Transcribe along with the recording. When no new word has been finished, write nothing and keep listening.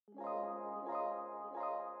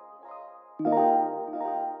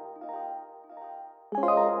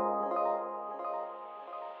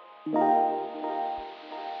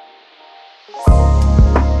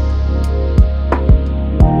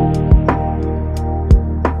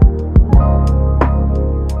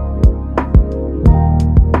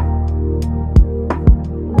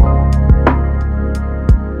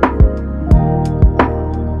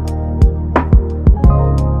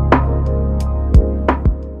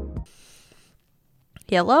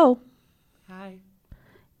Hello, Hi.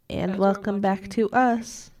 and As we're welcome back watching to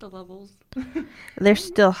us. The levels. They're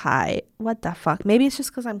still high. What the fuck? Maybe it's just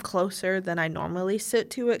because I'm closer than I normally sit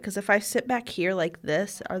to it, because if I sit back here like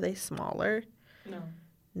this, are they smaller? No.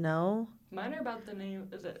 No? Mine are about the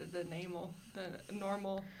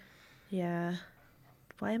normal. Yeah.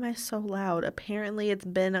 Why am I so loud? Apparently it's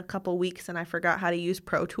been a couple weeks and I forgot how to use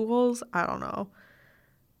Pro Tools. I don't know.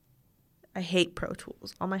 I hate Pro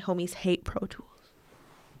Tools. All my homies hate Pro Tools.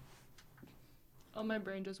 All my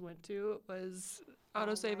brain just went to was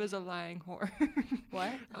autosave is a lying whore.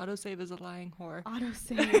 What? Autosave is a lying whore.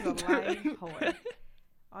 Autosave is a lying whore.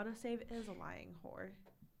 Autosave is a lying whore.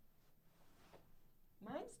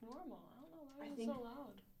 Mine's normal. I don't know why it's so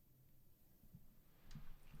loud.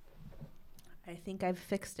 I think I've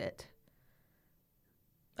fixed it.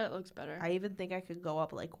 That looks better. I even think I could go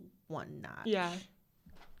up like one notch. Yeah.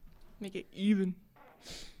 Make it even.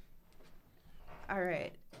 All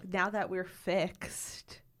right. Now that we're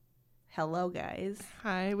fixed. Hello, guys.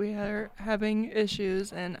 Hi, we are having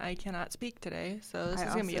issues and I cannot speak today, so this is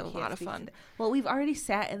going to be a lot of fun. Well, we've already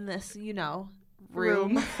sat in this,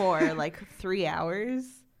 room for like 3 hours.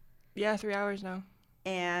 Yeah, 3 hours now.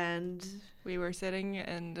 And we were sitting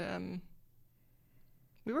and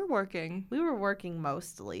we were working. We were working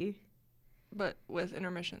mostly. But with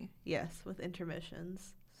intermission. Yes, with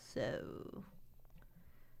intermissions. So,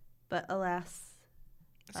 but alas.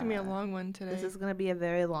 It's going to be a long one today. This is going to be a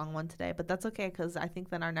very long one today, but that's okay because I think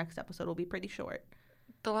then our next episode will be pretty short.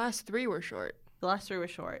 The last three were short.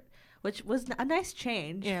 Which was a nice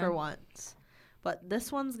change for once. But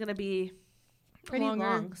this one's going to be pretty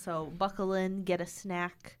long, so buckle in, get a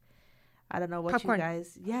snack. I don't know what Popcorn. you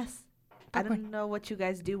guys... Yes. Popcorn. I don't know what you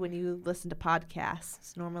guys do when you listen to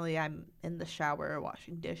podcasts. Normally I'm in the shower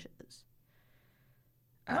washing dishes.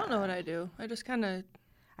 I don't know what I do. I just kind of...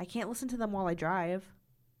 I can't listen to them while I drive.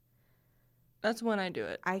 That's when I do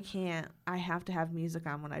it. I can't. I have to have music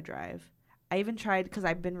on when I drive. I even tried, because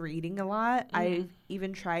I've been reading a lot, I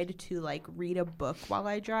even tried to, read a book while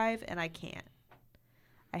I drive, and I can't.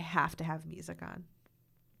 I have to have music on.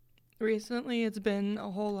 Recently, it's been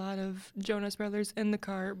a whole lot of Jonas Brothers in the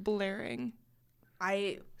car blaring.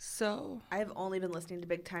 I've only been listening to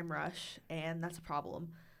Big Time Rush, and that's a problem.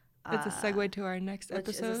 It's a segue to our next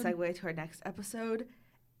episode.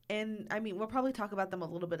 And, we'll probably talk about them a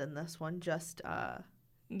little bit in this one, just...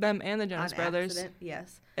 them and the Jonas Brothers. Accident,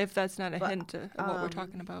 yes. If that's not a hint of what we're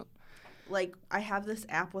talking about. I have this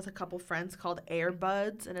app with a couple friends called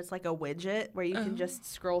Airbuds, and it's like a widget where you can just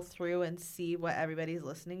scroll through and see what everybody's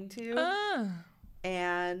listening to.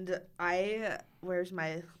 And where's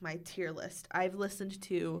my tier list? I've listened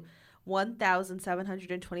to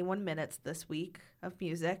 1,721 minutes this week of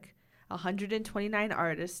music. 129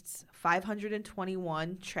 artists,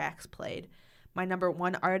 521 tracks played. My number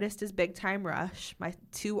 1 artist is Big Time Rush. My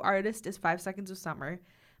 2 artist is 5 Seconds of Summer.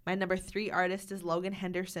 My number 3 artist is Logan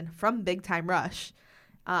Henderson from Big Time Rush.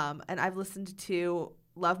 And I've listened to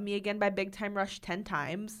Love Me Again by Big Time Rush 10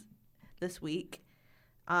 times this week.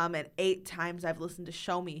 And 8 times I've listened to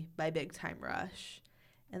Show Me by Big Time Rush.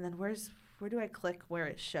 And then where do I click where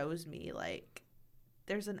it shows me?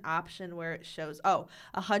 There's an option where it shows,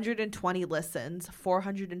 120 listens,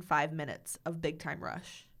 405 minutes of Big Time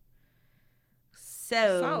Rush.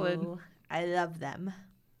 So, solid. I love them.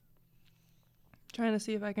 Trying to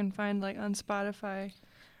see if I can find, on Spotify.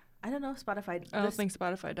 I don't know if Spotify... I don't think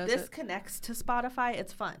Spotify does This connects to Spotify.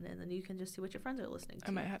 It's fun, and then you can just see what your friends are listening to.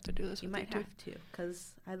 I might have to do this. You might have to,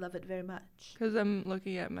 because I love it very much. Because I'm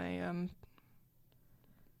looking at my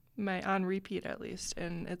my on repeat, at least,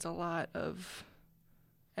 and it's a lot of...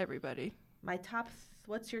 everybody.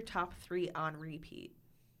 What's your top 3 on repeat?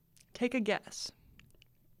 Take a guess.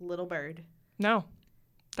 Little Bird. No.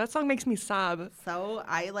 That song makes me sob. So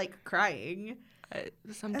I like crying.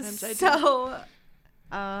 Sometimes I do. So,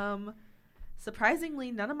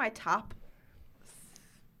 surprisingly, none of my top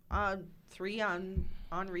 3 on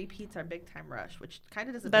repeats are Big Time Rush, which kind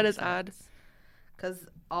of doesn't make sense. That is odd. Because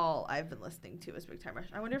all I've been listening to is Big Time Rush.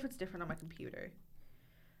 I wonder if it's different on my computer.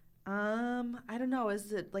 I don't know.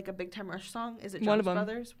 Is it like a Big Time Rush song? Is it Jonas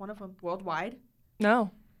Brothers? One of them. Worldwide?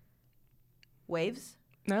 No. Waves?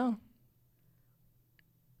 No.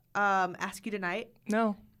 Ask You Tonight?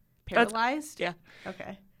 No. Paralyzed? Yeah.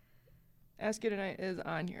 Okay. Ask You Tonight is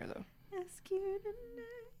on here, though. Ask You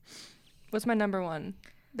Tonight. What's my number 1?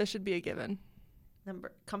 This should be a given.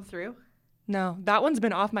 Come Through? No. That one's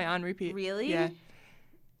been off my on repeat. Really? Yeah.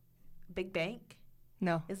 Big Bank?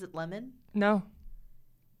 No. Is it Lemon? No.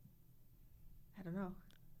 I don't know.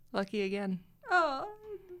 Lucky Again. Oh.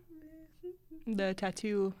 The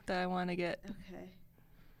tattoo that I want to get. Okay.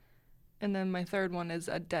 And then my third one is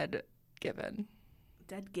A Dead Given.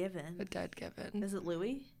 Dead Given. A Dead Given. Is it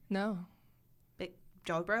Louis? No. Big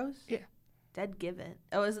Joe Bros? Yeah. Dead Given.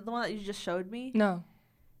 Oh, is it the one that you just showed me? No.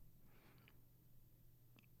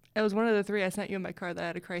 It was one of the 3 I sent you in my car that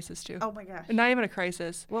had a crisis too. Oh my gosh. Not even a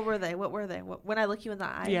crisis. What were they? When I look you in the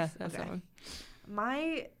eyes? Yeah, that's that one.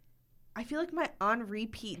 I feel like my on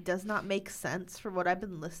repeat does not make sense for what I've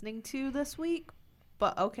been listening to this week,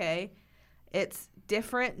 but okay. It's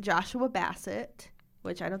Different Joshua Bassett,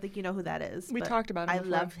 which I don't think you know who that is. We talked about him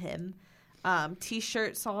before. I love him.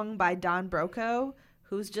 T-shirt song by Don Broco,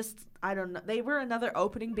 who's just, I don't know. They were another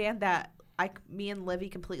opening band that me and Livy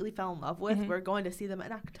completely fell in love with. Mm-hmm. We're going to see them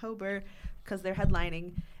in October because they're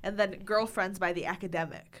headlining. And then Girlfriends by The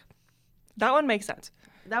Academic. That one makes sense.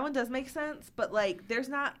 That one does make sense, but like there's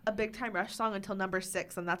not a Big Time Rush song until number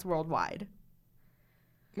 6, and that's worldwide.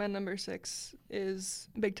 My number 6 is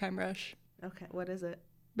Big Time Rush. Okay, what is it?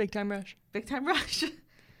 Big Time Rush. Big Time Rush.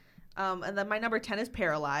 And then my number 10 is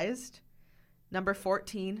Paralyzed. Number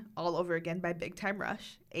 14, All Over Again by Big Time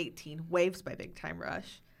Rush. 18, Waves by Big Time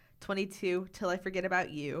Rush. 22, Till I Forget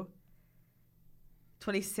About You.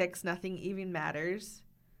 26, Nothing Even Matters.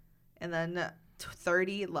 And then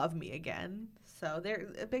 30, Love Me Again. So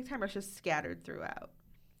Big Time Rush is scattered throughout.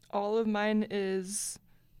 All of mine is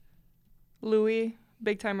Louis,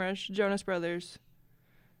 Big Time Rush, Jonas Brothers,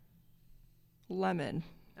 Lemon.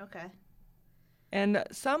 Okay. And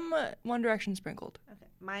some One Direction sprinkled. Okay.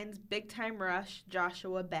 Mine's Big Time Rush,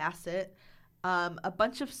 Joshua Bassett. A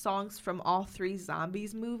bunch of songs from all 3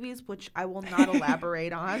 Zombies movies, which I will not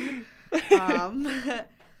elaborate on.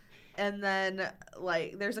 And then,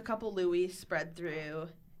 like, there's a couple Louis spread through.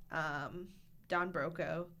 Don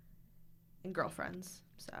Broco, and Girlfriends.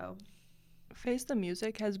 So, Face the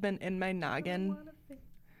Music has been in my noggin.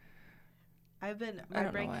 My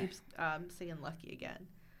brain keeps singing Lucky Again.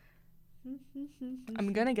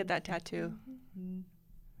 I'm gonna get that tattoo.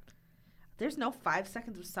 There's no 5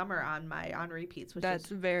 Seconds of Summer on my on repeats, which That's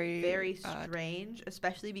is very, very strange,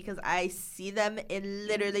 especially because I see them in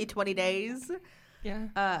literally 20 days. Yeah.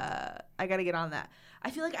 I gotta get on that. I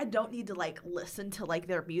feel like I don't need to like listen to like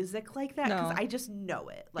their music like that because I just know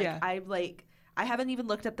it. Like I haven't even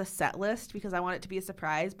looked at the set list because I want it to be a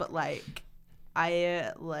surprise. But like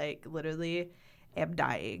I like literally am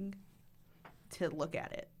dying to look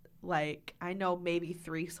at it. Like I know maybe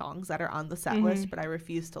 3 songs that are on the set list, but I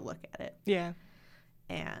refuse to look at it. Yeah.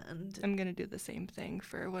 And I'm gonna do the same thing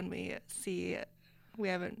for when we see. We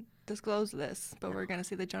haven't disclosed this, but we're gonna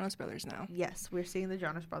see the Jonas Brothers now. Yes, we're seeing the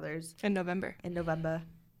Jonas Brothers in November.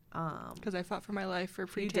 Because I fought for my life for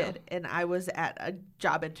pre-tail. You did, and I was at a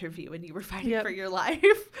job interview, and you were fighting for your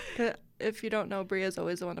life. If you don't know, Brea's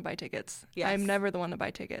always the one to buy tickets. Yes. I'm never the one to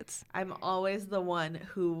buy tickets. I'm always the one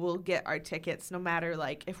who will get our tickets, no matter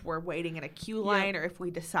like if we're waiting in a queue line or if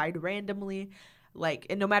we decide randomly. Like,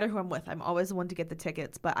 and no matter who I'm with, I'm always the one to get the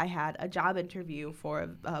tickets. But I had a job interview for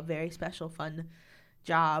a very special, fun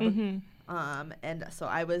job. And so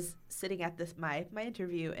I was sitting at my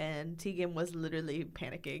interview, and Tegan was literally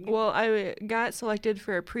panicking. Well, I got selected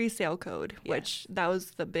for a pre-sale code, which that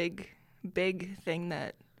was the big thing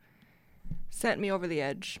that sent me over the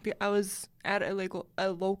edge. I was at a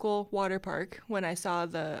local water park when I saw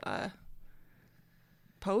the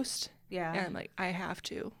post. Yeah. And I'm like, I have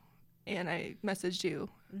to. And I messaged you,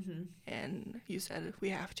 and you said, we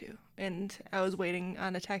have to. And I was waiting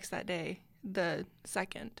on a text that day, the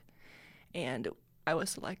 2nd, and I was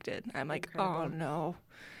selected. I'm like, oh, no.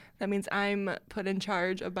 That means I'm put in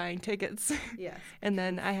charge of buying tickets. Yes. And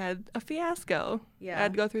then I had a fiasco. Yeah. I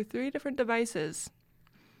had to go through 3 different devices.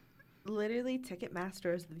 Literally,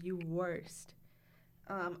 Ticketmaster is the worst.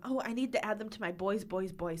 I need to add them to my Boys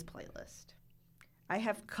playlist. I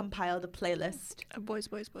have compiled a playlist Boys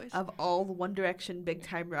of all the One Direction, Big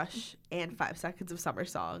Time Rush, and 5 Seconds of Summer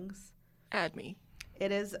songs. Add me.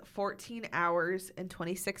 It is 14 hours and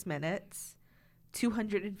 26 minutes,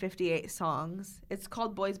 258 songs. It's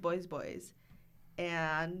called Boys.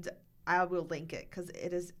 And I will link it because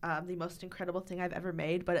it is the most incredible thing I've ever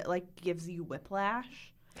made, but it like gives you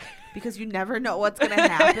whiplash because you never know what's going to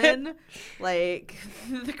happen. Like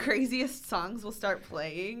the craziest songs will start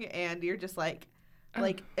playing and you're just like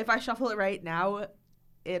if I shuffle it right now,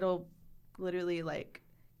 it'll literally like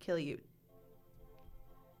kill you.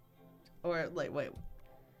 Or like, wait,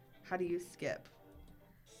 how do you skip?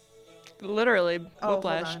 Literally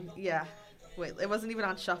whiplash. Hold on. Yeah. Wait, it wasn't even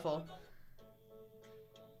on shuffle.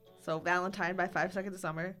 So Valentine by 5 Seconds of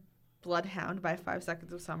Summer, Bloodhound by 5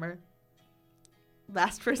 Seconds of Summer,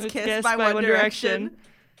 Last First Kiss by One Direction,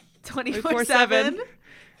 24/7.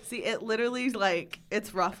 See, it literally like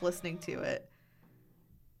it's rough listening to it.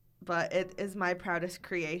 but it is my proudest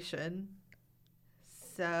creation.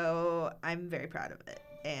 So I'm very proud of it.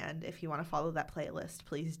 And if you want to follow that playlist,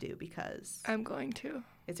 please do, because I'm going to.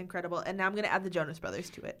 It's incredible. And now I'm going to add the Jonas Brothers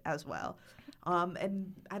to it as well.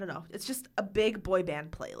 And I don't know. It's just a big boy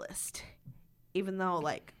band playlist. Even though,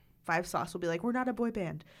 like, Five Sauce will be like, we're not a boy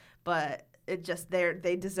band. But it just,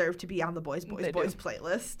 they deserve to be on the Boys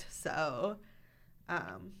playlist. So,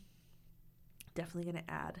 definitely going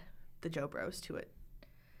to add the Joe Bros to it.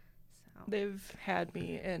 So They've had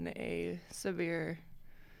me in a severe,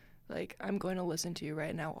 like, I'm going to listen to you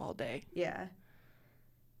right now all day. Yeah.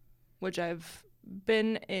 Which I've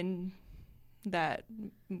been in that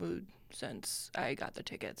mood since I got the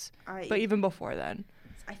tickets. But even before then.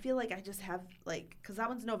 I feel like I just have, like, because that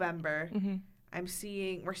one's November. Mm-hmm. I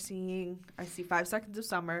see 5 Seconds of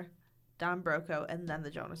Summer, Don Broco, and then the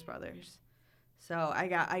Jonas Brothers. So I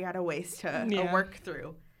got a ways to work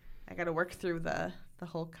through. I got to work through the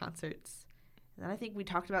whole concerts. And then I think we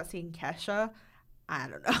talked about seeing Kesha. I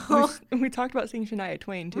don't know. We talked about seeing Shania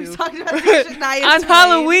Twain, too. We talked about seeing Shania on Twain.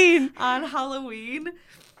 Halloween. On Halloween.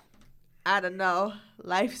 I don't know.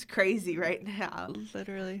 Life's crazy right now.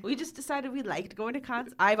 Literally. We just decided we liked going to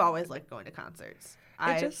concerts. I've always liked going to concerts.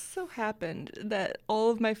 It just so happened that all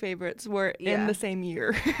of my favorites were in the same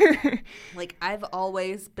year. Like, I've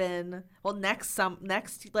always been, well, next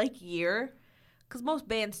year, because most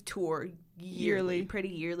bands tour yearly, pretty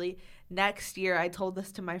yearly. Next year, I told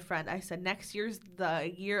this to my friend. I said, next year's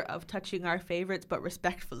the year of touching our favorites, but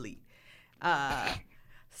respectfully.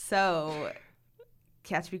 So,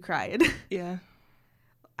 catch me crying. Yeah.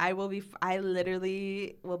 I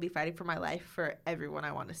literally will be fighting for my life for everyone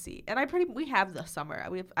I want to see. And we have this summer.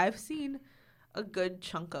 I've seen a good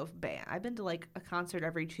chunk of band. I've been to like a concert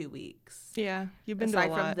every 2 weeks. Yeah, you've been to a lot.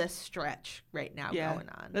 Aside from this stretch right now going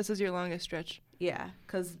on. This is your longest stretch. Yeah,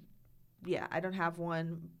 because, I don't have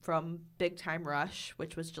one from Big Time Rush,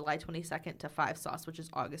 which was July 22nd, to Five Sauce, which is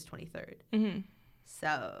August 23rd. Mm-hmm.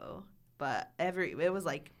 So, but it was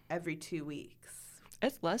like every 2 weeks.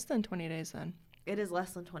 It's less than 20 days then. It is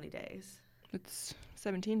less than 20 days. It's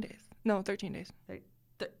 17 days. No, 13 days.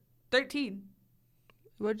 13.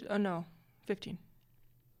 What? Oh, no. 15.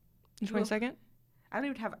 The 22nd? I don't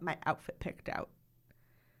even have my outfit picked out.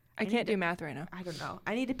 I can't do math right now. I don't know.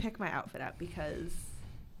 I need to pick my outfit out because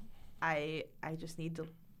I just need to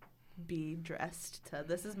be dressed to.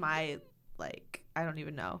 This is my, like, I don't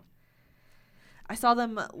even know. I saw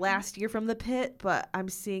them last year from the Pit, but I'm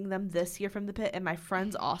seeing them this year from the Pit, and my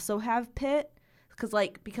friends also have Pit.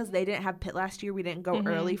 Because they didn't have Pit last year, we didn't go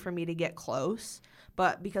early for me to get close.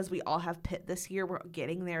 But because we all have Pit this year, we're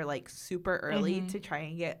getting there, like, super early to try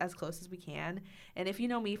and get as close as we can. And if you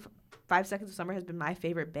know me, 5 Seconds of Summer has been my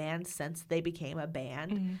favorite band since they became a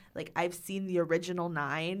band. Mm-hmm. Like, I've seen the original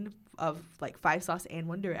 9 of, like, Five Sauce and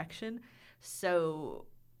One Direction. So,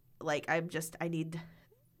 like, I need...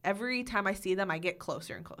 Every time I see them, I get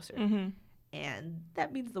closer and closer. Mm-hmm. And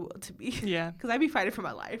that means the world to me. Yeah. Because I'd be fighting for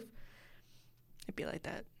my life. It'd be like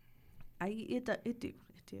that. It do.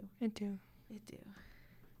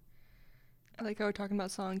 I like how we're talking about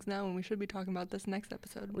songs now when we should be talking about this next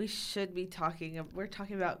episode. We're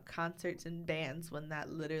talking about concerts and bands when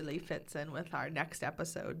that literally fits in with our next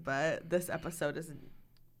episode. But this episode isn't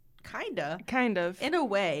kind of. In a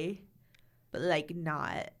way, but, like,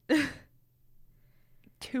 not.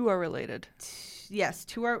 2 are related. Yes,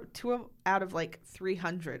 two out of like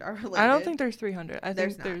 300 are related. I don't think there's 300. I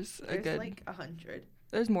think there's like 100.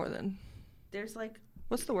 There's more than. There's like.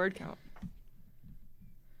 What's the word count?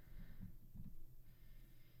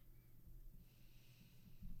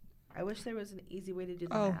 I wish there was an easy way to do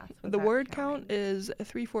the math. The word count is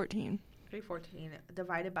 314. 314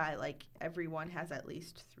 divided by, like, everyone has at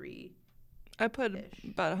least 3. I put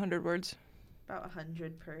about 100 words. About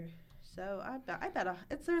 100 per. So I bet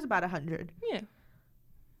there's about 100. Yeah.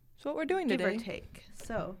 So what we're doing today, give or take,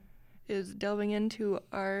 is delving into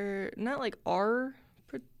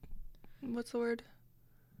what's the word?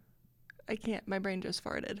 I can't. My brain just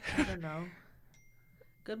farted. I don't know.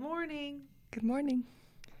 Good morning. Good morning.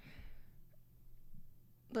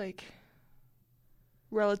 Like,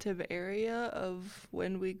 relative area of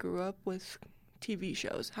when we grew up with TV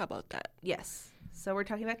shows. How about that? Yes. So we're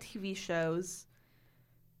talking about TV shows.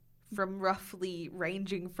 From roughly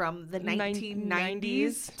ranging from the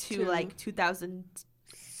 1990s to like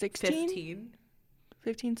 2016?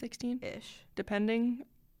 15, 16-ish. Depending.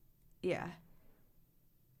 Yeah.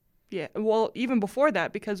 Yeah. Well, even before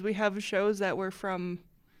that, because we have shows that were from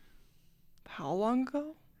how long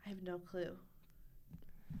ago? I have no clue.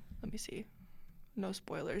 Let me see. No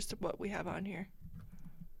spoilers to what we have on here.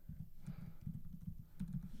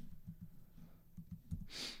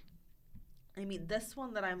 I mean, this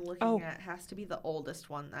one that I'm looking at has to be the oldest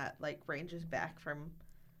one that, like, ranges back from...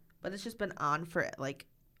 But it's just been on for, like,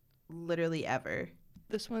 literally ever.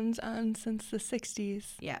 This one's on since the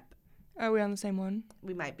 60s. Yep. Are we on the same one?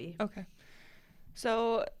 We might be. Okay.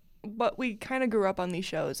 So, but we kind of grew up on these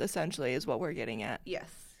shows, essentially, is what we're getting at.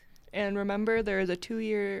 Yes. And remember, there is a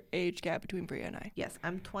 2-year age gap between Brea and I. Yes,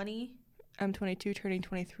 I'm 20. I'm 22, turning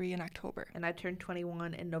 23 in October. And I turned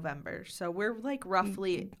 21 in November. So we're, like,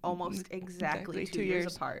 roughly almost exactly 2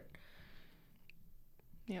 years apart.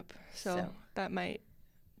 Yep. So that might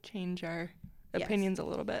change our opinions a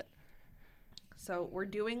little bit. So we're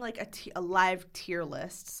doing, like, a live tier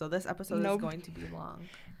list. So this episode is going to be long.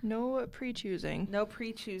 No pre-choosing. No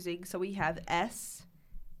pre-choosing. So we have S,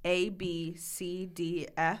 A, B, C, D,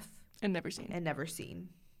 F. And never seen. And never seen.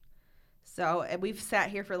 So, and we've sat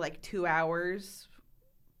here for like 2 hours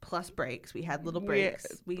plus breaks. We had little breaks.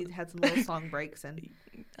 We had some little song breaks and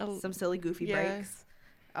some silly, goofy breaks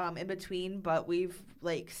in between. But we've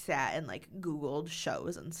like sat and like Googled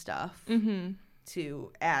shows and stuff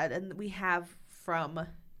to add. And we have from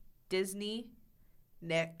Disney,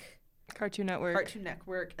 Nick, Cartoon Network.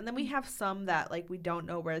 And then we have some that like we don't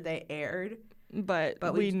know where they aired. But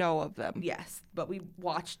we know of them. Yes, but we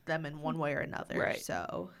watched them in one way or another. Right.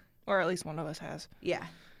 So... Or at least one of us has. Yeah.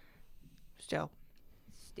 Still.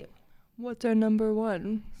 What's our number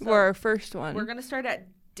one? Or our first one? We're going to start at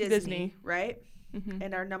Disney. Right? Mm-hmm.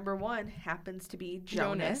 And our number one happens to be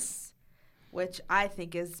Jonas, which I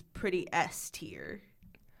think is pretty S tier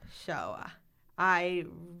show. I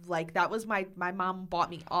like that was my mom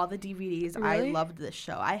bought me all the DVDs. Really? I loved this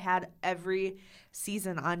show. I had every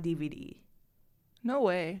season on DVD. No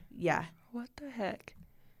way. Yeah. What the heck?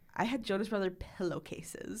 I had Jonas Brothers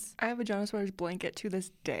pillowcases. I have a Jonas Brothers blanket to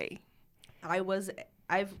this day. I was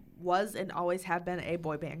and always have been a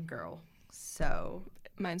boy band girl. So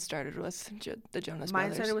mine started with the Jonas Brothers.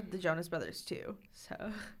 Mine started with the Jonas Brothers too. So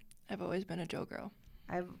I've always been a Joe girl.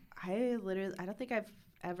 I don't think I've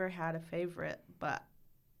ever had a favorite, but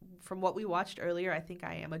from what we watched earlier, I think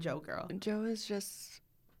I am a Joe girl. Joe is just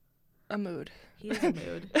a mood. He is a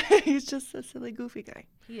mood. He's just a silly, goofy guy.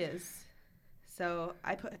 He is. So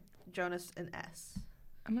I put Jonas in S.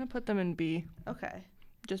 I'm going to put them in B. Okay.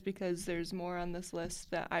 Just because there's more on this list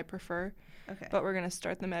that I prefer. Okay. But we're going to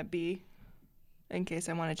start them at B in case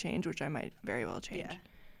I want to change, which I might very well change. Yeah.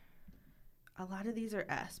 A lot of these are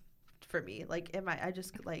S for me. Like, I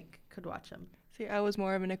just, like, could watch them. See, I was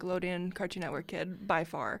more of a Nickelodeon Cartoon Network kid by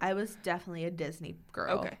far. I was definitely a Disney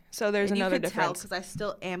girl. Okay. So there's another difference. You can tell because I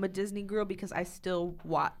still am a Disney girl because I still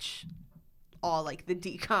watch all, like, the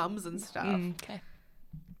DComs and stuff. Okay.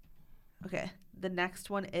 Okay. The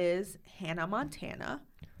next one is Hannah Montana.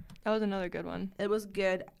 That was another good one. It was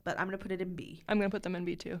good, but I'm going to put it in B. I'm going to put them in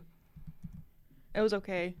B, too. It was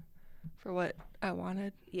okay for what I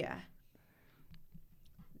wanted. Yeah.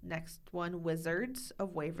 Next one, Wizards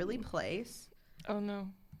of Waverly Place. Oh, no.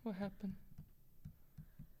 What happened?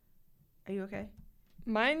 Are you okay?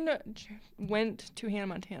 Mine went to Hannah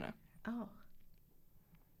Montana. Oh.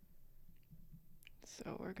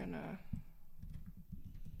 So we're going to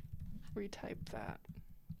retype that.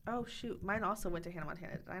 Oh, shoot. Mine also went to Hannah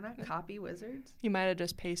Montana. Did I not copy Wizards? You might have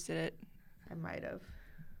just pasted it. I might have.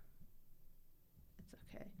 It's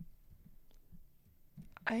okay.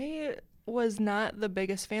 I was not the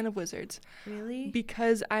biggest fan of Wizards. Really?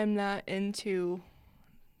 Because I'm not into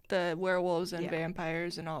the werewolves and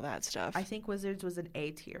vampires and all that stuff. I think Wizards was an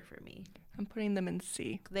A tier for me. I'm putting them in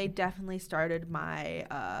C. They definitely started my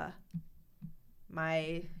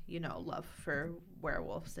love for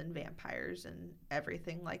werewolves and vampires and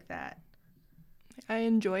everything like that. I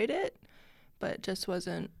enjoyed it, but just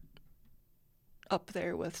wasn't up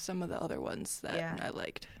there with some of the other ones that I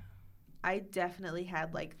liked. I definitely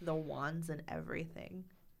had like the wands and everything.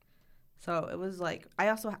 So it was like I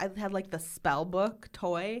had like the spell book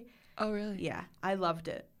toy. Oh, really? Yeah, I loved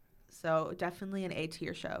it. So definitely an A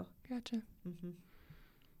tier show. Gotcha. Mm-hmm.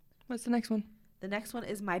 What's the next one? The next one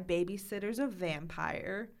is My Babysitter's a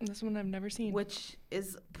Vampire. This one I've never seen. Which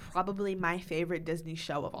is probably my favorite Disney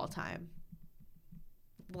show of all time.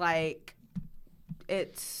 Like,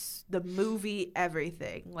 it's the movie,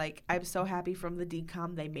 everything. Like, I'm so happy from the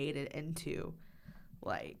DCOM they made it into,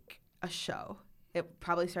 like, a show. It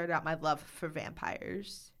probably started out my love for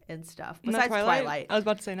vampires and stuff. Besides Twilight. I was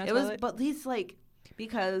about to say not Twilight. But these, like,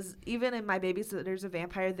 because even in My Babysitter's a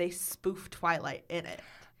Vampire, they spoof Twilight in it.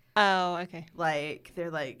 Oh, okay. Like,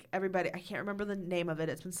 they're like, everybody, I can't remember the name of it.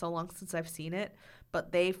 It's been so long since I've seen it.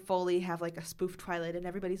 But they fully have, like, a spoof Twilight, and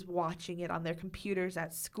everybody's watching it on their computers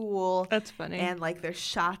at school. That's funny. And, like, there's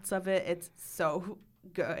shots of it. It's so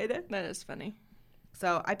good. That is funny.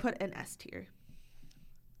 So I put an S tier.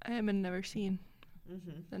 I have never seen.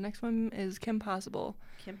 Mm-hmm. The next one is Kim Possible.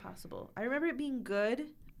 Kim Possible. I remember it being good,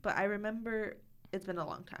 but I remember it's been a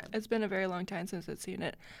long time. It's been a very long time since I've seen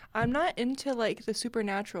it. I'm not into, like, the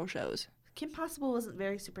supernatural shows. Kim Possible wasn't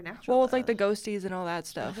very supernatural. Well, with, like, the ghosties and all that Are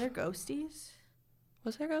stuff. there ghosties?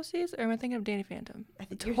 Was there ghosties? Or am I thinking of Danny Phantom? I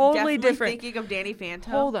think Totally you're definitely different. thinking of Danny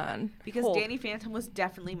Phantom. Hold on. Because Danny Phantom was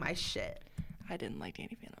definitely my shit. I didn't like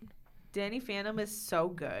Danny Phantom. Danny Phantom is so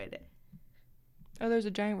good. Oh, there's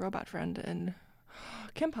a giant robot friend, and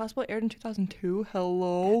Kim Possible aired in 2002.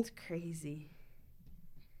 Hello. That's crazy.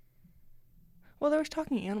 Well, there was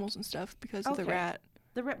talking animals and stuff because of the rat.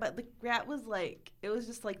 But the rat was like, it was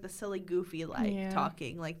just like the silly, goofy,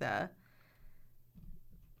 talking, like the.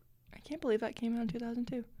 I can't believe that came out in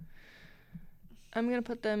 2002. I'm gonna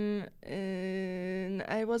put them in.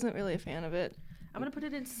 I wasn't really a fan of it. I'm gonna put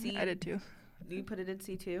it in C. I did too. You put it in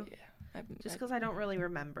C too? Yeah. Just because I don't really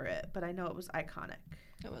remember it, but I know it was iconic.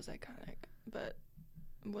 It was iconic, but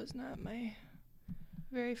it was not my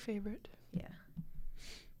very favorite. Yeah.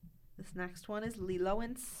 This next one is Lilo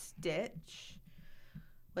and Stitch,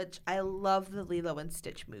 which I love the Lilo and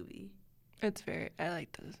Stitch movie. I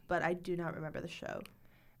like this. But I do not remember the show.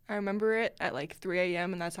 I remember it at like 3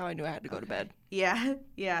 a.m. and that's how I knew I had to go to bed. Yeah,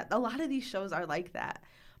 yeah. A lot of these shows are like that.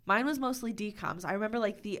 Mine was mostly DComs. I remember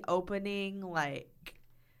like the opening,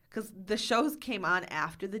 because the shows came on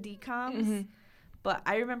after the DComs. But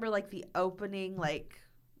I remember like the opening,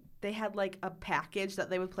 they had like a package that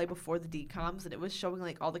they would play before the DComs, and it was showing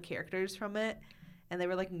like all the characters from it, and they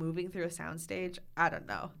were like moving through a soundstage. I don't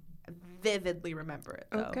know. I vividly remember it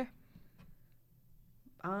though. Okay.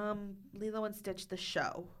 Lilo and Stitch, the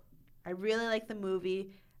show. I really like the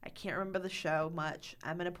movie. I can't remember the show much.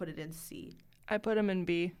 I'm gonna put it in C. I put him in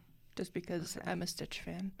B, just because I'm a Stitch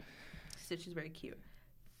fan. Stitch is very cute.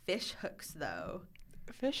 Fish Hooks, though.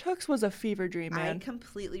 Fish Hooks was a fever dream, man. I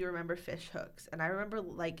completely remember Fish Hooks, and I remember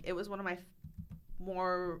it was one of my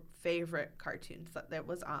more favorite cartoons that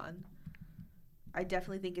was on. I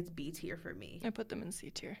definitely think it's B tier for me. I put them in C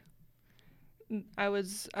tier. I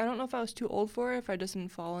don't know if I was too old for it, if I just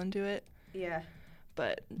didn't fall into it. Yeah.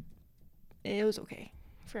 But it was okay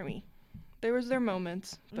for me. There was their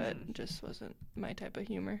moments, but it just wasn't my type of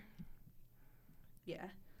humor. Yeah.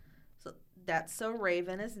 So That's So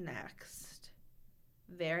Raven is next.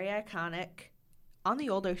 Very iconic. On the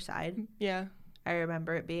older side. Yeah. I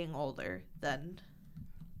remember it being older than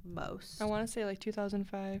most. I want to say like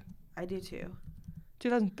 2005. I do too.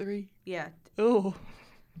 2003. Yeah. Oh.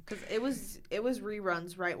 Because it was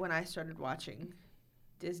reruns right when I started watching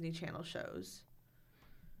Disney Channel shows.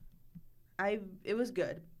 It was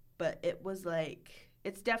good, but it was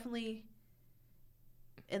it's definitely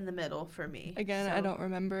in the middle for me. Again, I don't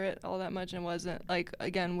remember it all that much, and wasn't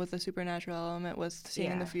again with the supernatural element, was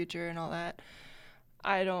seeing the future and all that.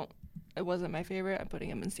 It wasn't my favorite. I'm putting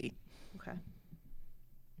him in C. Okay.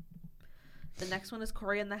 The next one is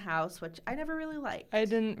Cory in the House, which I never really liked. I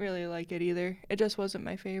didn't really like it either. It just wasn't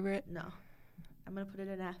my favorite. No. I'm going to put it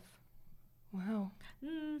in F. Wow.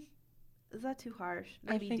 Is that too harsh?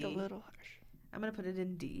 Maybe I think D. a little harsh. I'm going to put it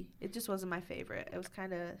in D. It just wasn't my favorite. It was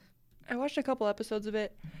kind of... I watched a couple episodes of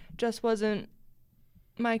it. Just wasn't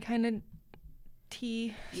my kind of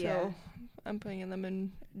tea. Yeah. So I'm putting them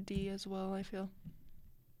in D as well, I feel.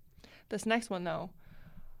 This next one, though.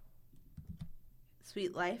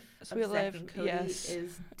 Sweet Life Sweet of Life, Zack and Cody yes.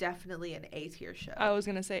 is definitely an A tier show. I was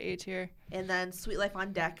going to say A tier. And then Sweet Life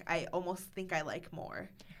on Deck, I almost think I like more.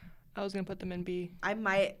 I was going to put them in B. I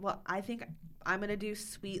think I'm going to do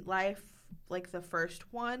Sweet Life, the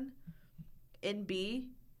first one, in B,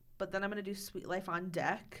 but then I'm going to do Sweet Life on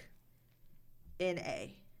Deck in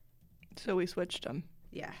A. So we switched them.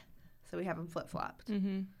 Yeah. So we have them flip-flopped.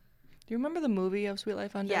 Mm-hmm. Do you remember the movie of Sweet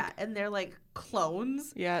Life on Deck? Yeah, and they're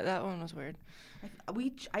clones. Yeah, that one was weird.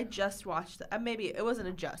 I just watched maybe it wasn't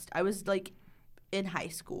a just. I was in high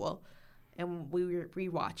school, and we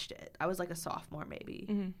rewatched it. I was a sophomore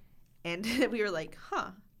maybe, and we were like, "Huh,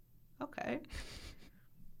 okay."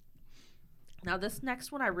 Now this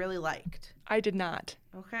next one I really liked. I did not.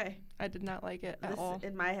 Okay. I did not like it at all.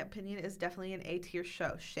 In my opinion, is definitely an A tier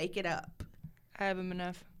show. Shake It Up. I have him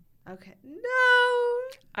enough. Okay. No.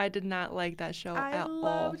 I did not like that show at all. I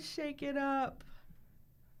loved Shake It Up.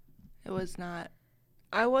 It was not.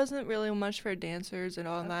 I wasn't really much for dancers and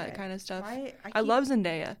all that kind of stuff. I love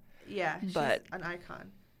Zendaya. Yeah, but she's an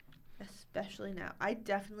icon. Especially now. I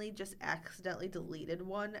definitely just accidentally deleted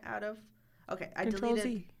one out of... Okay, I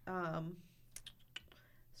deleted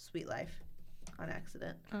Sweet Life on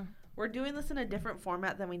accident. Oh. We're doing this in a different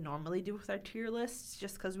format than we normally do with our tier lists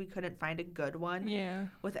just because we couldn't find a good one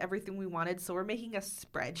with everything we wanted. So we're making a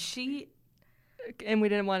spreadsheet. And we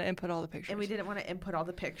didn't want to input all the pictures. And we didn't want to input all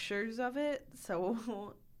the pictures of it.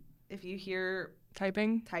 So if you hear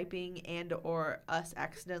typing and or us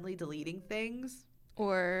accidentally deleting things.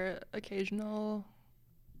 Or occasional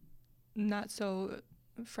not so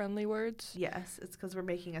friendly words. Yes, it's because we're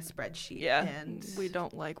making a spreadsheet. Yeah, and we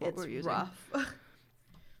don't like what we're using. It's rough.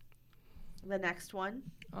 The next one.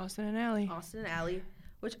 Austin and Ally,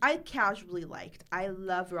 which I casually liked. I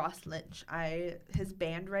love Ross Lynch. His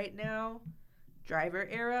band right now, Driver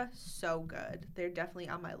Era, so good. They're definitely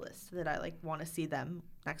on my list that I want to see them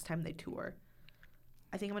next time they tour.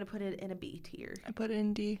 I think I'm going to put it in a B tier. I put it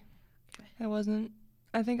in D. Okay.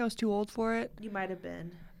 I think I was too old for it. You might have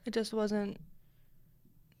been. It just wasn't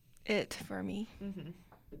it for me. Mm-hmm.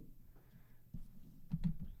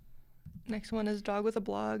 Next one is Dog with a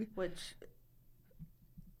Blog. Which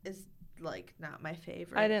is, not my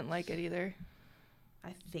favorite. I didn't like it either.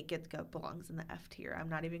 I think it belongs in the F tier. I'm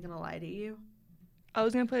not even going to lie to you. I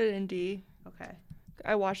was going to put it in D. Okay.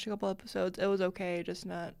 I watched a couple episodes. It was okay, just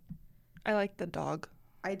not... I liked the dog.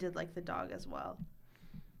 I did like the dog as well.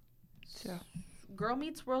 So... Girl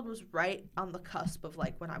Meets World was right on the cusp of,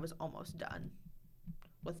 when I was almost done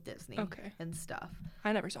with Disney and stuff.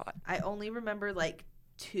 I never saw it. I only remember,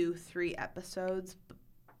 2-3 episodes,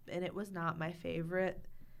 and it was not my favorite.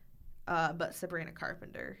 But Sabrina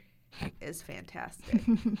Carpenter is fantastic.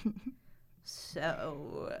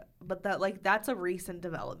 So, but that's a recent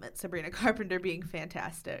development, Sabrina Carpenter being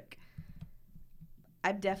fantastic.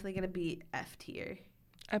 I'm definitely going to be F tier.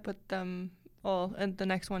 I put them... Well, and the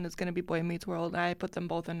next one is going to be Boy Meets World. I put them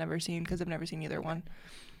both in never seen because I've never seen either one.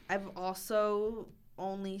 I've also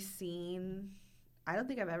only seen... I don't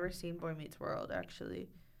think I've ever seen Boy Meets World, actually.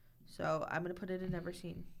 So I'm going to put it in never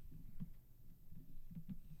seen.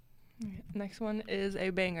 Next one is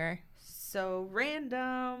a banger. So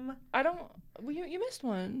random. You missed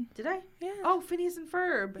one. Did I? Yeah. Oh, Phineas and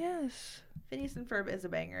Ferb. Yes. Phineas and Ferb is a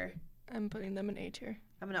banger. I'm putting them in A tier.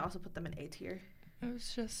 I'm going to also put them in A tier. It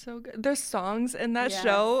was just so good. There's songs in that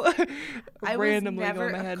show. I randomly was never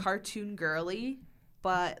go in my head. a cartoon girly,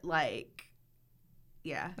 but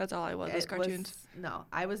yeah. That's all I was cartoons.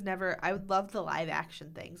 I was never. I would love the live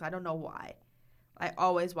action things. I don't know why. I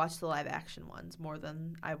always watched the live action ones more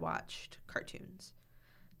than I watched cartoons.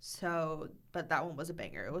 So, but that one was a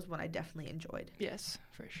banger. It was one I definitely enjoyed. Yes,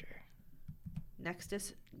 for sure. Next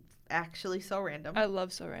is actually So Random. I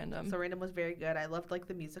love So Random. So Random was very good. I loved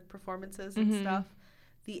the music performances and stuff.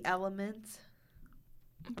 The Elements.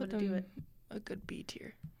 I'm going to do it. A good B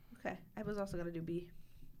tier. Okay. I was also going to do B.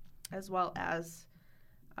 As well as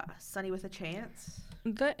Sunny with a Chance.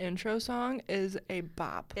 The intro song is a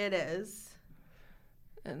bop. It is.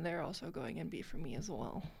 And they're also going in B for me as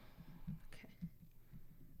well. Okay.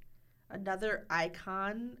 Another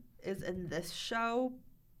icon is in this show,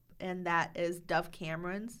 and that is Dove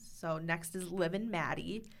Cameron's. So next is Livin'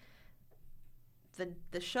 Maddie.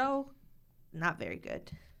 The show, not very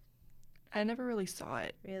good. I never really saw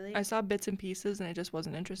it. Really? I saw bits and pieces, and I just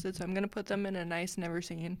wasn't interested, so I'm going to put them in a nice never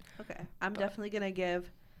seen. Okay. I'm definitely going to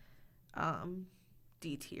give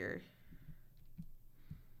D tier.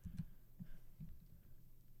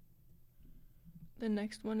 The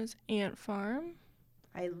next one is Ant Farm.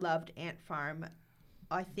 I loved Ant Farm.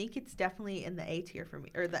 I think it's definitely in the A tier for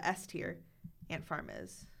me, or the S tier. Ant Farm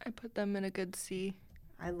is. I put them in a good C.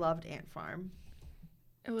 I loved Ant Farm.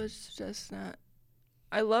 It was just not...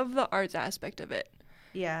 I love the arts aspect of it.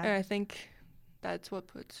 Yeah. And I think that's what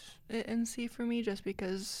puts it in C for me, just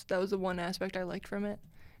because that was the one aspect I liked from it.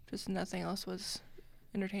 Just nothing else was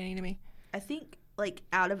entertaining to me. I think,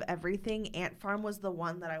 out of everything, Ant Farm was the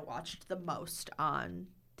one that I watched the most on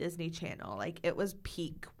Disney Channel. It was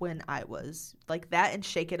peak when I was... that and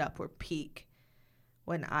Shake It Up were peak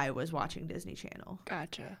when I was watching Disney Channel.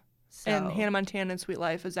 Gotcha. So, and Hannah Montana and Sweet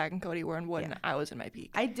Life of Zach and Cody were in when I was in my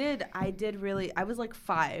peak. I did really... I was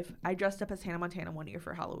 5. I dressed up as Hannah Montana one year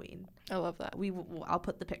for Halloween. I love that. I'll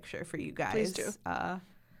put the picture for you guys. Please do.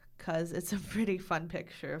 Because it's a pretty fun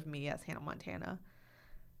picture of me as Hannah Montana.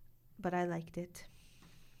 But I liked it.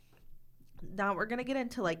 Now we're going to get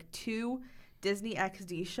into 2 Disney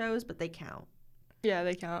XD shows, but they count. Yeah,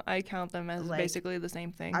 they count. I count them as basically the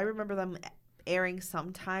same thing. I remember them airing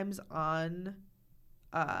sometimes on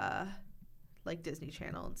Disney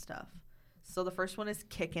Channel and stuff. So the first one is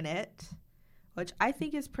Kickin' It, which I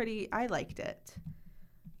think is pretty... I liked it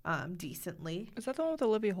decently. Is that the one with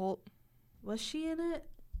Olivia Holt? Was she in it?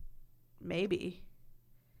 Maybe.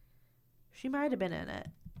 She might have been in it.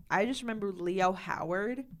 I just remember Leo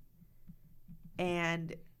Howard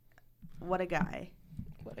and What a guy.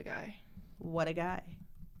 What a guy. What a guy.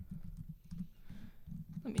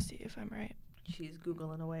 Let me see if I'm right. She's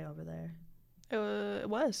Googling away over there. It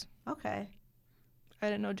was. Okay. I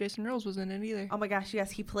didn't know Jason Earls was in it either. Oh my gosh, yes,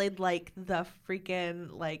 he played like the freaking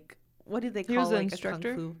like what did they call He was the like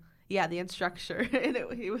instructor? a kung fu? Yeah, the instructor. And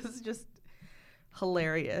he was just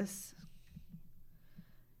hilarious.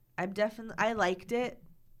 I liked it,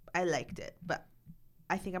 but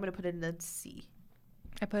I think I'm gonna put it in a C.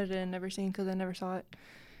 I put it in Never Seen because I never saw it.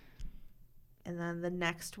 And then the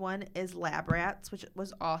next one is Lab Rats, which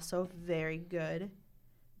was also very good.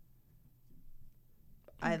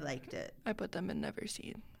 I liked it. I put them in Never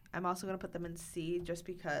Seen. I'm also gonna put them in C just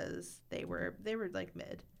because they were like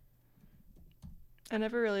mid. I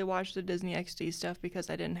never really watched the Disney XD stuff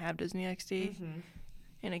because I didn't have Disney XD. Mm-hmm.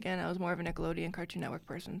 And again, I was more of a Nickelodeon Cartoon Network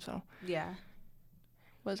person, so Yeah.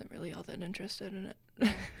 wasn't really all that interested in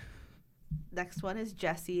it. Next one is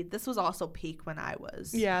Jessie. This was also peak when I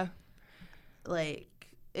was. Yeah. Like,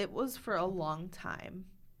 it was for a long time.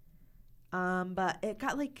 But it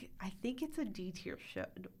got, like, I think it's a D tier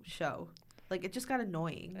show. Like, it just got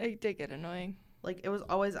annoying. It did get annoying. Like, it was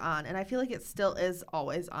always on. And I feel like it still is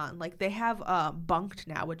always on. Like, they have Bunked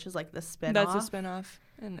now, which is, like, the spin-off. That's a spin-off.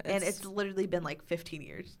 And it's literally been, like, 15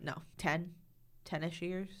 years. No, 10-ish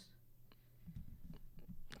years.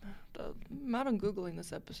 The amount of Googling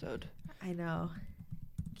this episode. I know.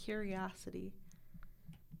 Curiosity.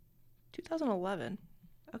 2011.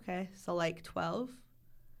 Okay, so, like, 12?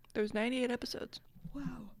 There's 98 episodes.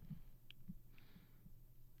 Wow.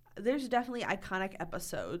 There's definitely iconic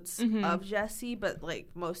episodes Mm-hmm. of Jessie, but, like,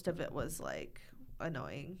 most of it was, like,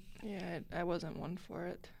 annoying. Yeah, I wasn't one for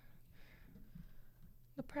it.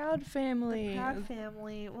 The Proud Family. The Proud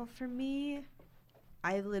Family. Well, for me,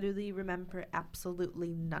 I literally remember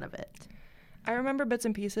absolutely none of it. I remember bits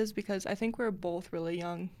and pieces because I think we were both really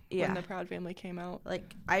young Yeah. when The Proud Family came out.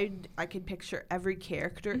 Like, I can picture every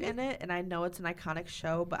character in it, and I know it's an iconic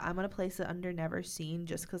show, but I'm going to place it under Never Seen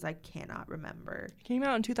just because I cannot remember. It came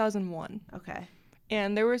out in 2001. Okay.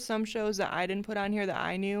 And there were some shows that I didn't put on here that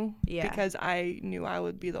I knew. Yeah. Because I knew I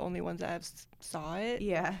would be the only ones that saw it.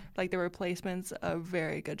 Yeah. Like, the replacements, a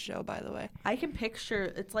very good show, by the way. I can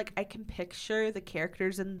picture the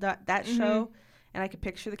characters in that Mm-hmm. show, and I can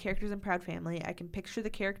picture the characters in Proud Family. I can picture the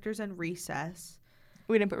characters in Recess.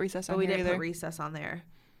 We didn't put Recess on But we here didn't either. put Recess on there.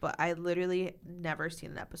 But I literally never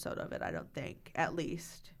seen an episode of it, I don't think. At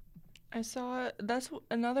least. I saw it. That's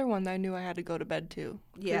another one that I knew I had to go to bed to.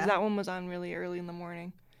 Yeah. Because that one was on really early in the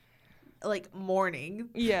morning. Like, morning.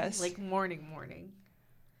 Yes. Like, morning.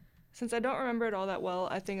 Since I don't remember it all that well,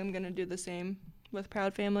 I think I'm going to do the same with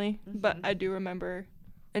Proud Family. Mm-hmm. But I do remember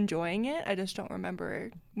enjoying it. I just don't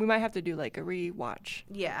remember. We might have to do, like, a rewatch.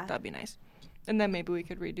 Yeah. That'd be nice. And then maybe we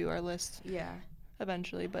could redo our list Yeah.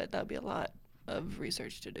 eventually. But that'd be a lot of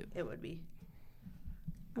research to do. It would be.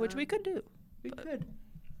 Which we could do. We could.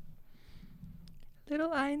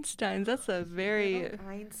 Little Einsteins. That's a very, Little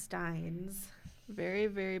Einsteins. very,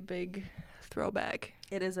 very big throwback.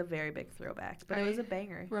 It is a very big throwback, but it was a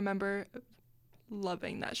banger. Remember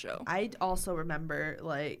loving that show. I also remember,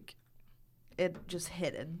 like, it just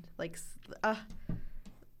hidden. Like,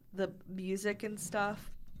 the music and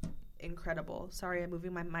stuff, incredible. Sorry, I'm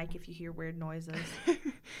moving my mic if you hear weird noises.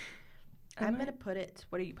 I'm going to put it,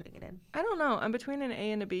 what are you putting it in? I don't know. I'm between an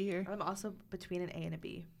A and a B here. I'm also between an A and a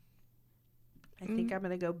B. I think I'm going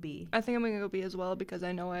to go B. I think I'm going to go B as well because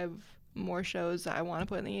I know I have more shows that I want to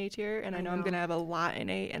put in the A tier, and I know I'm going to have a lot in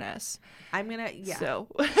A and S. I'm going to, yeah. So.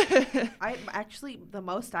 I actually, the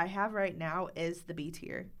most I have right now is the B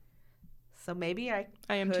tier. So maybe I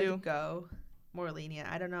am could too. go more lenient.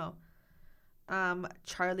 I don't know.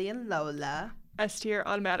 Charlie and Lola. S tier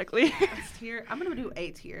automatically. S tier. I'm going to do A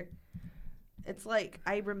tier. It's like,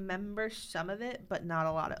 I remember some of it, but not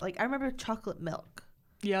a lot of, like, I remember chocolate milk.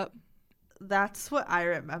 Yep. That's what I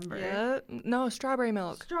remember. Yeah. No, strawberry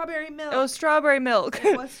milk. Strawberry milk. It was strawberry milk.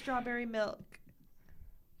 It was strawberry milk.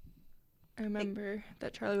 I remember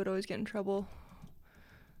that Charlie would always get in trouble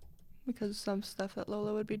because of some stuff that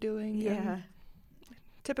Lola would be doing. Yeah.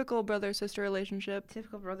 Typical brother-sister relationship.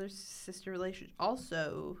 Typical brother-sister relationship.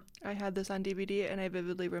 Also, I had this on DVD, and I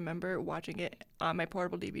vividly remember watching it on my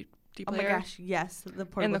portable DVD player. oh my gosh, yes, the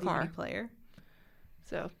portable in the car. DVD player.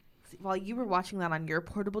 So. While you were watching that on your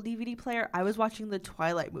portable DVD player, I was watching the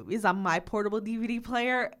Twilight movies on my portable DVD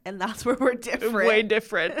player, and that's where we're different. Way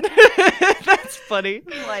different. That's funny.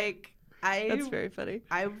 Like, That's very funny.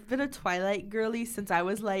 I've been a Twilight girly since I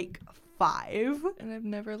was, like, 5. And I've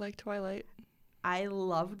never liked Twilight. I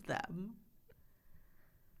loved them.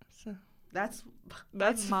 So That's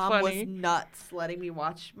my mom funny. was nuts letting me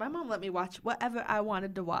watch. My mom let me watch whatever I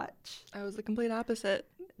wanted to watch. I was the complete opposite.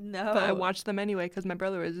 No. But I watched them anyway because my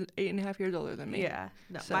brother was 8.5 years older than me. Yeah.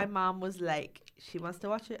 No, So. my mom was like, she wants to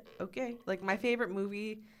watch it. Okay. Like, my favorite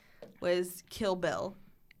movie was Kill Bill,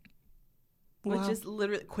 which Wow. is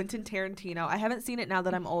literally Quentin Tarantino. I haven't seen it now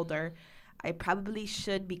that I'm older. I probably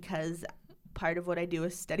should because part of what I do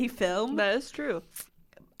is study film. That is true.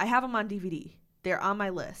 I have them on DVD. They're on my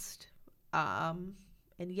list. And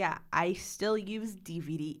yeah, I still use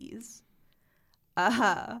DVDs.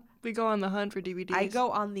 We go on the hunt for DVDs. I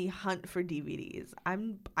go on the hunt for DVDs.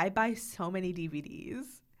 I buy so many DVDs.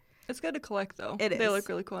 It's good to collect, though. It is. They look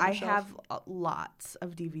really cool on the I shelf. have lots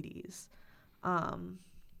of DVDs.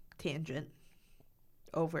 Tangent.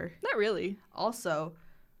 Over. Not really. Also,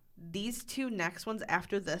 these two next ones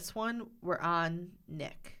after this one were on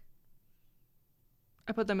Nick.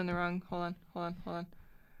 I put them in the wrong. Hold on.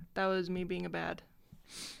 That was me being a bad.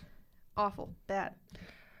 Awful. Bad.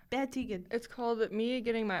 Bad Tegan. It's called me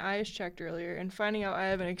getting my eyes checked earlier and finding out I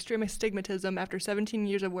have an extreme astigmatism after 17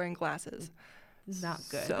 years of wearing glasses. Not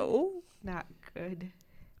good. So? Not good.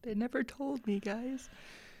 They never told me, guys.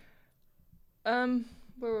 Where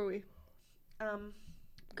were we?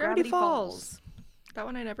 Gravity Falls. That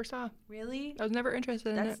one I never saw. Really? I was never interested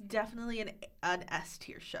in That's it. definitely an S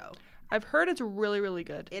tier show. I've heard it's really, really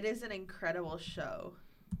good. It is an incredible show.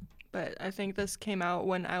 But I think this came out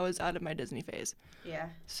when I was out of my Disney phase. Yeah.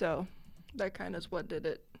 So that kind of is what did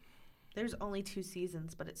it. There's only 2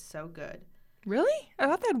 seasons, but it's so good. Really? I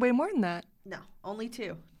thought they had way more than that. No, only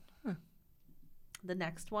 2. Huh. The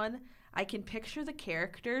next one, I can picture the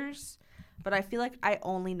characters, but I feel like I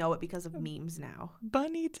only know it because of memes now.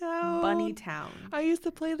 Bunny Town. Bunny Town. I used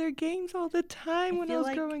to play their games all the time when I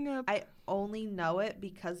was growing up. I only know it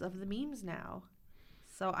because of the memes now.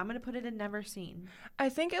 So I'm going to put it in never seen. I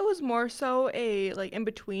think it was more so a like in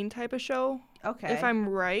between type of show. Okay. If I'm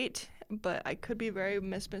right, but I could be very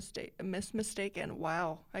mistaken.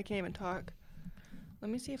 Wow, I can't even talk.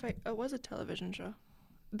 Let me see if it was a television show.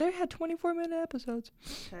 They had 24-minute episodes.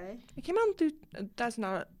 Okay. It came out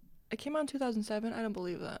it came out in 2007. I don't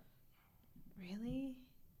believe that. Really?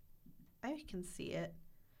 I can see it.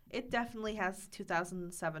 It definitely has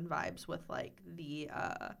 2007 vibes with like the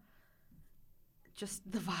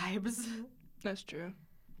just the vibes. That's true.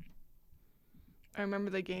 I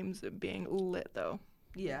remember the games being lit though.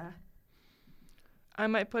 Yeah. I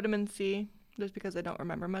might put them in C just because I don't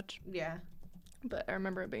remember much. Yeah. But I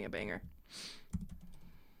remember it being a banger.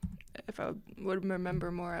 If I would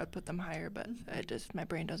remember more, I would put them higher, but my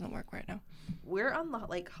brain doesn't work right now. We're on the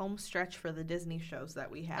like home stretch for the Disney shows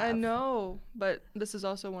that we have. I know, but this is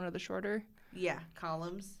also one of the shorter. Yeah,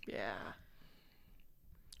 columns. Yeah.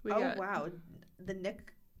 Wow. Is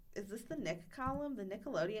this the Nick column? The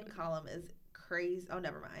Nickelodeon column is crazy. Oh,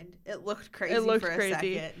 never mind. It looked crazy for a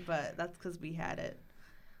second, but that's because we had it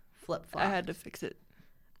flip-flopped. I had to fix it.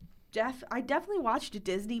 I definitely watched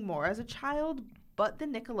Disney more as a child, but the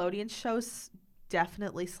Nickelodeon shows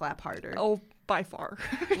definitely slap harder. Oh, by far.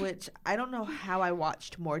 Which I don't know how I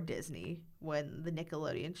watched more Disney when the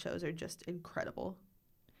Nickelodeon shows are just incredible.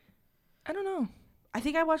 I don't know. I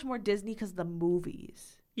think I watched more Disney because the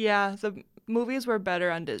movies. Yeah, the movies were better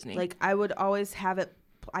on Disney. Like, I would always have it.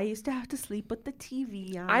 I used to have to sleep with the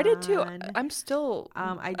TV on. I did too. I'm still.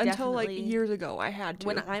 Until like years ago, I had to.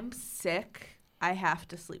 When I'm sick, I have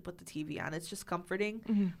to sleep with the TV on. It's just comforting.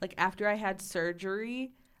 Mm-hmm. Like, after I had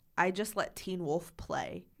surgery, I just let Teen Wolf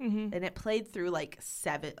play. Mm-hmm. And it played through like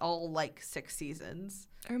 6 seasons.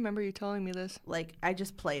 I remember you telling me this. Like, I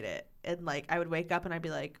just played it. And like, I would wake up and I'd be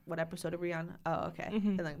like, what episode are we on? Oh, okay. Mm-hmm.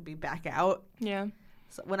 And then be back out. Yeah.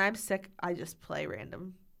 So when I'm sick, I just play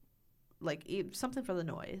random. Like, something for the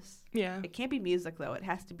noise. Yeah. It can't be music, though. It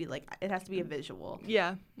has to be a visual.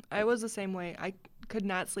 Yeah. I was the same way. I could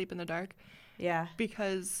not sleep in the dark. Yeah.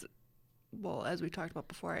 Because, well, as we talked about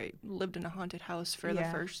before, I lived in a haunted house for the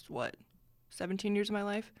first, 17 years of my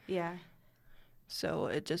life? Yeah. So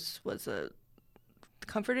it just was a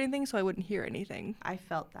comforting thing, so I wouldn't hear anything. I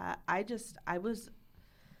felt that. I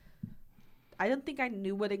don't think I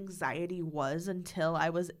knew what anxiety was until I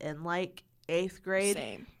was in, 8th grade.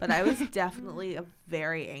 Same. But I was definitely a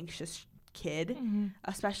very anxious kid, Mm-hmm.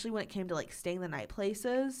 especially when it came to, staying the night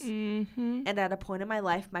places. Mm-hmm. And at a point in my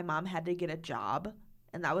life, my mom had to get a job.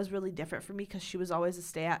 And that was really different for me because she was always a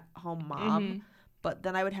stay-at-home mom. Mm-hmm. But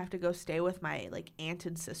then I would have to go stay with my, aunt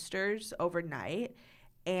and sisters overnight.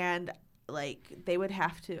 And, they would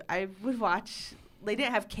have to – I would watch – they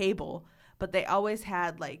didn't have cable, but they always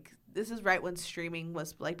had, this is right when streaming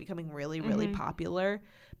was, becoming really, really Mm-hmm. popular.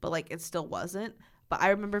 But, it still wasn't. But I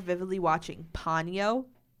remember vividly watching Ponyo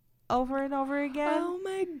over and over again. Oh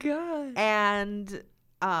my god. And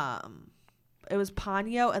it was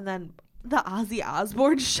Ponyo and then the Ozzy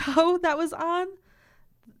Osbourne show that was on.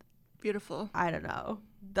 Beautiful. I don't know.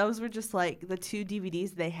 Those were just like the 2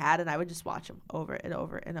 DVDs they had, and I would just watch them over and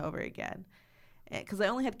over and over again. Because I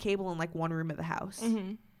only had cable in like one room of the house.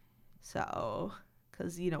 Mm-hmm. So,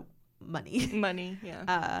 because, you know, money. Money,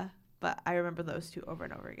 yeah. But I remember those 2 over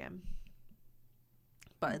and over again.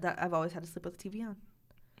 But I've always had to sleep with the TV on.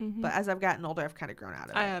 Mm-hmm. But as I've gotten older, I've kind of grown out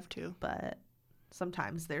of it. I have too. But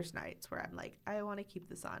sometimes there's nights where I'm like, I want to keep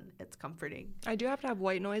this on. It's comforting. I do have to have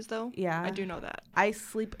white noise though. Yeah. I do know that. I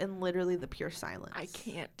sleep in literally the pure silence. I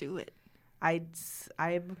can't do it. I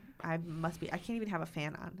must be. I can't even have a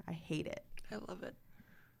fan on. I hate it. I love it.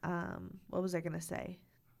 What was I going to say?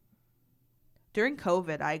 During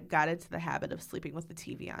COVID, I got into the habit of sleeping with the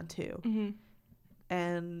TV on too. Mm-hmm.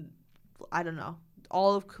 And I don't know.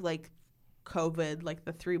 All of like COVID, like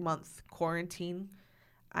the 3-month quarantine,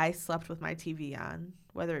 I slept with my TV on,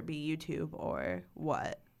 whether it be YouTube or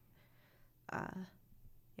what.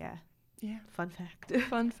 Yeah. Yeah. Fun fact.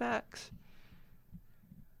 Fun facts.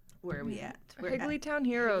 Where are we at? We're Higglytown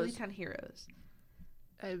Heroes. Higglytown Heroes.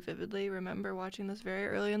 I vividly remember watching this very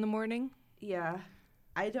early in the morning. Yeah.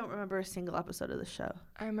 I don't remember a single episode of the show.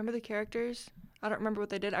 I remember the characters. I don't remember what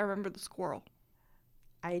they did. I remember the squirrel.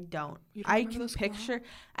 I don't. You don't I remember can the squirrel? picture.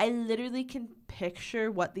 I literally can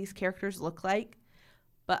picture what these characters look like,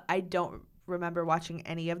 but I don't remember watching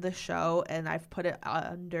any of the show, and I've put it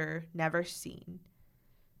under never seen.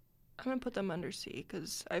 I'm going to put them under C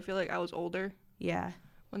because I feel like I was older Yeah.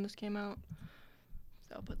 when this came out.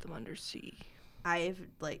 So I'll put them under C. I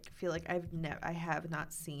have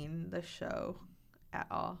not seen the show at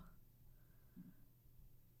all.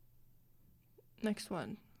 Next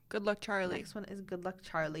one. Good Luck Charlie. Next one is Good Luck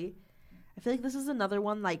Charlie. I feel like this is another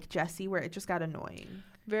one like Jessie where it just got annoying.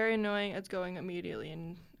 Very annoying. It's going immediately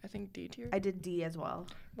in, I think, D tier. I did D as well.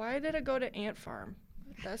 Why did it go to Ant Farm?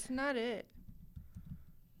 That's not it.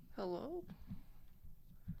 Hello?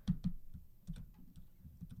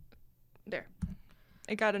 There.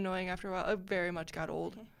 It got annoying after a while. It very much got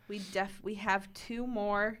old. We have 2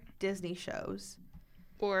 more Disney shows.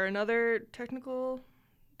 Or another technical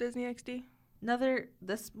Disney XD.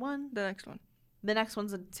 This one? The next one. The next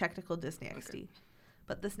one's a technical Disney XD. Okay.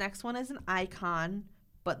 But this next one is an icon,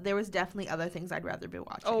 but there was definitely other things I'd rather be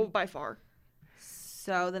watching. Oh, by far.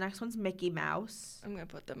 So the next one's Mickey Mouse. I'm going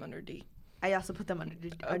to put them under D. I also put them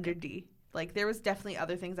under D. Like, there was definitely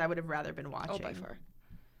other things I would have rather been watching. Oh, by far.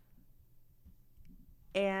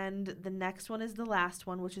 And the next one is the last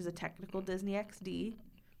one, which is a technical Disney XD.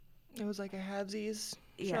 It was like a halvesies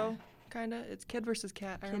Yeah. show, kind of. It's Kid versus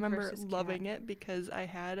Cat. I Kid remember versus loving Cat. it because I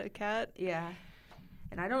had a cat. Yeah.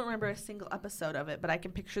 And I don't remember a single episode of it, but I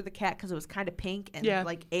can picture the cat because it was kind of pink and Yeah.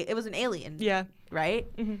 like it was an alien. Yeah.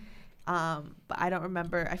 Right? Mm-hmm. But I don't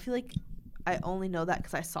remember. I feel like I only know that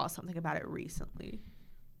because I saw something about it recently.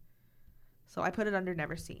 So I put it under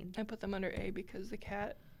never seen. I put them under A because the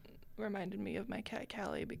cat reminded me of my cat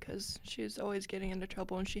Callie because she's always getting into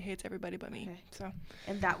trouble and she hates everybody but me. Okay. So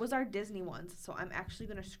And that was our Disney ones. So I'm actually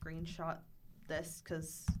going to screenshot this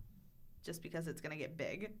because it's going to get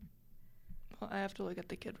big. well, I have to look at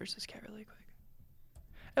the Kid versus Cat really quick.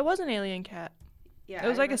 It was an alien cat. Yeah, It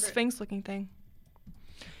was I like a remember- sphinx looking thing.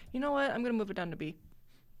 You know what? I'm going to move it down to B.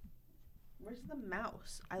 Where's the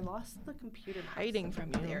mouse? I lost the computer mouse. Hiding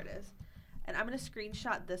from you. There it is. And I'm going to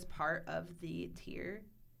screenshot this part of the tier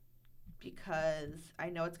because I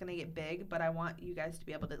know it's going to get big, but I want you guys to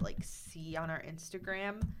be able to like see on our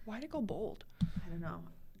Instagram. Why'd it go bold? I don't know.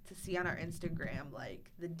 To see on our Instagram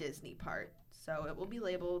like the Disney part. So it will be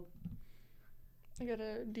labeled I got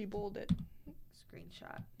to debold it.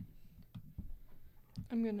 screenshot.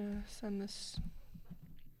 I'm going to send this.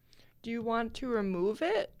 Do you want to remove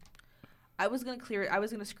it? I was going to clear it. I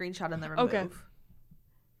was going to screenshot and then remove. Okay.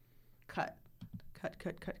 Cut.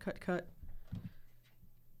 Cut.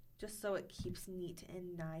 Just so it keeps neat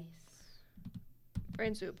and nice.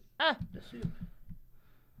 Brain soup. Ah! The soup.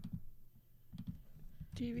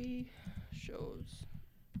 TV shows.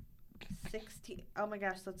 16. Oh my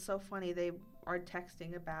gosh, that's so funny. They are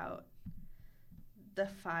texting about the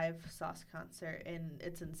 5 Sauce concert, and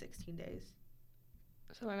it's in 16 days.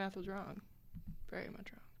 So my math was wrong. Very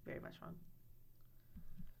much wrong. Very much wrong.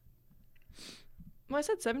 Well, I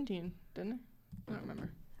said 17, didn't I? I don't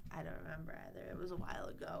remember. I don't remember either. It was a while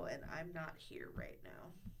ago, and I'm not here right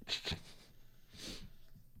now.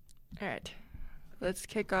 All right. Let's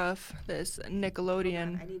kick off this Hold on,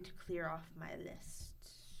 Nickelodeon. I need to clear off my list.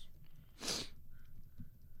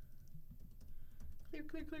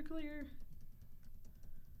 Clear.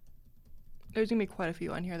 There's going to be quite a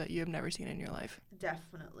few on here that you have never seen in your life.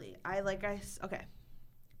 Definitely. Okay.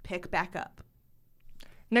 Pick back up.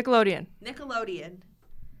 Nickelodeon.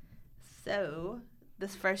 So,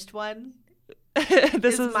 this first one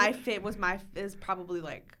This is probably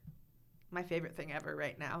like my favorite thing ever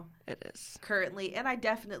right now. It is. Currently, and I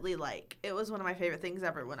definitely it was one of my favorite things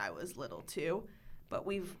ever when I was little too. But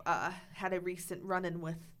we've had a recent run-in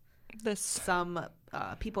with some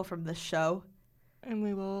people from the show. And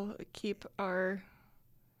we will keep our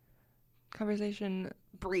conversation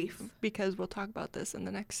brief because we'll talk about this in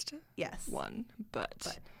the next one.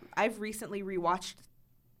 But I've recently rewatched,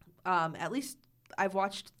 at least I've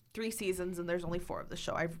watched 3 seasons and there's only 4 of the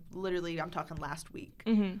show. I'm talking last week,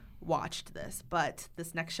 watched this. But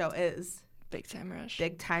this next show is Big Time Rush.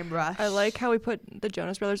 Big Time Rush. I like how we put the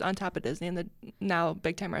Jonas Brothers on top of Disney and now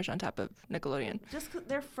Big Time Rush on top of Nickelodeon. Just 'cause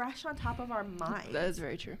they're fresh on top of our minds. That is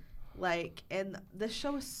very true. And this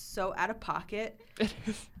show is so out of pocket. It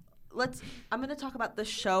is. I'm going to talk about the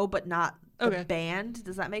show, but not the band.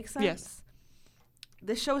 Does that make sense? Yes.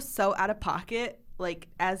 This show is so out of pocket,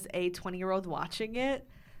 as a 20-year-old watching it,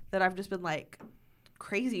 that I've just been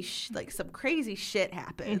crazy, some crazy shit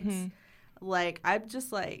happens. I'm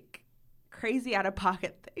just crazy out of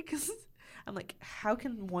pocket things. I'm how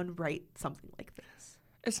can one write something like this?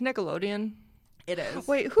 It's Nickelodeon. It is.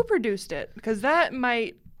 Wait, who produced it? Because that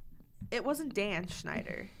might... It wasn't Dan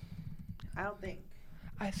Schneider. I don't think.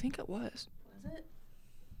 I think it was. Was it?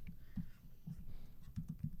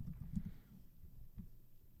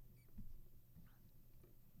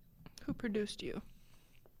 Who produced you?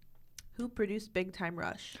 Who produced Big Time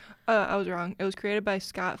Rush? I was wrong. It was created by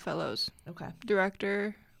Scott Fellows. Okay.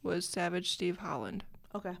 Director was Savage Steve Holland.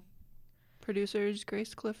 Okay. Producers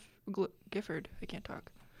Grace Gifford. I can't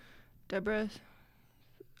talk. Deborah.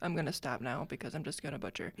 I'm going to stop now because I'm just going to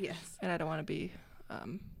butcher. Yes. And I don't want to be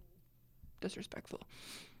disrespectful.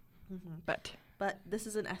 But this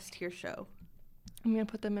is an S tier show. I'm going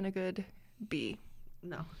to put them in a good B.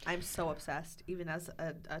 No, I'm so obsessed, even as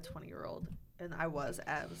a 20-year-old. And I was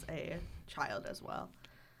as a child as well.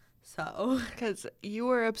 So. Because you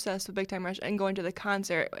were obsessed with Big Time Rush and going to the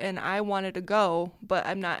concert, and I wanted to go, but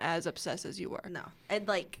I'm not as obsessed as you were. No. And,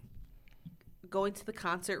 going to the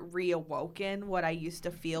concert reawoken what I used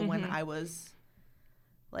to feel when I was,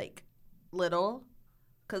 little.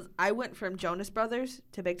 Because I went from Jonas Brothers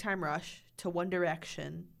to Big Time Rush to One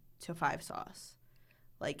Direction to Five Sauce.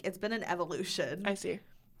 It's been an evolution. I see.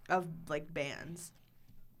 Of, bands.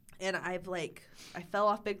 And I fell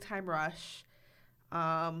off Big Time Rush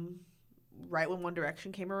right when One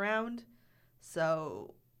Direction came around.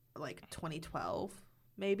 So, 2012,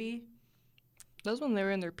 maybe. That was when they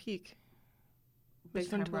were in their peak. Big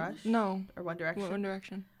Time Rush? No. Or One Direction? One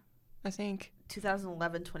Direction. I think.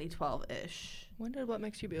 2011, 2012-ish. When did What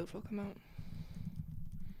Makes You Beautiful come out?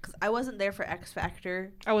 Because I wasn't there for X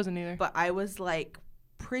Factor. I wasn't either. But I was,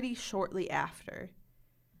 pretty shortly after.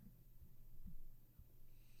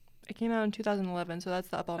 It came out in 2011, so that's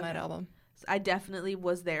the Up All Night album. So I definitely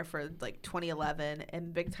was there for, 2011,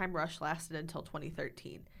 and Big Time Rush lasted until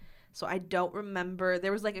 2013. So I don't remember.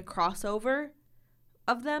 There was, a crossover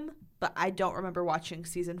of them, but I don't remember watching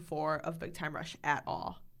season 4 of Big Time Rush at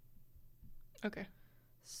all. Okay.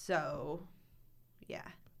 So, yeah.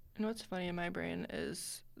 And what's funny in my brain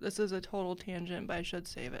is, this is a total tangent, but I should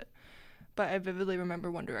save it. But I vividly remember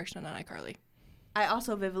One Direction on iCarly. I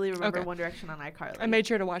also vividly remember One Direction on iCarly. I made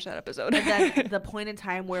sure to watch that episode. And then the point in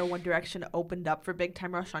time where One Direction opened up for Big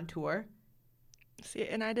Time Rush on tour. See,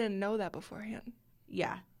 and I didn't know that beforehand.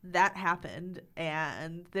 Yeah, that happened.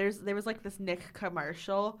 And there was this Nick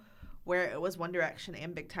commercial where it was One Direction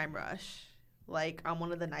and Big Time Rush, on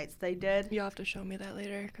one of the nights they did. You'll have to show me that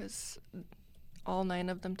later because all 9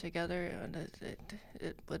 of them together,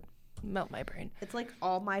 it would melt my brain. It's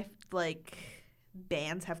all my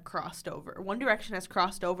bands have crossed over. One Direction has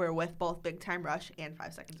crossed over with both Big Time Rush and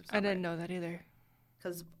 5 Seconds of Summer. I didn't know that either.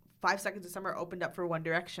 Because 5 Seconds of Summer opened up for One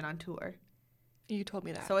Direction on tour. You told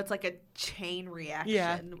me that. So it's a chain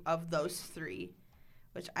reaction of those 3,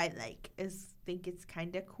 which I think it's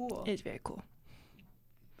kind of cool. It's very cool.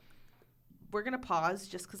 We're going to pause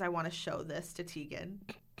just because I want to show this to Tegan.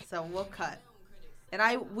 So we'll cut.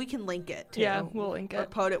 And we can link it, too. Yeah, we'll link it. Or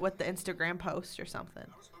put it with the Instagram post or something.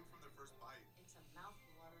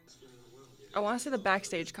 I want to see the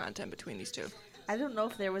backstage content between these two. I don't know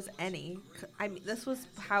if there was any. I mean, this was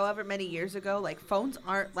however many years ago. Phones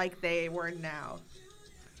aren't like they were now.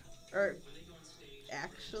 Or,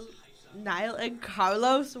 actually, Niall and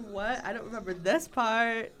Carlos, what? I don't remember this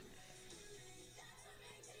part.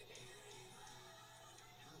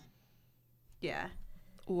 Yeah.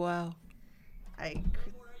 Wow.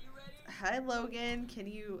 Hi, Logan.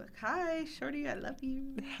 Hi, Shorty. I love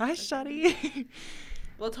you. Hi, Shorty.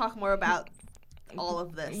 We'll talk more about all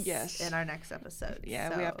of this Yes. in our next episode.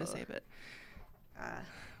 Yeah, so, we have to save it.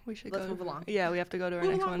 We should let's move along. Yeah, we have to go to our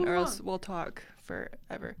next one, or else we'll talk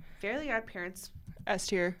forever. Fairly Odd Parents. S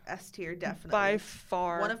tier. S tier, definitely. By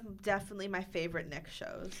far. One of definitely my favorite Nick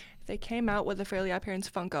shows. They came out with the Fairly Odd Parents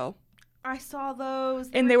Funko. I saw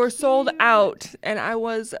those. And they were sold out, and I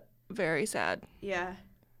was very sad. Yeah.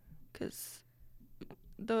 Because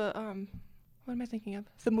the, what am I thinking of?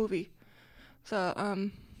 The movie. The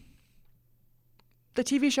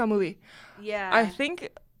TV show movie. Yeah. I think,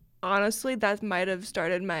 honestly, that might have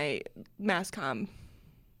started my mass comm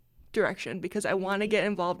direction, because I want to get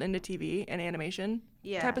involved into TV and animation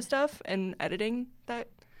type of stuff and editing. That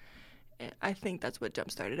I think that's what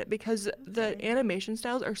jump-started it, because the animation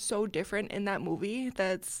styles are so different in that movie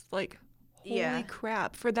that's like, holy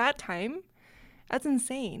crap. For that time, that's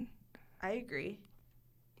insane. I agree.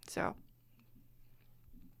 So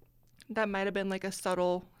that might have been like a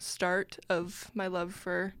subtle start of my love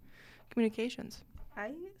for communications.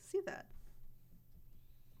 I see that.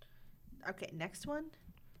 Okay, next one.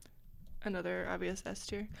 Another obvious S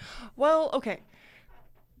tier. Well, okay.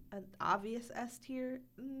 An obvious S tier?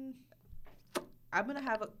 I'm going to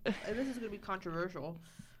have this is going to be controversial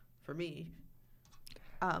for me.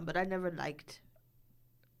 But I never liked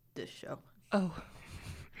this show. Oh.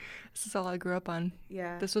 This is all I grew up on.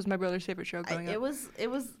 Yeah. This was my brother's favorite show growing up. It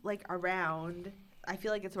was like around. I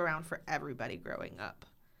feel like it's around for everybody growing up.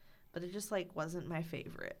 But it just like wasn't my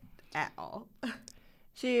favorite at all.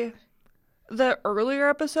 See, the earlier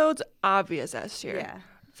episodes, obvious S tier. Yeah.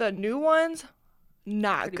 The new ones,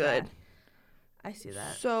 not Pretty good. bad. I see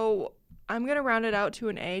that. So I'm going to round it out to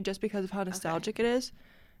an A just because of how nostalgic it is.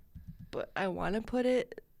 But I want to put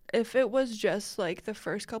it, if it was just like the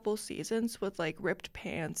first couple seasons with like ripped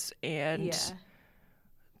pants and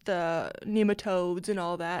the nematodes and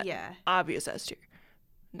all that, obvious S tier.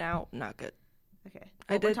 Now, not good. Okay.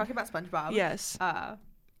 Well, we're talking about SpongeBob. Yes.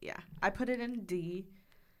 Yeah. I put it in D.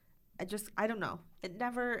 I don't know. It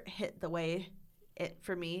never hit the way it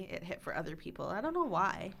hit for other people. I don't know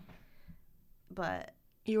why. But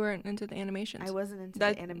you weren't into the animations. I wasn't into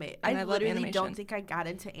the anime. I literally don't think I got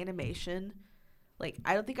into animation. Like,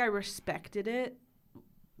 I don't think I respected it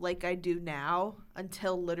like I do now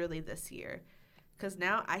until literally this year. Because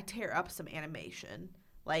now I tear up some animation.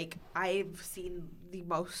 Like, I've seen the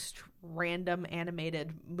most random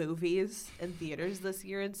animated movies in theaters this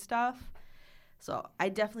year and stuff. So I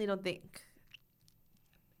definitely don't think,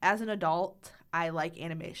 as an adult, I like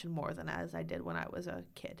animation more than as I did when I was a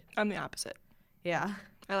kid. I'm the opposite. Yeah.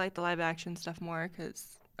 I like the live action stuff more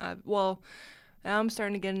because, now I'm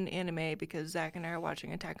starting to get into anime because Zach and I are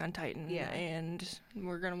watching Attack on Titan. Yeah. And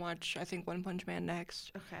we're going to watch, I think, One Punch Man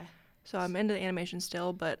next. Okay. So I'm into the animation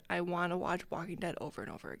still, but I want to watch Walking Dead over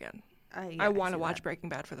and over again. I want to watch Breaking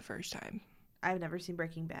Bad for the first time. I've never seen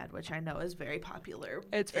Breaking Bad, which I know is very popular.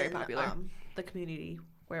 It's very popular. The community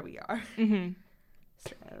where we are. Mm-hmm.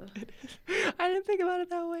 So I didn't think about it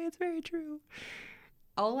that way. It's very true.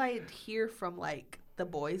 All I hear from like the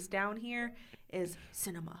boys down here is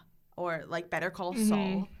cinema or like Better Call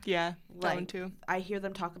Saul. Yeah, that like, one too. I hear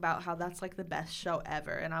them talk about how that's like the best show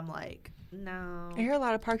ever, and I'm like, no. I hear a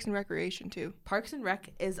lot of Parks and Recreation too. Parks and Rec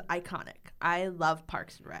is iconic. I love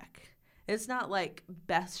Parks and Rec. It's not like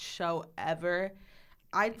best show ever.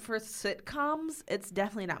 For sitcoms, it's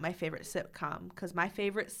definitely not my favorite sitcom because my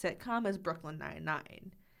favorite sitcom is Brooklyn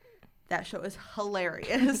Nine-Nine. That show is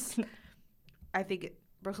hilarious. I think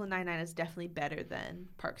Brooklyn Nine-Nine is definitely better than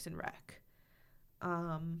Parks and Rec.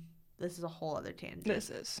 This is a whole other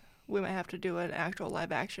tangent. We might have to do an actual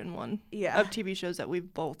live action one of TV shows that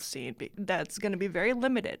we've both seen. That's going to be very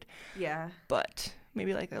limited. Yeah. But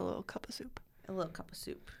maybe like a little cup of soup. A little cup of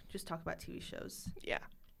soup. Just talk about TV shows. Yeah.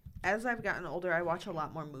 As I've gotten older, I watch a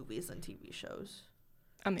lot more movies than TV shows.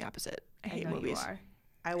 I'm the opposite. I hate movies. You are.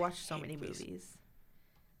 I watch so many movies.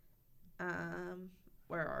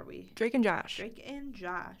 Where are we? Drake and Josh. Drake and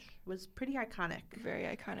Josh was pretty iconic. Very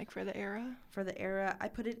iconic for the era. For the era, I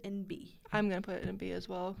put it in B. I'm going to put it in B as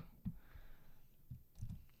well.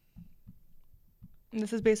 And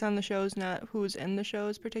this is based on the shows, not who's in the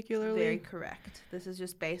shows particularly. Very correct. This is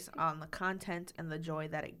just based on the content and the joy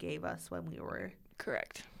that it gave us when we were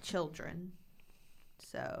children.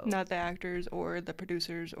 So not the actors or the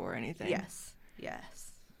producers or anything. Yes.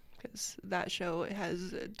 Because that show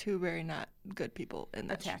has two very not good people in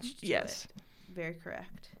that attached to it. Very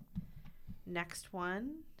correct. Next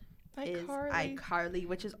one is iCarly. iCarly,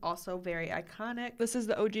 which is also very iconic. This is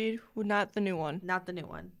the OG, not the new one. Not the new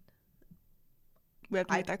one. We have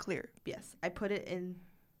to make that clear. Yes. I put it in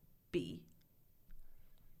B.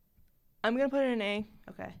 I'm going to put it in A.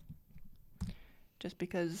 Okay. Just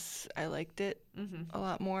because I liked it a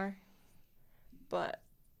lot more. But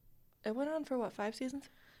it went on for, what, 5 seasons?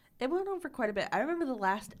 It went on for quite a bit. I remember the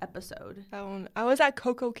last episode. That one, I was at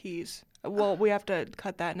Cocoa Keys. Well, we have to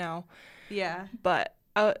cut that now. Yeah. But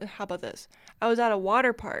how about this? I was at a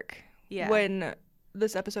water park when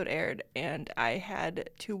this episode aired, and I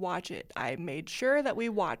had to watch it. I made sure that we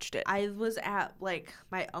watched it. I was at, like,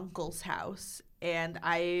 my uncle's house, and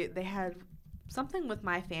they had something with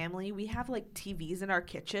my family. We have, like, TVs in our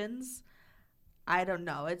kitchens. I don't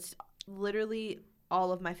know. It's literally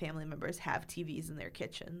all of my family members have TVs in their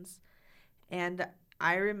kitchens. And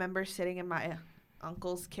I remember sitting in my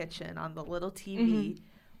uncle's kitchen on the little TV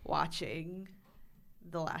watching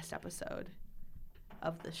the last episode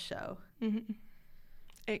of the show.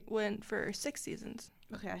 It went for 6 seasons.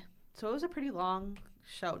 Okay. So it was a pretty long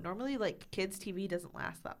show. Normally, like, kids' TV doesn't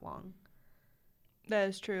last that long. That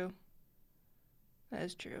is true. That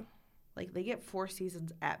is true. Like, they get 4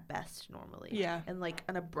 seasons at best normally. Yeah. And, like,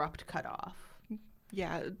 an abrupt cutoff.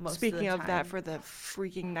 Yeah. Most Speaking of of the that, time. for the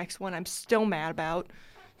freaking next one, I'm still mad about.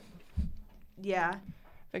 Yeah.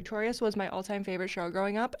 Victorious was my all-time favorite show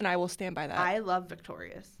growing up, and I will stand by that. I love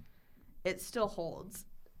Victorious. It still holds.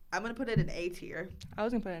 I'm going to put it in A tier. I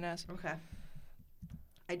was going to put it in S. Okay.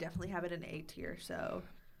 I definitely have it in A tier, so.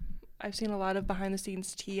 I've seen a lot of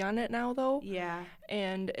behind-the-scenes tea on it now, though. Yeah.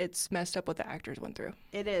 And it's messed up what the actors went through.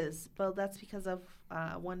 It is. But that's because of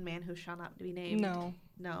one man who shall not be named. No.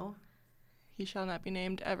 No? He shall not be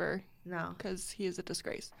named ever. No. Because he is a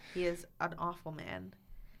disgrace. He is an awful man.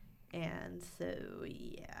 And so,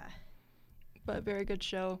 yeah. But very good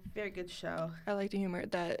show. Very good show. I like the humor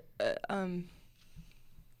that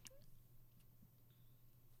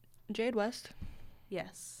Jade West.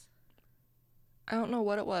 Yes. I don't know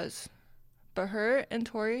what it was, but her and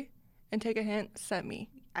Tori and Take a Hint sent me.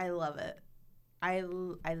 I love it. I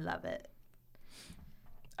love it.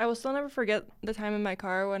 I will still never forget the time in my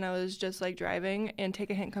car when I was just like driving and Take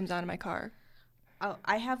a Hint comes on in my car. Oh,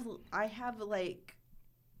 I have like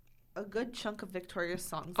a good chunk of Victoria's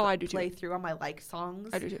songs I do play too. through on my like songs.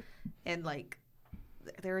 I do too. And like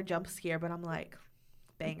they're a jump scare, but I'm like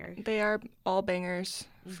banger. They are all bangers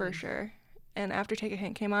for sure. And after Take a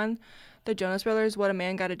Hint came on, the Jonas Brothers' What a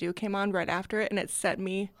Man Gotta Do came on right after it, and it set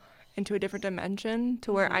me into a different dimension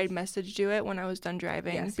to where I messaged you it when I was done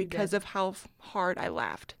driving, Yes, you because did. of how hard I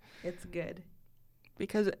laughed. It's good.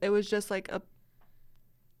 Because it was just like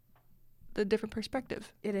the different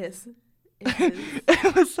perspective. It is. It is.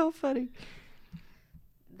 It was so funny.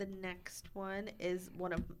 The next one is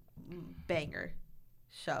one of banger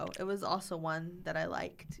show. It was also one that I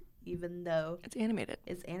liked, even though It's animated.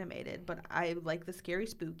 it's animated. But I like the Scary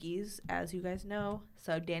Spookies, as you guys know.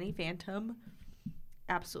 So Danny Phantom,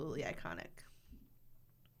 absolutely iconic.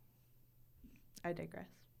 I digress.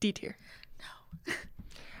 D tier. No.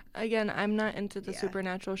 Again, I'm not into the Yeah.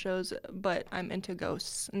 supernatural shows, but I'm into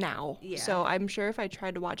ghosts now. Yeah. So I'm sure if I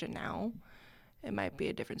tried to watch it now, it might be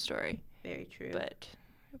a different story. Very true. But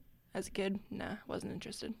as a kid, nah, wasn't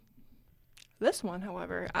interested. This one,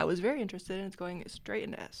 however, I was very interested in. It's going straight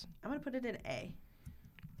into S. I'm going to put it in A.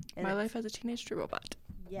 And My it's- Life as a Teenage True Robot.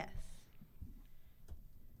 Yes.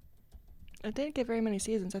 It didn't get very many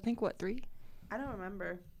seasons. I think, 3? I don't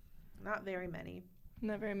remember. Not very many.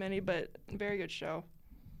 Not very many, but very good show.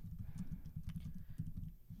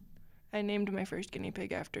 I named my first guinea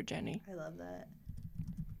pig after Jenny. I love that.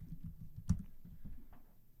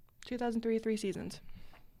 2003, 3 seasons.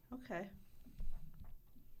 Okay.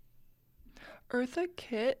 Eartha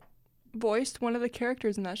Kitt voiced one of the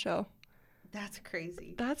characters in that show. That's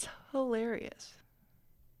crazy. That's hilarious.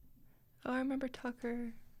 Oh, I remember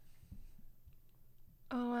Tucker.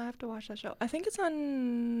 Oh, I have to watch that show. I think it's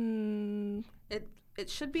on... It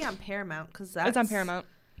should be on Paramount because that's... It's on Paramount.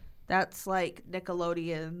 That's like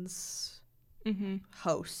Nickelodeon's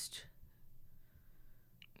host.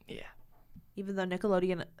 Yeah. Even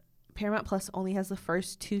though Paramount Plus only has the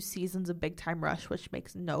first 2 seasons of Big Time Rush, which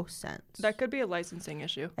makes no sense. That could be a licensing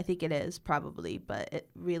issue. I think it is, probably, but it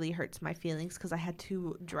really hurts my feelings because I had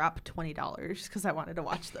to drop $20 because I wanted to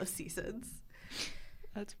watch those seasons.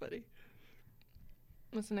 That's funny.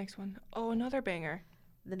 What's the next one? Oh, another banger.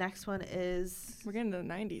 The next one is... We're getting to the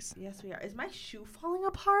 90s. Yes, we are. Is my shoe falling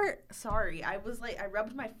apart? Sorry. I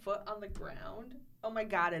rubbed my foot on the ground. Oh my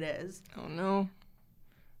God, it is. Oh, no.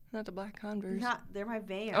 Not the black Converse. They're my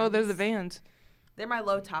Vans. Oh, they're the Vans. They're my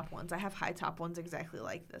low top ones. I have high top ones exactly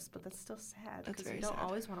like this, but that's still sad That's because very you don't sad.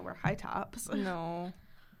 always want to wear high tops. No.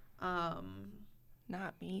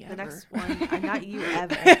 Not me the ever. next one, not you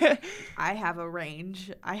ever. I have a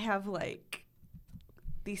range. I have like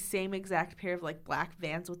the same exact pair of like black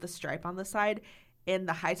Vans with the stripe on the side in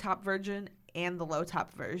the high top version and the low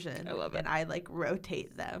top version. I love it. And I like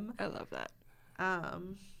rotate them. I love that.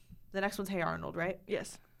 The next one's Hey Arnold, right?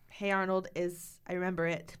 Yes. Hey Arnold I remember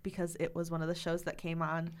it because it was one of the shows that came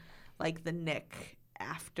on like the Nick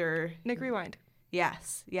after. Nick Rewind.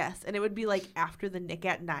 Yes. And it would be like after the Nick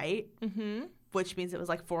at night, which means it was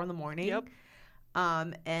like 4 a.m. Yep.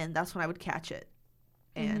 And that's when I would catch it.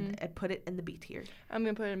 And I'd put it in the B tier. I'm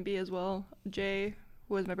going to put it in B as well. Jay,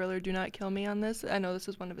 who was my brother, do not kill me on this. I know this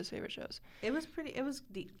is one of his favorite shows. It was pretty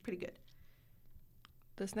good.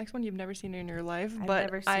 This next one you've never seen in your life, I've but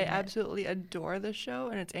never seen I it. absolutely adore this show,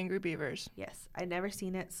 and it's Angry Beavers. Yes, I've never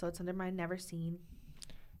seen it, so it's under my never seen.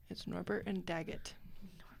 It's Norbert and Daggett.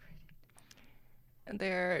 And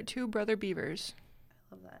they're two brother beavers.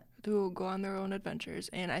 I love that. Who go on their own adventures.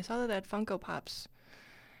 And I saw that they had Funko Pops,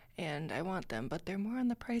 and I want them, but they're more on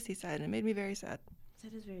the pricey side, and it made me very sad.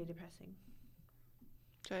 That is very depressing.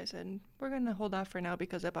 So I said, we're going to hold off for now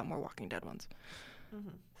because I bought more Walking Dead ones.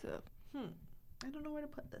 So. I don't know where to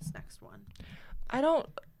put this next one. I don't.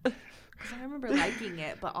 Because I remember liking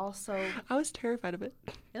it, but also. I was terrified of it.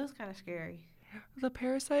 It was kind of scary. The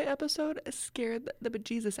Parasite episode scared the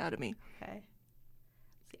bejesus out of me. Okay.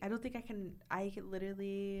 See, I don't think I can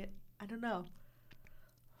literally. I don't know.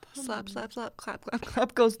 Slap, slap, slap, clap, clap,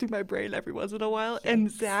 clap goes through my brain every once in a while. Yes.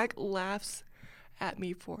 And Zach laughs at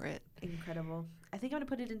me for it. Incredible. I think I'm going to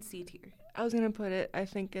put it in C tier. I was going to put it, I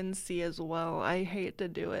think, in C as well. I hate to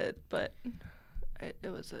do it, but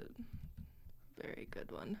it was a very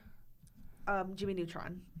good one. Jimmy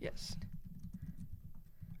Neutron. Yes.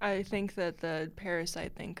 I think that the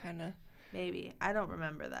Parasite thing kind of... Maybe. I don't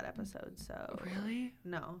remember that episode, so... Really?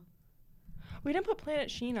 No. We didn't put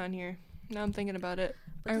Planet Sheen on here. Now I'm thinking about it.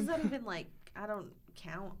 But does that even, like... I don't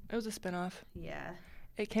count. It was a spinoff. Yeah.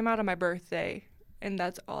 It came out on my birthday, and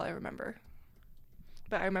that's all I remember.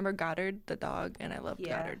 But I remember Goddard, the dog, and I loved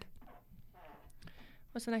Goddard.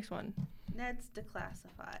 What's the next one? Ned's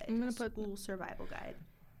Declassified. I'm gonna put School Survival Guide.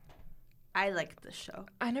 I liked this show.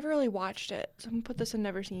 I never really watched it, so I'm gonna put this in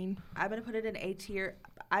never seen. I'm gonna put it in A tier.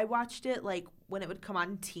 I watched it like when it would come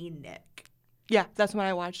on Teen Nick. Yeah, that's when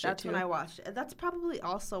I watched it too. That's when I watched it. That's probably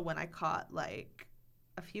also when I caught like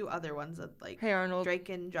a few other ones that like Hey Arnold, Drake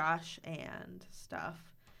and Josh and stuff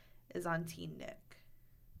is on Teen Nick.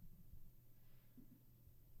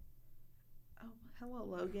 Hello,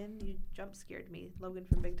 Logan. You jump scared me. Logan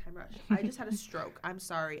from Big Time Rush. I just had a stroke. I'm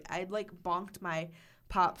sorry. I like bonked my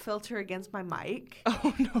pop filter against my mic.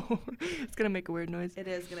 Oh no. It's gonna make a weird noise. It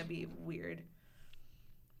is gonna be weird.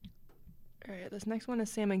 Alright, this next one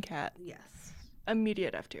is Sam and Cat. Yes.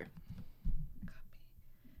 Immediate F tier.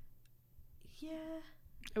 Yeah.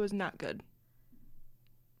 It was not good.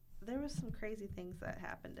 There was some crazy things that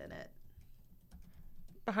happened in it.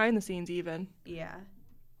 Behind the scenes even. Yeah.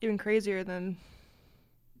 Even crazier than...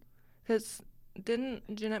 Because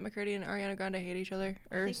didn't Jeanette McCurdy and Ariana Grande hate each other?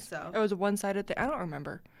 Or I think so. It was a one-sided thing. I don't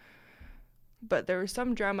remember. But there was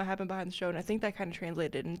some drama happened behind the show, and I think that kind of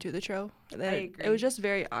translated into the show. I agree. It was just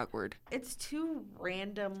very awkward. It's two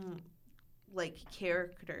random, like,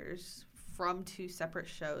 characters from two separate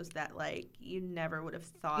shows that, like, you never would have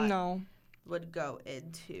thought would go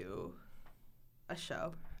into a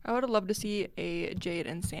show. I would have loved to see a Jade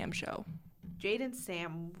and Sam show. Jade and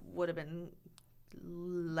Sam would have been,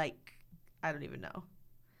 like, I don't even know.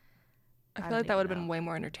 I feel like that would have been way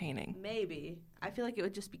more entertaining. Maybe. I feel like it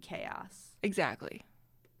would just be chaos. Exactly.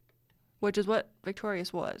 Which is what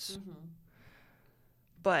Victorious was. Mm-hmm.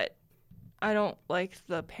 But I don't like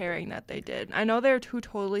the pairing that they did. I know they're two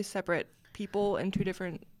totally separate people and two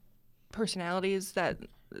different personalities that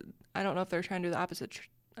I don't know if they're trying to do the opposite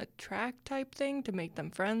attract type thing to make them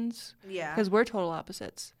friends. Yeah. Because we're total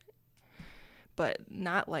opposites. But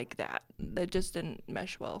not like that. That just didn't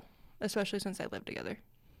mesh well. Especially since I lived together.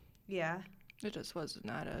 Yeah. It just was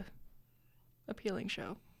not a appealing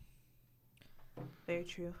show. Very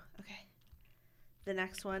true. Okay. The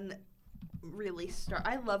next one really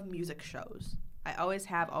I love music shows. I always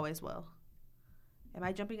have, always will. Am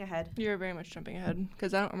I jumping ahead? You're very much jumping ahead.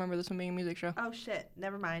 Because I don't remember this one being a music show. Oh, shit.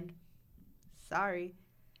 Never mind. Sorry.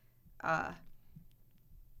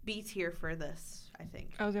 B tier for this, I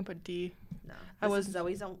think. I was going to put D. No. I was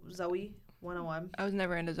Zoe 101. I was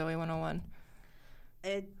never into Zoe 101.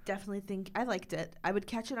 I definitely think I liked it. I would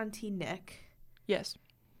catch it on Teen Nick. Yes.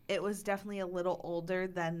 It was definitely a little older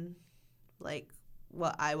than, like,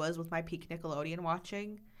 what I was with my peak Nickelodeon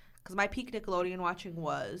watching. Because my peak Nickelodeon watching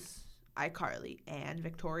was iCarly and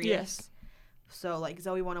Victorious. Yes. So, like,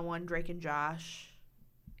 Zoe 101, Drake and Josh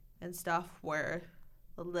and stuff were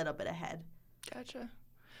a little bit ahead. Gotcha.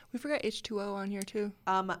 We forgot H2O on here too.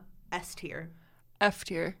 S tier. F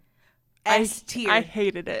tier. S tier. I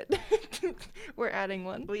hated it. We're adding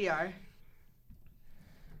one. We are.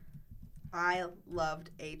 I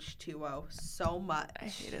loved H2O so much. I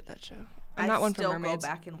hated that show. I'm not one for mermaids. I still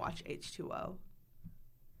go back and watch H2O.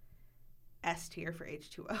 S tier for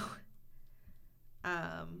H2O.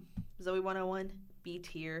 Zoe 101, B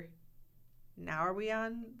tier. Now are we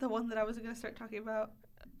on the one that I was going to start talking about?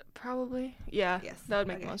 Probably. Yeah. Yes. That would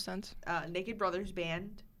make the most sense. Naked Brothers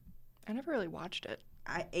Band. I never really watched it.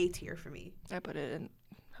 A tier for me. I put it in,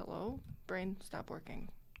 hello, brain, stop working.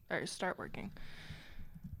 Or start working.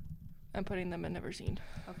 I'm putting them in never seen.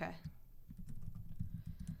 Okay.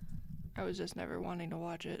 I was just never wanting to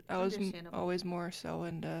watch it. I was always more so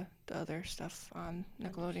into the other stuff on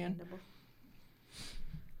Nickelodeon.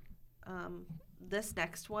 This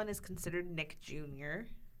next one is considered Nick Jr.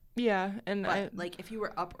 Yeah, and like if you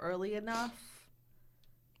were up early enough,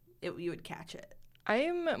 you would catch it. I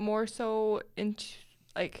am more so into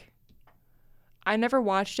like I never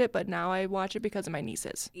watched it, but now I watch it because of my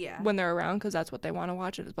nieces. Yeah. When they're around, because that's what they want to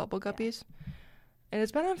watch. It is Bubble Guppies. Yeah. And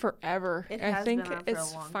it's been on forever. I think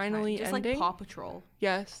it's finally just ending. Just like Paw Patrol.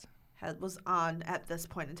 Yes. Was on at this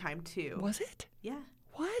point in time too. Was it? Yeah.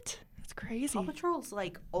 What? That's crazy. Paw Patrol's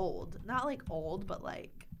like old. Not like old, but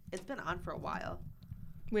like it's been on for a while.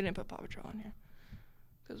 We didn't put Paw Patrol on here.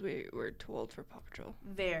 Because we were too old for Paw Patrol.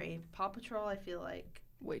 Very. Paw Patrol, I feel like.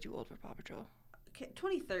 Way too old for Paw Patrol.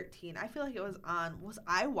 2013, I feel like it was on. Was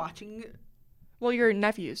I watching? Well, your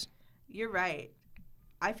nephews. You're right.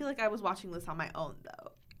 I feel like I was watching this on my own,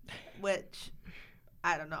 though. Which,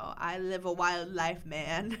 I don't know. I live a wild life,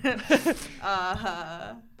 man.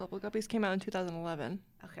 Bubble Guppies came out in 2011.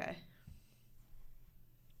 Okay.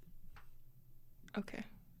 Okay.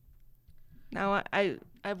 Now,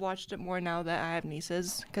 I've watched it more now that I have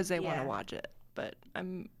nieces because they want to watch it. But I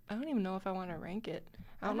don't even know if I want to rank it.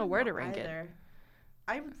 I don't know where to rank it.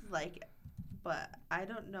 I would like it, but I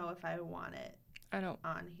don't know if I want it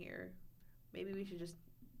on here. Maybe we should just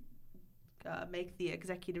make the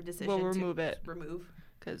executive decision we'll remove it. Remove.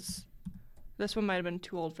 Because this one might have been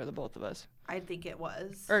too old for the both of us. I think it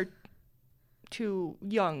was. Or too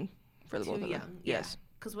young for the both of us. Too young, yes.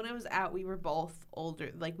 Because when it was out, we were both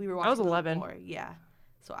older. Like, we were watching I was 11. More. Yeah.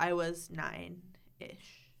 So I was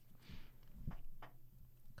 9-ish.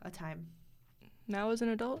 A time. Now as an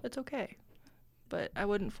adult, it's okay. But I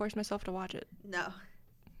wouldn't force myself to watch it. No.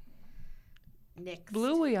 Next.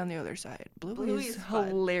 Bluey on the other side. Bluey is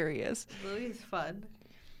hilarious. Bluey is fun.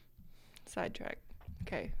 Sidetrack.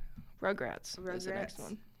 Okay. Rugrats is the next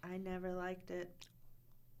one. I never liked it.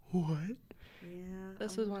 What? Yeah.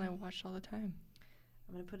 This was one I watched all the time.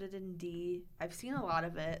 I'm going to put it in D. I've seen a lot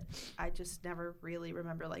of it. I just never really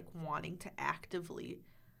remember, like, wanting to actively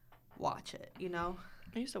watch it, you know?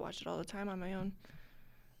 I used to watch it all the time on my own.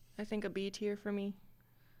 I think a B tier for me.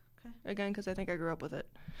 Okay. Again, because I think I grew up with it.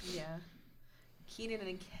 Yeah. Kenan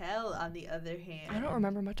and Kel, on the other hand. I don't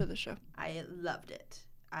remember much of the show. I loved it.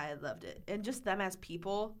 And just them as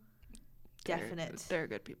people, definite. They're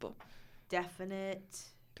good people. Definite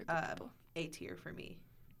They're good people. A tier for me.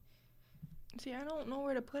 See, I don't know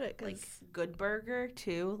where to put it. Like Good Burger,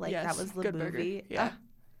 too. Like, yes, that was the Good movie. Burger. Yeah.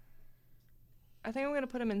 I think I'm going to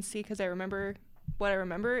put him in C because I remember what I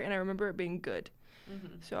remember, and I remember it being good.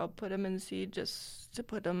 Mm-hmm. So I'll put him in C just to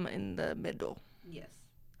put him in the middle. Yes.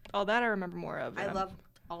 All that I remember more of. I love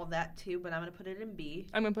all that, too, but I'm going to put it in B.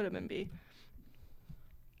 I'm going to put him in B.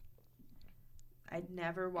 I'd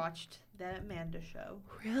never watched that Amanda show.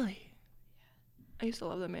 Really? Yeah. I used to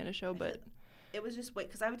love the Amanda show, but... It was just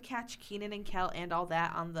because I would catch Kenan and Kel and all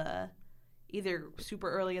that on the either super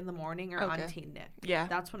early in the morning or on Teen Nick. Yeah.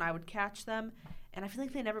 That's when I would catch them. And I feel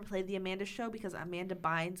like they never played the Amanda show because Amanda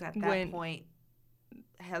Bynes at that point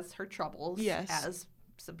has her troubles, as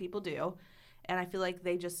some people do. And I feel like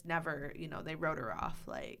they just never, they wrote her off.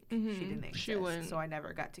 Like, she didn't exist. So I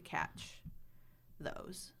never got to catch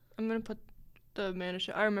those. I'm going to put the Amanda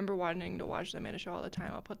show. I remember wanting to watch the Amanda show all the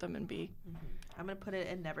time. I'll put them in B. Mm-hmm. I'm going to put it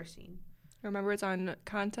in Never Seen. Remember, it's on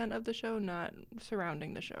content of the show, not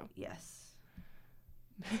surrounding the show. Yes.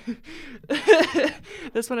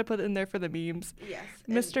 This one I put in there for the memes. Yes.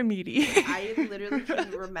 Mr. Meaty. I literally can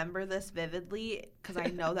remember this vividly because I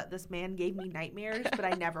know that this man gave me nightmares, but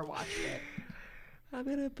I never watched it. I'm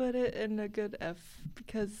going to put it in a good F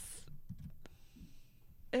because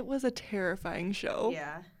it was a terrifying show.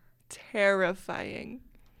 Yeah. Terrifying.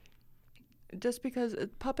 Just because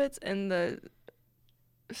puppets and the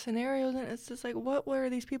scenarios, and it's just like, what were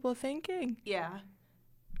these people thinking? Yeah.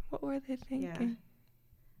 What were they thinking? Yeah.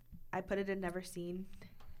 I put it in Never Seen.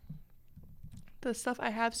 The stuff I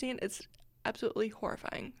have seen, it's absolutely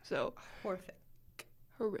horrifying. So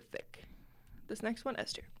horrific. This next one,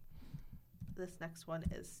 S tier. This next one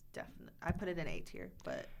is definitely, I put it in A tier,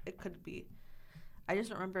 but it could be, I just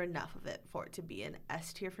don't remember enough of it for it to be an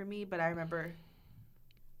S tier for me, but I remember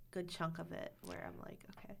a good chunk of it where I'm like,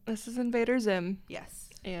 okay. This is Invader Zim. Yes.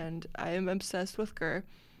 And I am obsessed with Gurr.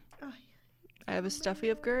 Oh, I have a stuffy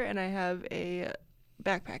of Gurr, and I have a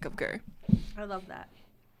backpack of Gurr. I love that.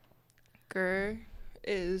 Gurr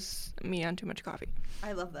is me on too much coffee.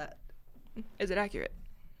 I love that. Is it accurate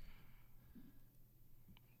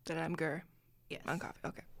that I'm Gurr? Yes. On coffee.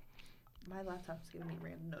 Okay. My laptop's giving me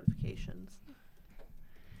random notifications.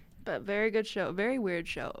 But very good show. Very weird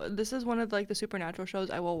show. This is one of like the supernatural shows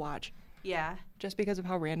I will watch. Yeah. Just because of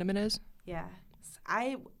how random it is. Yeah.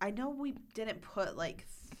 I know we didn't put like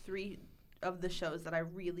 3 of the shows that I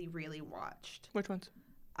really, really watched. Which ones?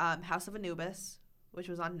 House of Anubis, which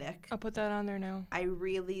was on Nick. I'll put that on there now.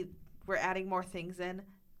 We're adding more things in.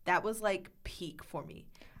 That was like peak for me.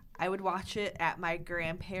 I would watch it at my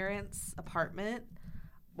grandparents' apartment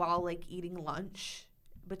while like eating lunch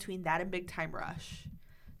between that and Big Time Rush.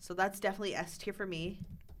 So that's definitely S tier for me.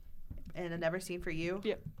 And a never seen for you.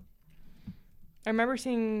 Yep. I remember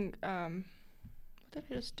seeing, what did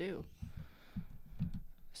I just do?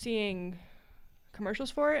 Seeing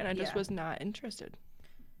commercials for it, and I just was not interested.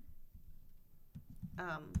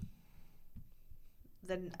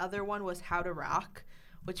 The other one was How to Rock,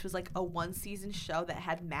 which was like a 1-season show that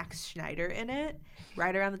had Max Schneider in it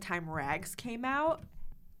right around the time Rags came out.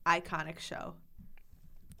 Iconic show.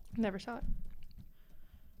 Never saw it.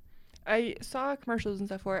 I saw commercials and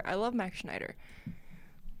stuff for it. I love Max Schneider,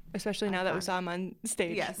 especially now that we saw him on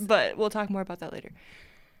stage. Yes. But we'll talk more about that later.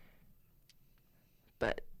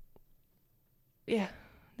 But, yeah,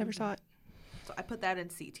 never saw it. So I put that in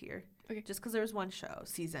C tier. Okay. Just because there was one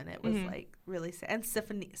season. It was like really sad. And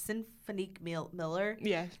Symphonique Miller.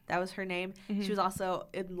 Yeah. That was her name. Mm-hmm. She was also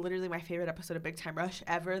in literally my favorite episode of Big Time Rush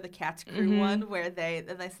ever, the Cats Crew one, where they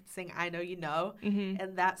sing I Know You Know. Mm-hmm.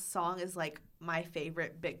 And that song is like my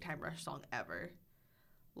favorite Big Time Rush song ever.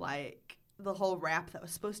 Like the whole rap that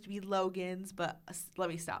was supposed to be Logan's, but let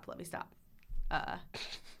me stop.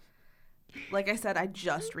 Like I said, I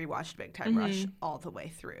just rewatched Big Time Rush all the way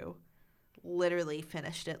through. Literally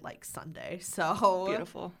finished it like Sunday. So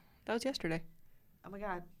beautiful. That was yesterday. Oh my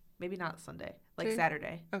God. Maybe not Sunday. Like Today?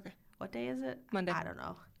 Saturday. Okay. What day is it? Monday. I don't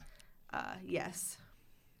know. Yes.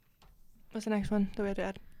 What's the next one that we had to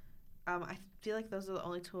add? I feel like those are the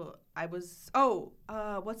only 2 I was. Oh,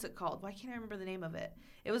 what's it called? Why can't I remember the name of it?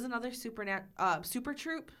 It was another Super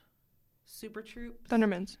Troop. Super Troop.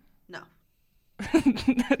 Thundermans. No.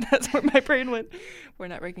 That's where my brain went. We're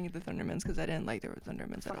not ranking the Thundermans because I didn't like the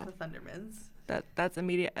Thundermans at all. Fuck the Thundermans. That's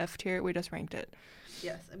immediate F tier. We just ranked it.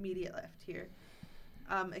 Yes, immediate F tier.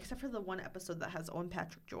 Except for the one episode that has Owen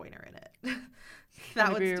Patrick Joyner in it. That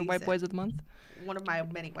One was of your decent. White Boys of the Month. One of my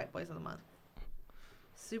many White Boys of the Month.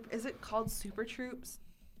 Is it called Super Troops?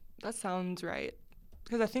 That sounds right.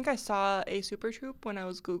 Because I think I saw a Super Troop when I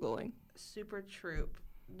was Googling. Super Troop.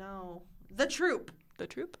 No. The Troop. The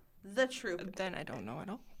Troop? The Troop. Then I don't know at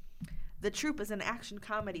all. The Troop is an action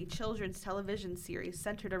comedy children's television series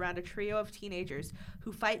centered around a trio of teenagers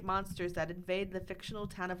who fight monsters that invade the fictional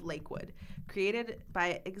town of Lakewood. Created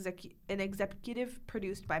by an executive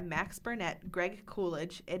produced by Max Burnett, Greg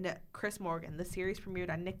Coolidge, and Chris Morgan. The series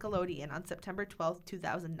premiered on Nickelodeon on September 12th,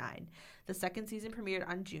 2009. The second season premiered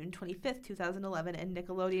on June 25th, 2011, and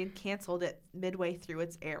Nickelodeon canceled it midway through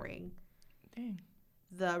its airing. Dang.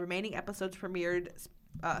 The remaining episodes premiered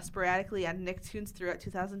sporadically on Nicktoons throughout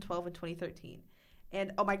 2012 and 2013.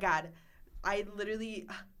 And oh my God, I literally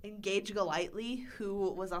engaged Golightly,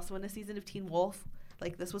 who was also in a season of Teen Wolf.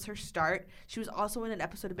 Like, this was her start. She was also in an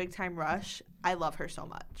episode of Big Time Rush. I love her so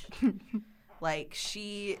much. Like,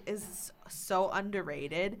 she is so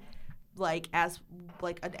underrated. Like, as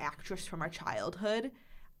like an actress from our childhood,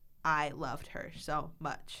 I loved her so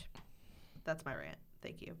much. That's my rant.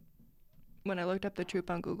 Thank you. When I looked up the Troop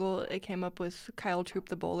on Google, it came up with Kyle Troop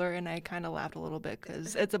the bowler, and I kind of laughed a little bit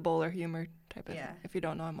because it's a bowler humor type of thing. If you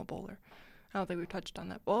don't know, I'm a bowler. I don't think we've touched on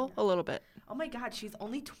that. Well, a little bit. Oh my God, she's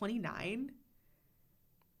only 29?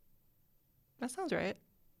 That sounds right.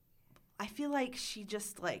 I feel like she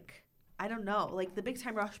just, like, I don't know. Like, the Big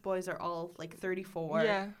Time Rush boys are all, like, 34.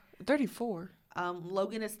 Yeah, 34.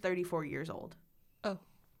 Logan is 34 years old. Oh.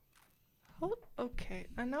 Okay.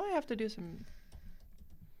 And now I have to do some...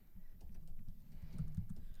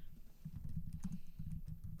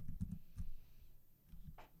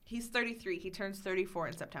 He's 33. He turns 34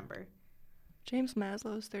 in September. James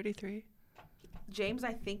Maslow's 33. James,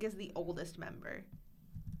 I think, is the oldest member.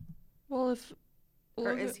 Well, if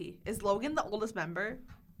Or is he? Is Logan the oldest member?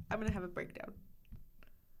 I'm going to have a breakdown.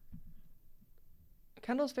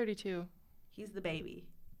 Kendall's 32. He's the baby.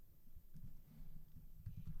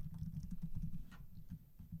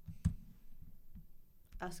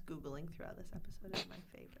 Us Googling throughout this episode is my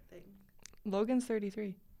favorite thing. Logan's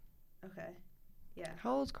 33. Okay. Yeah.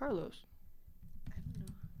 How old's Carlos? I don't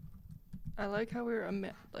know. I like how we're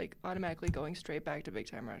automatically going straight back to Big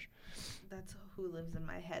Time Rush. That's who lives in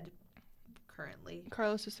my head currently.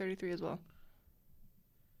 Carlos is 33 as well.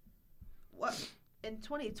 What? In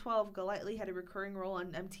 2012, Golightly had a recurring role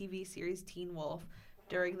on MTV series Teen Wolf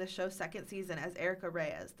during the show's second season as Erica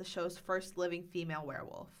Reyes, the show's first living female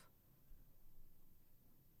werewolf.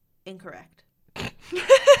 Incorrect.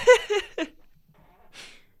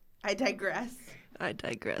 I digress.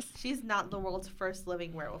 She's not the world's first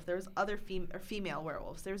living werewolf. There's other female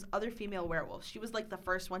werewolves. There's other female werewolves. She was like the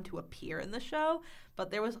first one to appear in the show,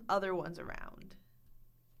 but there was other ones around.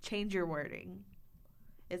 Change your wording.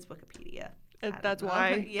 It's Wikipedia. That's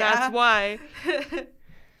why. Yeah. That's why.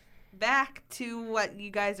 Back to what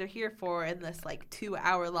you guys are here for in this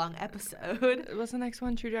 2-hour-long episode. What's the next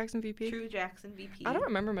one? True Jackson VP? True Jackson VP. I don't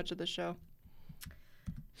remember much of the show.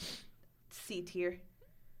 C tier.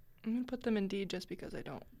 I'm going to put them in D just because I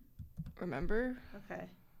don't remember. Okay.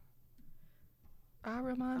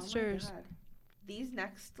 Our Monsters. Oh my God. These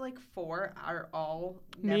next 4 are all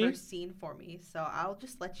never seen for me, so I'll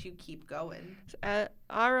just let you keep going.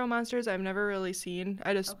 Our Monsters I've never really seen.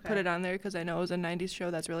 I just put it on there because I know it was a 90s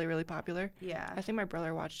show that's really, really popular. Yeah. I think my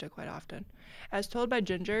brother watched it quite often. As Told by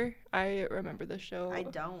Ginger, I remember the show. I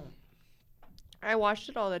don't. I watched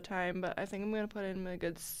it all the time, but I think I'm going to put in a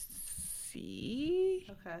good C.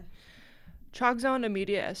 Okay. Chalk Zone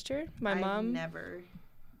Immediate Esther. My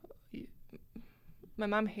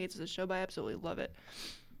mom hates this show, but I absolutely love it.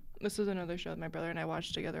 This is another show that my brother and I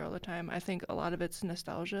watch together all the time. I think a lot of it's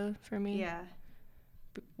nostalgia for me. Yeah.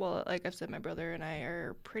 Well, like I've said, my brother and I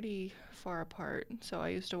are pretty far apart, so I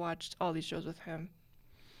used to watch all these shows with him.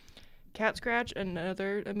 Cat Scratch,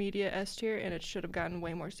 another immediate S tier, and it should have gotten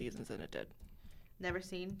way more seasons than it did. Never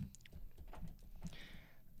seen.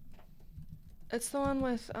 It's the one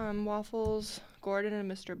with Waffles, Gordon, and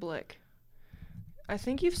Mr. Blick. I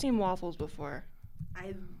think you've seen Waffles before.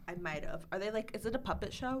 I might have. Are they is it a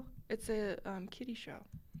puppet show? It's a kiddie show.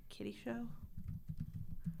 Kiddie show?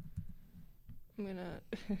 I'm gonna...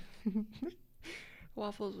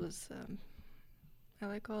 Waffles was, I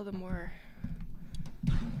like all the more...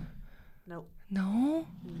 Nope. No?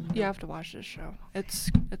 You have to watch this show. It's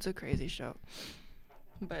a crazy show.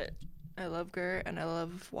 But I love Gert and I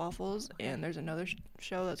love Waffles, and there's another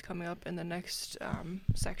show that's coming up in the next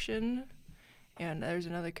section, and there's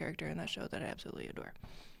another character in that show that I absolutely adore.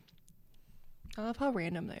 I love how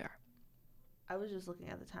random they are. I was just looking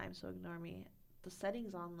at the time, so ignore me. The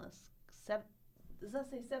settings on this, does that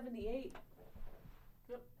say 78?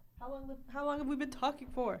 Yep. How long have we been talking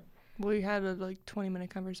for? We had a 20-minute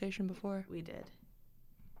conversation before. We did.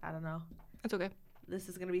 I don't know. That's okay. This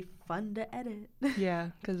is going to be fun to edit.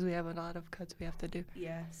 Yeah, because we have a lot of cuts we have to do.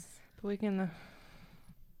 Yes. But we can...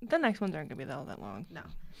 the next ones aren't going to be all that long. No.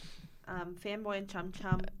 Fanboy and Chum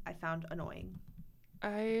Chum, I found annoying.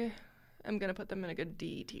 I am going to put them in a good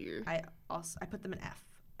D tier. I put them in F.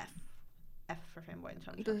 F for Fanboy and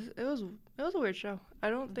Chum Chum. It was a weird show. I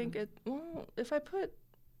don't think it... Well, if I put...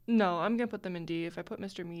 No, I'm going to put them in D. If I put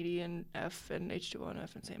Mr. Meaty in F and H2O in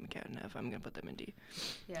F and Sam McCat in F, I'm going to put them in D.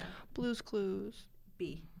 Yeah. Blue's Clues.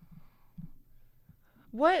 B.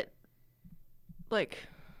 What,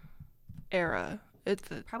 era? It's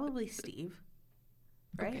probably Steve,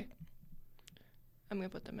 right? Okay. I'm going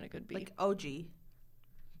to put them in a good B. OG.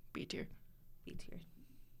 B tier. B tier.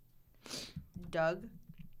 Doug.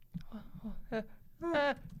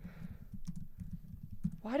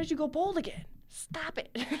 Why did you go bold again? Stop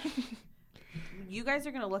it. You guys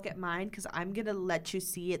are going to look at mine because I'm going to let you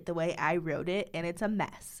see it the way I wrote it, and it's a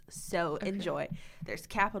mess. So enjoy. There's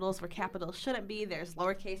capitals where capitals shouldn't be. There's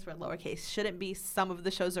lowercase where lowercase shouldn't be. Some of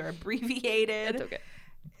the shows are abbreviated. It's okay.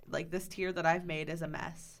 This tier that I've made is a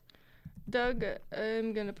mess. Doug,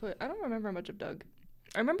 I'm going to put... I don't remember much of Doug.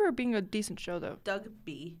 I remember it being a decent show, though. Doug,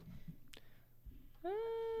 B.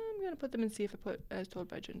 I'm going to put them in C if I put As Told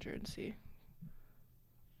by Ginger in C.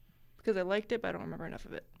 Because I liked it, but I don't remember enough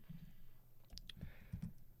of it.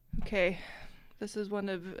 Okay, this is one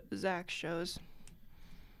of Zach's shows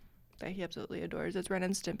that he absolutely adores. It's Ren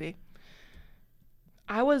and Stimpy.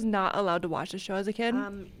 I was not allowed to watch this show as a kid.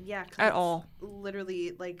 Yeah. At all.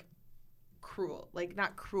 Literally, cruel.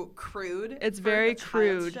 Not cruel, crude. It's very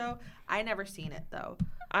crude. Show. I never seen it, though.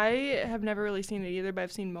 I have never really seen it either, but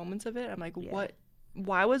I've seen moments of it. I'm like, Yeah. What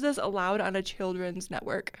why was this allowed on a children's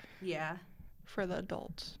network Yeah. for the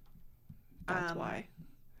adults? That's why.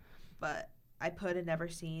 But I put a never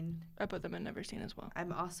seen. I put them in never seen as well.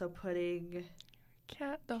 I'm also putting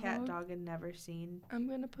Cat dog. cat dog in never seen. I'm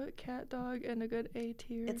gonna put cat dog in a good A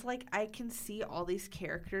tier. It's like I can see all these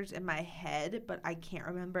characters in my head, but I can't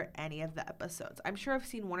remember any of the episodes. I'm sure I've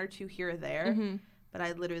seen one or two here or there, but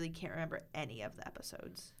I literally can't remember any of the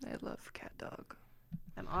episodes. I love cat dog.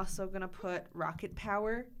 I'm also gonna put Rocket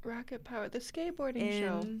Power. Rocket Power, the skateboarding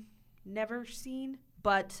show. Never seen,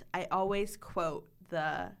 but I always quote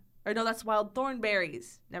that's Wild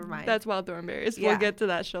Thornberries. Never mind. That's Wild Thornberries. Yeah. We'll get to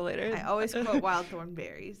that show later. I always quote Wild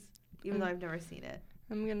Thornberries, even though I've never seen it.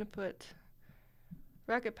 I'm going to put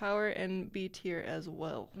Rocket Power in B tier as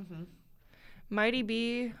well. Mighty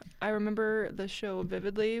B, I remember the show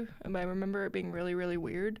vividly, and I remember it being really, really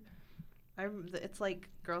weird. It's like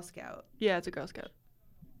Girl Scout. Yeah, it's a Girl Scout.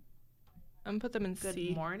 I'm going to put them in Good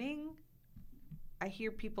C. morning. I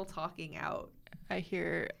hear people talking out. I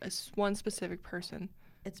hear one specific person.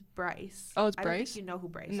 It's Bryce. Oh, it's I Bryce? don't think you know who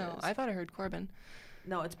Bryce is. No, I thought I heard Corbin.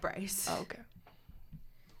 No, it's Bryce. Oh, okay.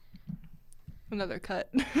 Another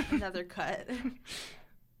cut. Another cut.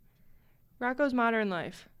 Rocco's Modern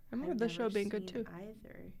Life. I remember I've the show never being good seen too.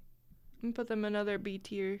 Either. I'm gonna put them in another B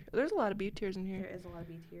tier. There's a lot of B tiers in here. There is a lot of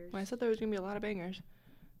B tiers. Well, I said there was gonna be a lot of bangers.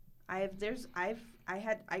 I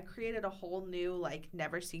created a whole new like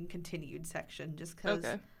never seen continued section just because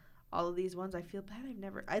all of these ones I feel bad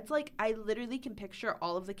it's like I literally can picture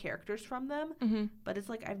all of the characters from them, but it's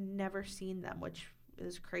like I've never seen them, which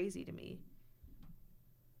is crazy to me.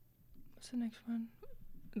 What's the next one?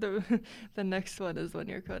 The next one is when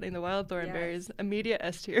you're coding the Wild Thornberries. Yes. Immediate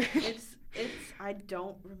S tier. It's I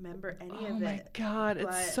don't remember any of it. Oh my god,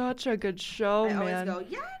 it's such a good show, man. I always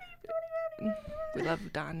go, Yanni. We love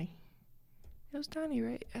Donnie. It was Donnie,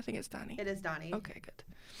 right? I think it's Donnie. It is Donnie. Okay, good.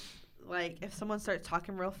 Like, if someone starts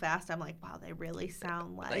talking real fast, I'm like, wow, they really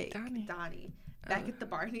sound like Donnie. Back at the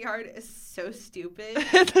Barnyard is so stupid.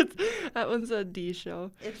 That one's a D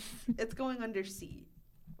show. It's going under C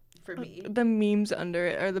for me. The memes under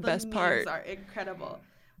it are the best part. The memes are incredible.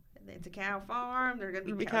 It's a cow farm. There are going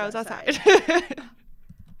to be cows outside.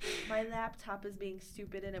 My laptop is being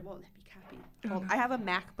stupid and it won't let me copy. I have a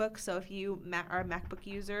MacBook, so if you are a MacBook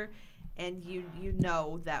user and you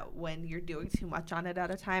know that when you're doing too much on it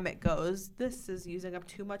at a time, it goes, this is using up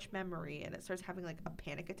too much memory, and it starts having like a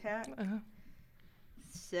panic attack.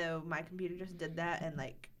 So my computer just did that and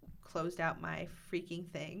like closed out my freaking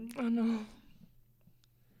thing. Oh no.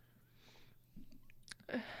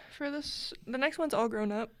 For this, the next one's All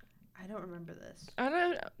Grown Up. I don't remember this. I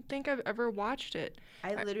don't think I've ever watched it.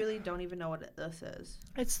 I literally don't even know what this is.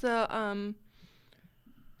 It's the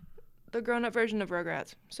grown-up version of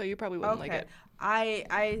Rugrats, so you probably wouldn't like it.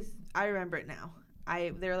 I remember it now.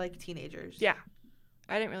 They're like teenagers. Yeah.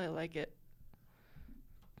 I didn't really like it.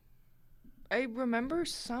 I remember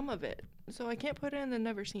some of it, so I can't put it in the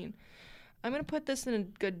never seen. I'm going to put this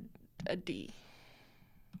in a D,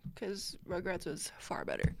 because Rugrats was far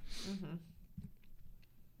better.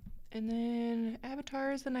 And then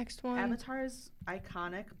Avatar is the next one. Avatar is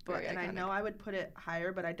iconic, I know I would put it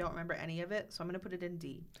higher, but I don't remember any of it, so I'm going to put it in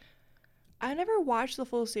D. I never watched the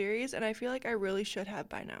full series, and I feel like I really should have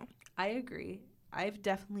by now. I agree. I've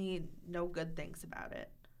definitely know good things about it.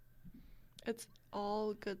 It's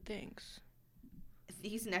all good things.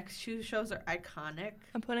 These next two shows are iconic.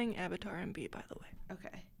 I'm putting Avatar in B, by the way.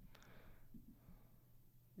 Okay.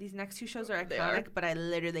 These next two shows are iconic, but I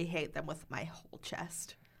literally hate them with my whole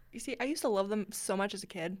chest. You see, I used to love them so much as a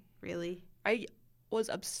kid. Really? I was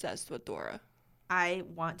obsessed with Dora. I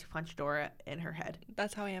want to punch Dora in her head.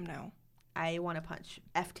 That's how I am now. I want to punch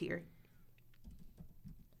F tier.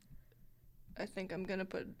 I think I'm going to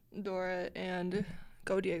put Dora and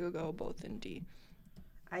Go Diego Go both in D.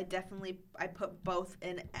 I put both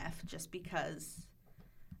in F just because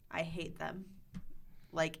I hate them.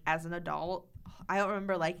 Like, as an adult, I don't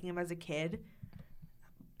remember liking them as a kid,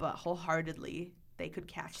 but wholeheartedly, they could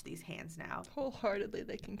catch these hands now. Wholeheartedly,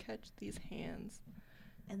 they can catch these hands.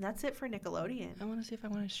 And that's it for Nickelodeon. I want to see if I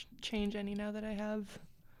want to change any now that I have.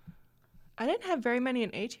 I didn't have very many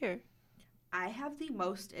in A tier. I have the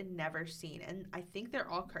most in Never Seen, and I think they're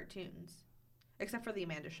all cartoons, except for the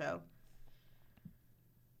Amanda Show.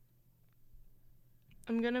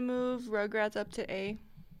 I'm going to move Rugrats up to A.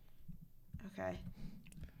 Okay.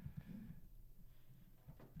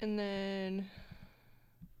 And then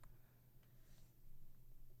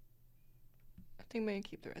I think I'm going to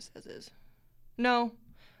keep the rest as is. No,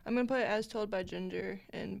 I'm going to put As Told by Ginger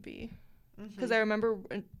in B. Because I remember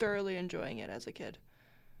thoroughly enjoying it as a kid.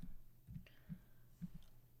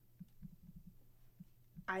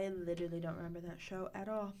 I literally don't remember that show at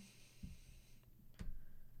all.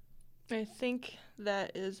 I think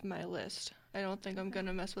that is my list. I don't think I'm going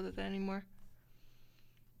to mess with it anymore.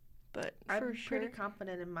 But I'm for sure. pretty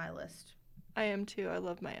confident in my list. I am too. I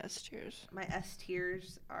love my S tiers. My S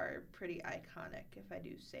tiers are pretty iconic, if I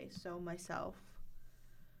do say so myself.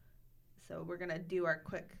 So we're going to do our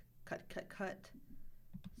quick cut.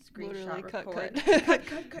 Screenshot Literally record.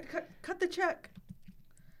 Cut the check.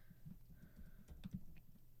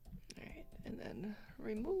 All right, and then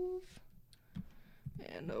remove.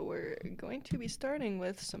 And we're going to be starting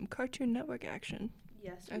with some Cartoon Network action.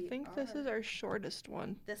 Yes, I think this is our shortest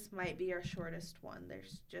one. This might be our shortest one.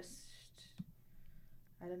 There's just,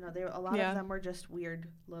 I don't know. A lot of them were just weird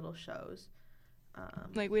little shows.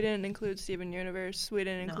 Like, we didn't include Steven Universe. We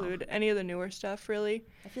didn't include any of the newer stuff, really.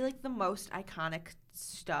 I feel like the most iconic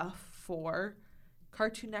stuff for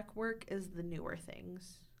Cartoon Network is the newer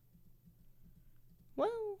things.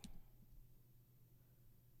 Well,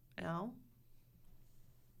 no?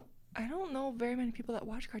 I don't know very many people that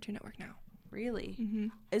watch Cartoon Network now. Really? Mm-hmm.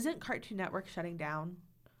 Isn't Cartoon Network shutting down?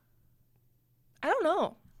 I don't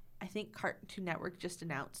know. I think Cartoon Network just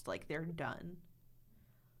announced, like, they're done.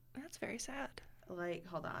 That's very sad. Like,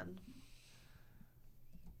 hold on.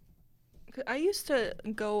 I used to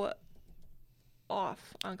go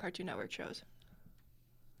off on Cartoon Network shows.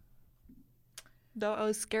 Though I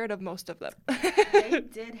was scared of most of them. They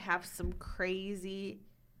did have some crazy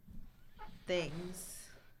things.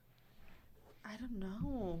 I don't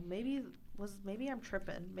know. Maybe I'm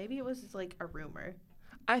tripping. Maybe it was like a rumor.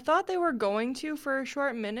 I thought they were going to for a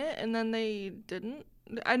short minute, and then they didn't.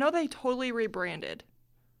 I know they totally rebranded.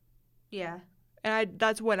 Yeah. And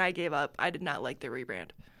that's when I gave up. I did not like the rebrand.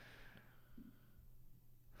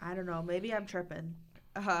 I don't know. Maybe I'm tripping.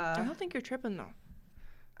 I don't think you're tripping, though.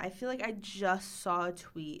 I feel like I just saw a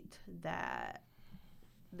tweet that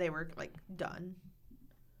they were, like, done.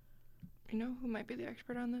 You know who might be the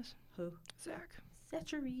expert on this? Who? Zach.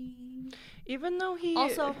 Zachary. Even though he...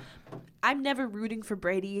 Also, I'm never rooting for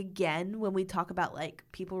Brady again when we talk about, like,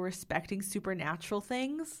 people respecting supernatural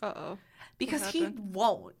things. Uh-oh. Because he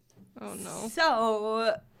won't. Oh, no.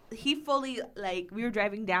 So, he fully, like, we were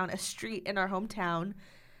driving down a street in our hometown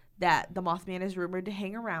that the Mothman is rumored to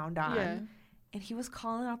hang around on. Yeah. And he was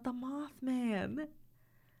calling out the Mothman.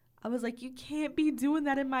 I was like, you can't be doing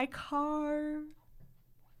that in my car.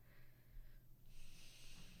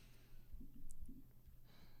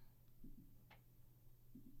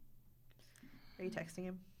 Are you texting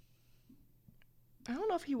him? I don't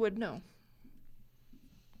know if he would know.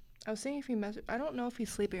 I was saying if he I don't know if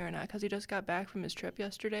he's sleeping or not because he just got back from his trip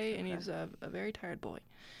yesterday and he's a very tired boy.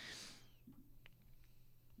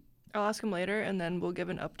 I'll ask him later and then we'll give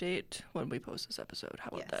an update when we post this episode. How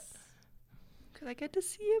about that? Because I get to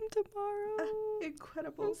see him tomorrow.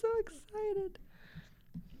 Incredible. I'm so excited.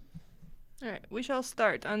 All right, we shall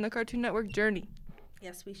start on the Cartoon Network journey.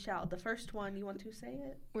 Yes, we shall. The first one, you want to say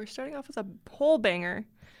it? We're starting off with a pole banger.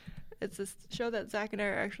 It's this show that Zach and I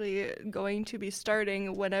are actually going to be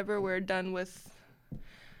starting whenever we're done with...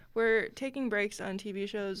 We're taking breaks on TV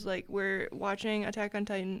shows. Like, we're watching Attack on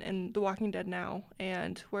Titan and The Walking Dead now,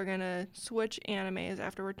 and we're going to switch animes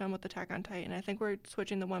after we're done with Attack on Titan. I think we're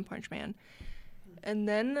switching to One Punch Man. And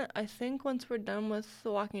then I think once we're done with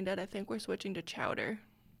The Walking Dead, I think we're switching to Chowder.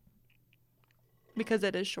 Because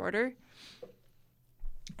it is shorter.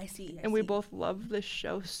 I see. And we both love this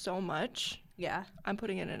show so much. Yeah. I'm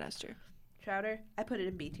putting it in S tier. Chowder? I put it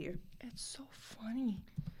in B tier. It's so funny.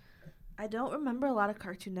 I don't remember a lot of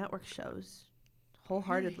Cartoon Network shows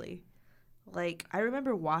wholeheartedly. Really? Like, I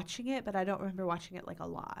remember watching it, but I don't remember watching it, like, a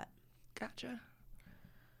lot. Gotcha.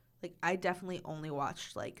 Like, I definitely only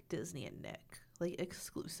watched, like, Disney and Nick, like,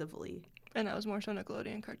 exclusively. And that was more so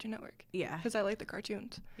Nickelodeon Cartoon Network. Yeah. Because I like the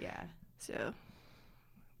cartoons. Yeah. So,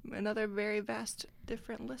 another very vast,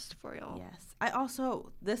 different list for y'all. Yes. I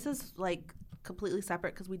also, this is, like, completely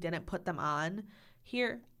separate because we didn't put them on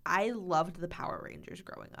here. I loved the Power Rangers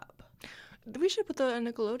growing up. We should put that on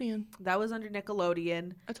Nickelodeon. That was under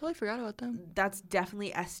Nickelodeon. I totally forgot about them. That's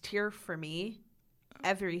definitely S tier for me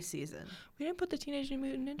every season. We didn't put the Teenage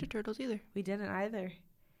Mutant Ninja Turtles either. We didn't either.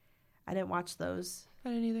 I didn't watch those. I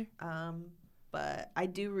didn't either. But I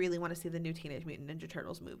do really want to see the new Teenage Mutant Ninja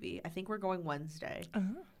Turtles movie. I think we're going Wednesday.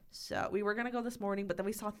 Uh-huh. So we were going to go this morning, but then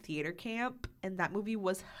we saw Theater Camp, and that movie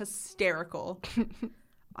was hysterical.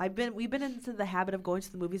 We've been into the habit of going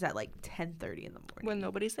to the movies at like 10:30 in the morning. When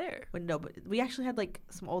nobody's there. We actually had like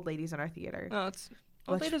some old ladies in our theater. Oh, it's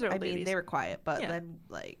old ladies are old ladies. I mean, they were quiet, but yeah. then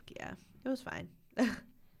like, yeah, it was fine.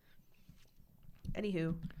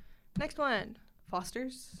 Anywho. Next one.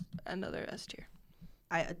 Foster's. Another S tier.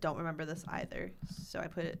 I don't remember this either, so I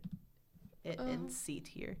put it in C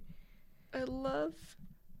tier. I love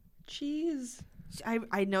cheese.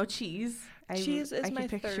 I know cheese. Cheese is I my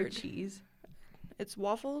can picture third. cheese. It's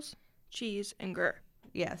waffles, cheese, and grr.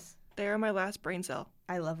 Yes. They are my last brain cell.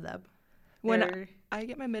 I love them. When I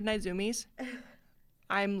get my midnight zoomies,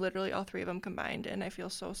 I'm literally all three of them combined, and I feel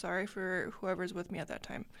so sorry for whoever's with me at that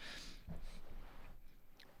time.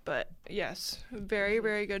 But yes, very,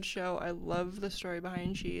 very good show. I love the story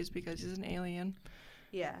behind Cheese because he's an alien.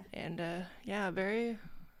 Yeah. And very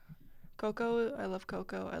Coco. I love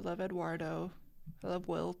Coco. I love Eduardo. I love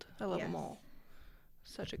Wilt. I love them all.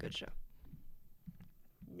 Such a good show.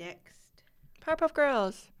 Next. Powerpuff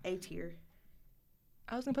Girls. A tier.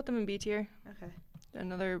 I was going to put them in B tier. Okay.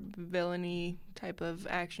 Another villainy type of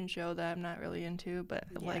action show that I'm not really into, but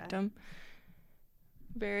I liked them.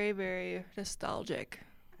 Very, very nostalgic.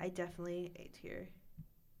 I definitely A tier.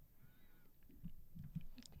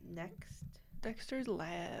 Next. Dexter's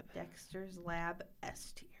Lab. Dexter's Lab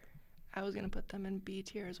S tier. I was going to put them in B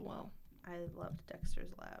tier as well. I loved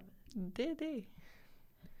Dexter's Lab. Did they?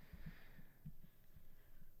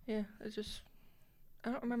 Yeah,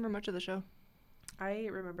 I don't remember much of the show. I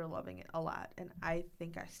remember loving it a lot, and I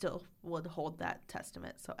think I still would hold that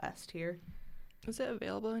testament, so S tier. Is it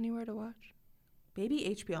available anywhere to watch?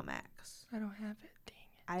 Maybe HBO Max. I don't have it. Dang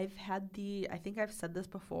it. I think I've said this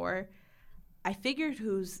before. I figured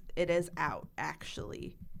it is out,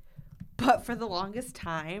 actually. But for the longest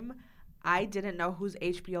time, I didn't know whose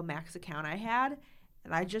HBO Max account I had,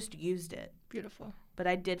 and I just used it. Beautiful. But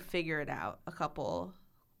I did figure it out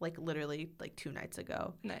literally 2 nights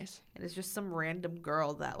ago. Nice. And it's just some random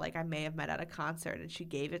girl that I may have met at a concert, and she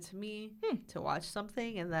gave it to me to watch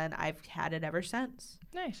something, and then I've had it ever since.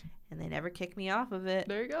 Nice. And they never kicked me off of it.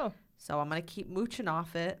 There you go. So I'm going to keep mooching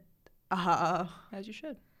off it. As you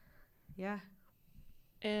should. Yeah.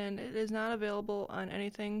 And it is not available on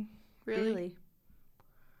anything, really.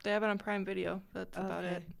 They have it on Prime Video. That's about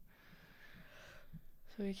it.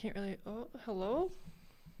 So you can't really... Oh, hello?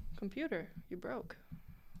 Computer, you broke.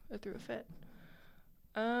 I threw a fit.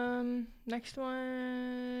 Next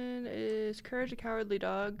one is Courage the Cowardly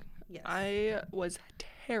Dog. Yes. I was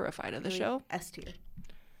terrified of the show. S tier.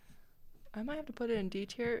 I might have to put it in D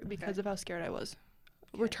tier because of how scared I was.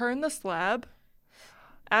 Okay. Return the Slab?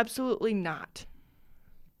 Absolutely not.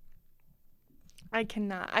 I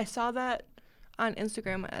cannot. I saw that on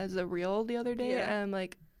Instagram as a reel the other day, and I'm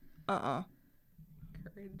like, Courage.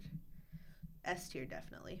 S tier,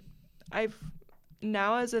 definitely.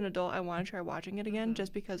 Now as an adult, I want to try watching it again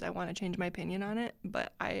just because I want to change my opinion on it.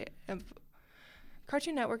 But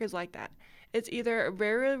Cartoon Network is like that. It's either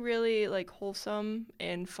very, really wholesome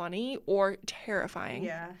and funny or terrifying.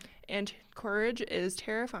 Yeah. And Courage is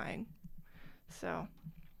terrifying. So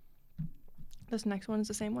this next one is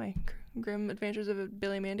the same way. Grim Adventures of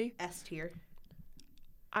Billy and Mandy. S tier.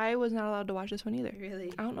 I was not allowed to watch this one either.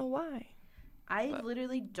 Really? I don't know why. I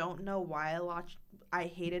literally don't know why I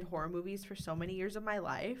hated horror movies for so many years of my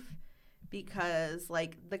life, because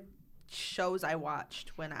the shows I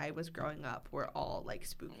watched when I was growing up were all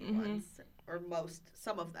spooky ones, or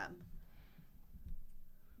some of them.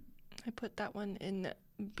 I put that one in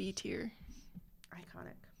B tier.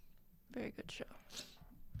 Iconic. Very good show.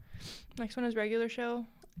 Next one is regular show.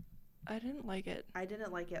 I didn't like it. I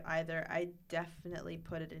didn't like it either. I definitely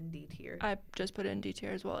put it in D tier. I just put it in D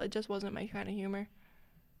tier as well. It just wasn't my kind of humor.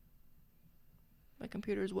 My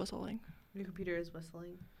computer is whistling. Your computer is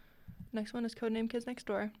whistling. Next one is Codename Kids Next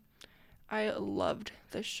Door. I loved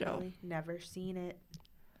this show. Really? Never seen it.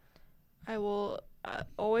 I will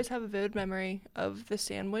always have a vivid memory of the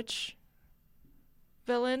sandwich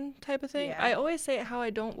villain type of thing. Yeah. I always say how I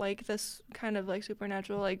don't like this kind of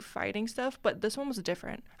supernatural fighting stuff, but this one was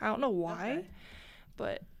different. I don't know why,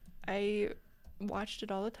 but I watched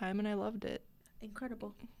it all the time and I loved it.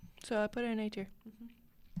 Incredible. So I put it in A tier.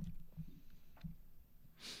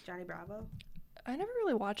 Johnny Bravo. I never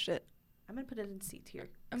really watched it. I'm gonna put it in C tier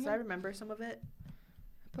because I remember some of it.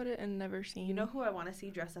 I put it in never seen. You know who I want to see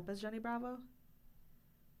dress up as Johnny Bravo?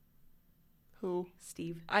 Who?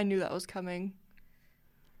 Steve. I knew that was coming.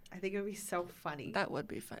 I think it would be so funny. That would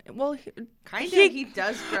be funny. Well, kind of. He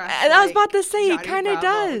does dress. And I was about to say, he Johnny kind of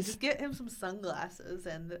Bravo. does. Just get him some sunglasses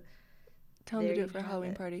and tell him to do it for a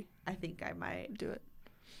Halloween party. I think I might do it.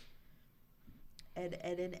 Ed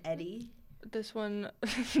and Eddie. This one,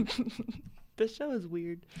 this show is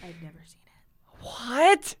weird. I've never seen it.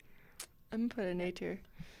 What? I'm gonna put it in A tier.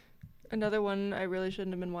 Another one I really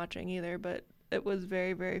shouldn't have been watching either, but it was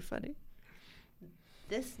very, very funny.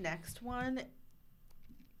 This next one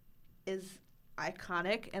is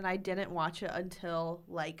iconic, and I didn't watch it until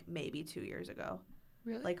maybe 2 years ago.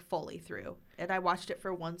 Really? like fully through. And I watched it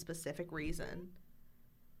for one specific reason.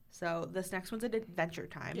 So this next one's an Adventure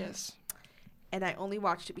Time. Yes. And I only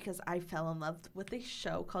watched it because I fell in love with a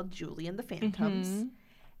show called Julie and the Phantoms. Mm-hmm.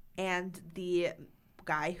 And the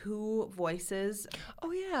guy who voices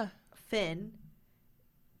Oh, yeah. Finn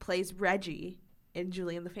plays Reggie in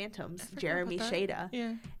Julie and the Phantoms, Jeremy Shada.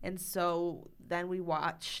 Yeah. And so then we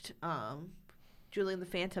watched Julie and the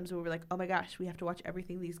Phantoms, and we were like, oh my gosh, we have to watch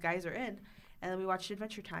everything these guys are in. And then we watched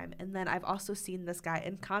Adventure Time. And then I've also seen this guy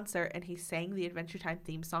in concert, and he sang the Adventure Time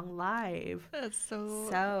theme song live. That's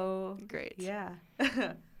so great. Yeah.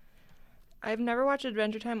 I've never watched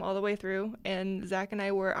Adventure Time all the way through, and Zach and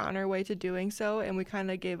I were on our way to doing so, and we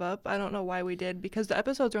kind of gave up. I don't know why we did, because the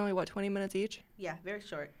episodes are only, 20 minutes each? Yeah, very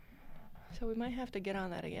short. So we might have to get on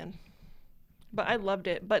that again. But I loved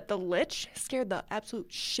it. But the Lich scared the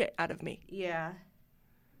absolute shit out of me. Yeah.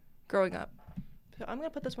 Growing up. So I'm going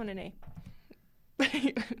to put this one in A.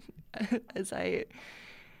 As I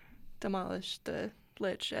demolish the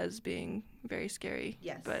Lich as being very scary.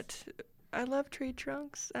 Yes. But I love Tree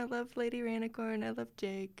Trunks. I love Lady Ranicorn. I love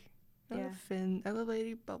Jake. I love Finn. I love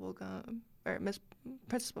Lady Bubblegum. Or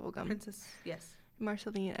Princess Bubblegum. Princess, yes.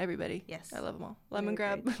 Marceline, everybody. Yes. I love them all. Lemon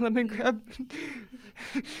Very grab. Lemon grab.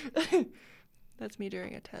 That's me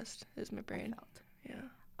during a test, is my brain. Yeah.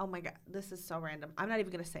 Oh my god, this is so random. I'm not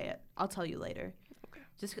even going to say it. I'll tell you later. Okay.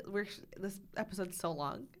 Just 'cause this episode's so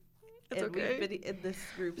long. It's and okay. We've been in this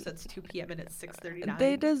group since 2 p.m. and it's 6:39.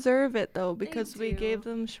 They deserve it, though, because we do. gave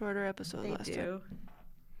them shorter episodes They last do. time.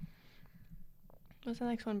 What's the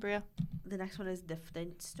next one, Brea? The next one is the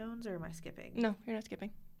Flintstones, or am I skipping? No, you're not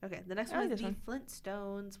skipping. Okay, the next I one like is the this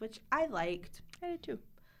Flintstones, which I liked, I did too.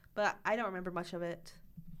 but I don't remember much of it.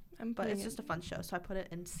 But putting it's just a fun show, so I put it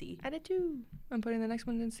in C. I did too. I'm putting the next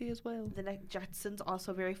one in C as well. The next Jetsons,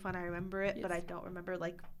 also very fun. I remember it, but I Yes. don't remember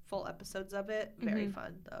like full episodes of it. Very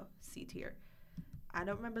fun though. C tier. I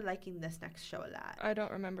don't remember liking this next show a lot. I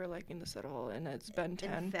don't remember liking this at all, and it's been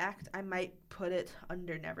 10. In fact, I might put it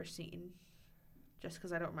under Never Seen, just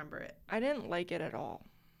because I don't remember it. I didn't like it at all.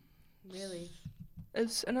 Really?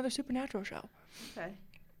 It's another supernatural show. Okay.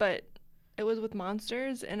 But it was with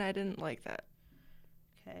monsters, and I didn't like that.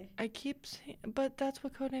 Okay. I keep saying, but that's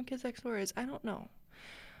what Codename Kids Next Door is. I don't know.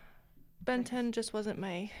 Ben 10 just wasn't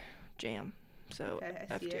my jam, so Okay,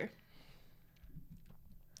 I F see it. tier.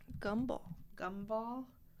 Gumball. Gumball?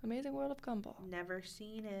 Amazing World of Gumball. Never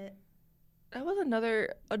seen it. That was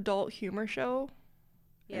another adult humor show.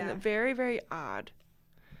 Yeah. And very, very odd.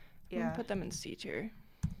 I'm Yeah. gonna put them in C tier.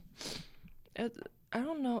 I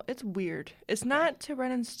don't know. It's weird. It's not to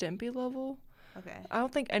Ren and Stimpy level. Okay. I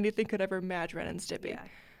don't think anything could ever match Ren and Stimpy. Yeah.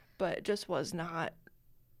 But it just was not.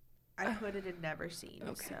 I put it in Never Seen.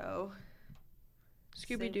 Okay. So.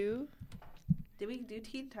 Scooby-Doo. Did we do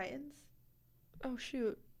Teen Titans? Oh,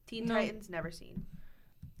 shoot. Teen No. Titans, Never Seen.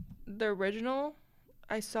 The original,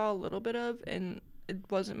 I saw a little bit of, and it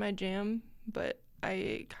wasn't my jam, but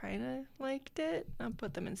I kind of liked it. I'll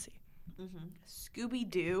put them in C. Mm-hmm.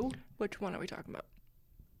 Scooby-Doo. Which one are we talking about?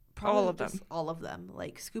 Probably All of them. just all of them.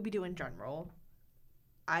 Like Scooby-Doo in general.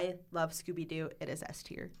 I love Scooby-Doo. It is S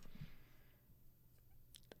tier.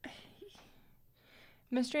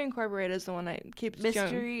 Mystery Incorporated is the one I keep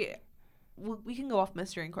Mystery. We can go off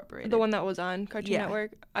Mystery Incorporated. The one that was on Cartoon Yeah.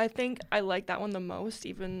 Network. I think I like that one the most,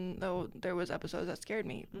 even though there was episodes that scared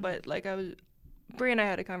me. Mhm. But like Brie and I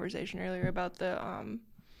had a conversation earlier about the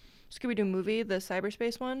Scooby-Doo movie, the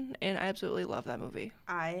cyberspace one, and I absolutely love that movie.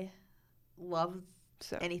 I love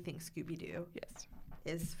So anything Scooby-Doo. yes,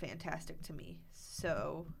 Is fantastic to me.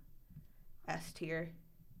 So, S tier.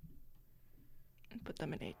 put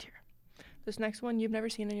them in A tier. This next one you've never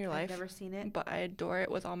seen in your life. I've never seen it. But I adore it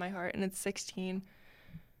with all my heart, and it's 16.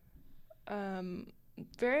 Not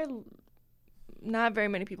very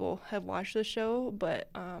many people have watched this show, but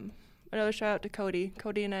another shout out to Cody.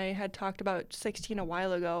 Cody and I had talked about 16 a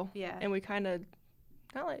while ago, Yeah. and we kind of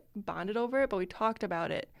not like bonded over it, but we talked about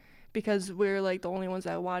it because we're like the only ones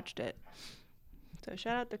that watched it. So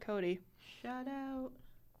shout out to Cody, Shout out.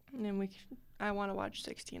 and then I want to watch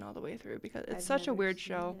 16 all the way through because it's I've such a never weird seen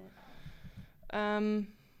show. it. I'm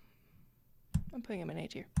putting him in A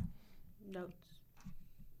tier. Notes.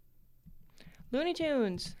 Looney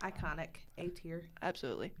Tunes. Iconic. A tier.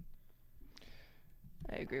 Absolutely.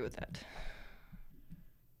 I agree with that.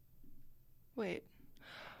 Wait.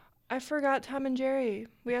 I forgot Tom and Jerry.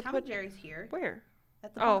 We have Tom to and put Jerry's here. where?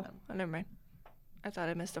 At the Oh, bottom. never mind. I thought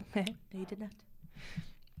I missed them. No, you did not.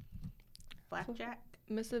 Blackjack.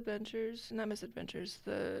 Misadventures, not Misadventures.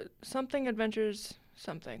 The something adventures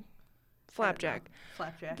something. Flapjack.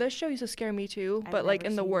 Flapjack. This show used to scare me too, I've but like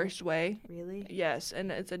never in the seen worst way. Really? Yes,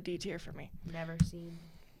 and it's a D tier for me. Never seen.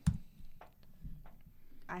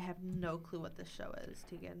 I have no clue what this show is,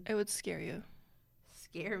 Tegan. It would scare you.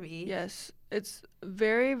 Scare me? Yes, it's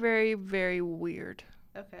very, very, very weird.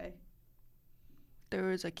 Okay. There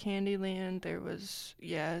was a Candyland. There was,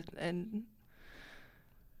 and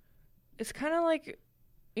it's kind of like,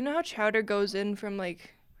 you know how Chowder goes in from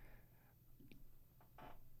like,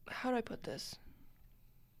 how do I put this?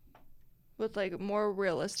 With like more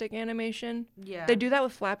realistic animation. Yeah. They do that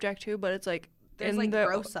with Flapjack too, but it's like there's like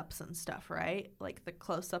gross-ups and stuff, right? Like the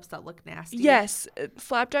close-ups that look nasty. Yes,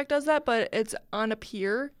 Flapjack does that, but it's on a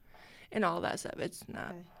pier and all that stuff. It's not.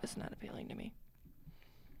 Okay. It's not appealing to me.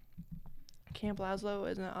 Camp Lazlo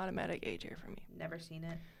is an automatic A tier for me. Never seen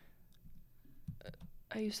it.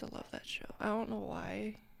 I used to love that show. I don't know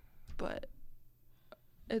why, but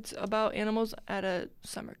it's about animals at a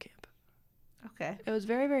summer camp. Okay. It was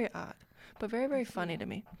very, very odd, but very, very funny to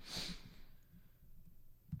me.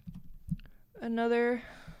 Another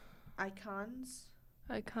Icons.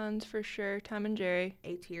 for sure. Tom and Jerry.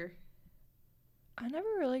 A tier. I never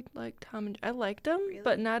really liked Tom and I liked them, Really?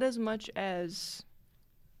 but not as much as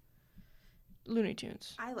Looney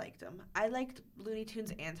Tunes. I liked them. I liked Looney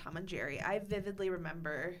Tunes and Tom and Jerry. I vividly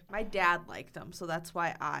remember my dad liked them, so that's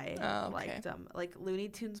why I liked them. Like Looney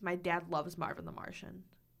Tunes, my dad loves Marvin the Martian.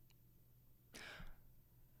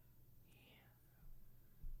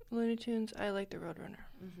 Looney Tunes, I like the Roadrunner.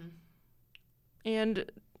 Mm-hmm.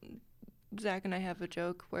 And Zach and I have a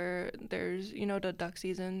joke where there's, the duck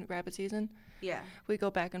season, rabbit season. Yeah. We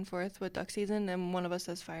go back and forth with duck season, and one of us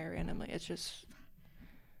says fire randomly. It's just,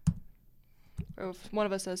 or if one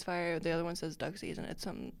of us says fire, the other one says duck season. It's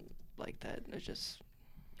something like that. It's just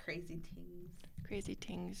crazy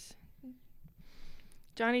things.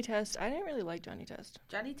 Johnny Test. I didn't really like Johnny Test.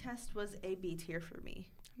 Johnny Test was a B tier for me.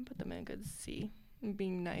 I put them in a good C. I'm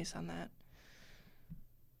being nice on that.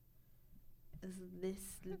 Is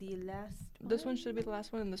this the last one? This one should be the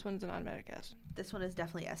last one, and this one's an automatic S. This one is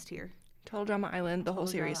definitely S tier. Total Drama Island, the whole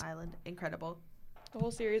series. Total Drama Island, incredible. The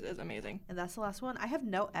whole series is amazing. And that's the last one. I have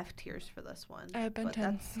no F tiers for this one. I have Ben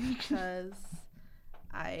 10. That's because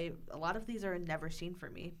a lot of these are never seen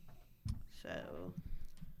for me. So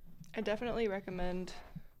I definitely recommend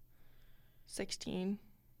 16.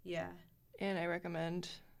 Yeah. And I recommend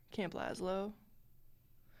Camp Lazlo.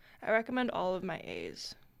 I recommend all of my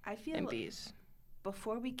A's I feel and B's.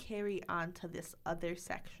 Before we carry on to this other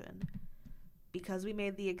section, because we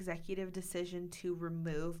made the executive decision to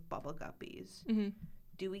remove Bubble Guppies,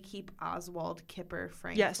 do we keep Oswald, Kipper,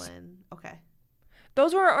 Franklin? Yes. Okay.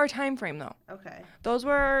 Those were our time frame, though. Okay. Those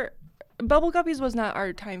were... Bubble Guppies was not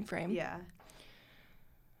our time frame. Yeah.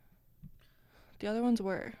 The other ones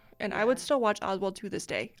were. And I would still watch Oswald to this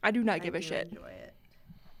day. I do not give a shit. Enjoy it.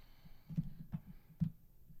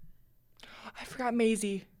 I forgot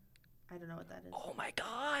Maisie. I don't know what that is. Oh my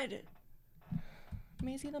god.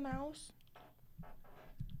 Maisie the Mouse?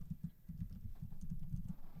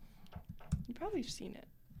 You probably have seen it.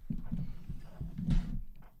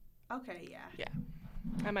 Okay, yeah. Yeah.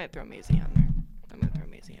 I might throw Maisie on there. I'm going to throw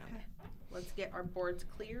Maisie on there. Let's get our boards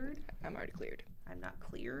cleared. I'm already cleared. I'm not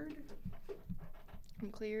cleared.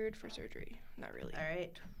 I'm cleared for surgery. Not really. All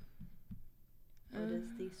right. What is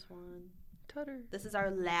this one? Tutter. This is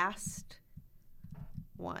our last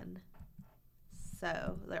one.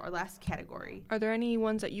 So, our last category. Are there any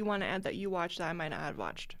ones that you want to add that you watched that I might not have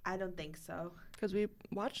watched? I don't think so. Because we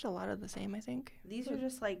watched a lot of the same, I think. These are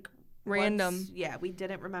just like random. Yeah, we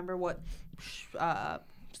didn't remember what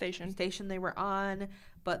station they were on,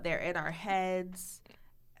 but they're in our heads.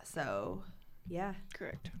 So, yeah.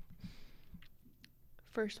 Correct.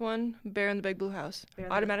 First one, Bear in the Big Blue House.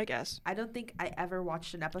 Automatic S. I don't think I ever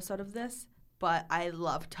watched an episode of this, but I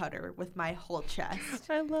love Tutter with my whole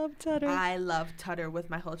chest. I love Tutter. I love Tutter with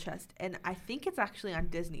my whole chest. And I think it's actually on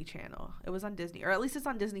Disney Channel. It was on Disney, or at least it's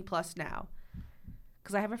on Disney Plus now.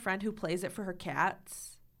 Because I have a friend who plays it for her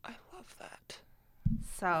cats. I love that.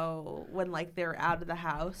 So when they're out of the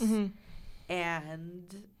house,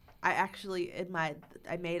 and I actually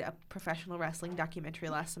I made a professional wrestling documentary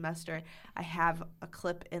last semester. I have a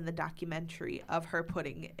clip in the documentary of her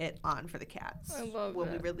putting it on for the cats. I love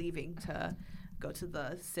when that. we were leaving to go to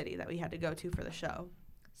the city that we had to go to for the show.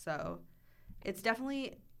 So it's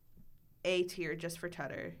definitely A tier just for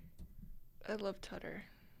Tutter. I love Tutter.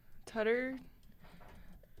 Tutter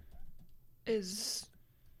is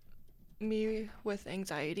me with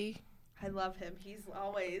anxiety. I love him. He's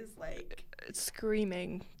always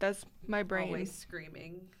screaming. That's my brain. Always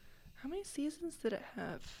screaming. How many seasons did it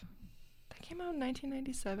have? That came out in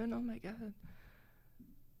 1997. Oh my god.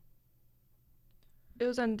 It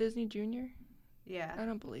was on Disney Junior? Yeah. I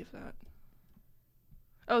don't believe that.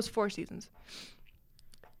 Oh, it was 4 seasons.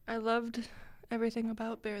 I loved everything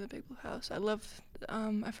about Bear in the Big Blue House. I loved,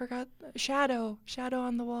 I forgot, Shadow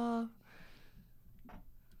on the wall.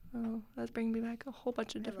 Oh, that's bringing me back a whole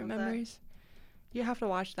bunch of different memories. You have to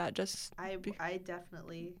watch that. I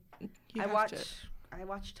definitely. I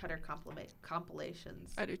watch Tutter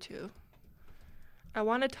compilations. I do too. I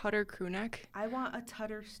want a Tutter crew neck. I want a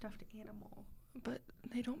Tutter stuffed animal. But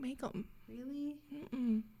they don't make them. Really?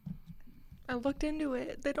 Mm-mm. I looked into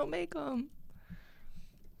it. They don't make them.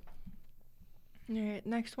 All right,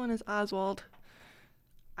 next one is Oswald.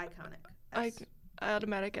 Iconic.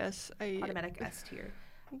 Automatic S. Automatic S tier.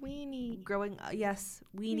 Weenie. Yes,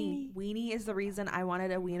 Weenie. Weenie is the reason I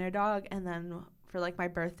wanted a wiener dog, and then for like my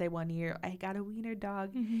birthday one year, I got a wiener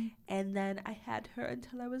dog, and then I had her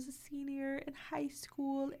until I was a senior in high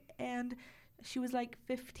school, and she was like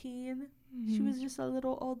 15. She was just a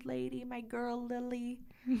little old lady, my girl Lily.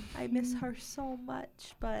 I miss her so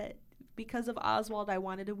much, but because of Oswald, I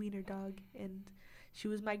wanted a wiener dog, and she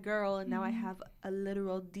was my girl, and now I have a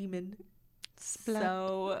literal demon. Splat.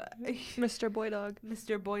 So, Mr. Boy Dog.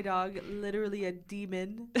 Mr. Boy Dog, literally a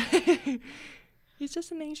demon. He's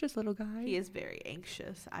just an anxious little guy. He is very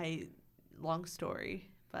anxious. Long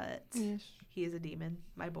story, but yes. He is a demon,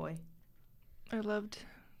 my boy. I loved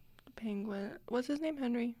the penguin. What's his name?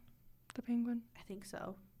 Henry? The penguin? I think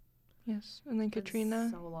so. Yes. And then Katrina.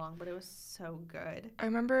 So long, but it was so good. I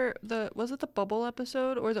remember was it the bubble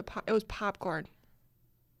episode, or it was popcorn?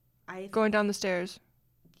 Going down the stairs.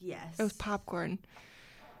 Yes. It was popcorn.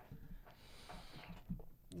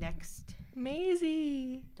 Next.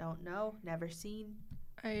 Maisie. Don't know. Never seen.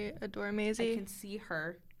 I adore Maisie. I can see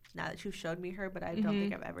her now that you showed me her, but I don't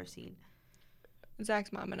think I've ever seen.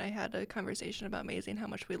 Zach's mom and I had a conversation about Maisie and how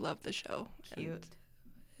much we loved the show. Cute. And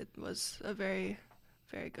it was a very,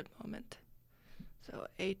 very good moment. So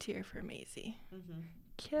A tier for Maisie.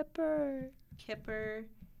 Kipper. Kipper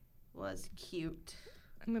was cute.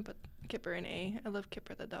 I'm going to put Kipper in A. I love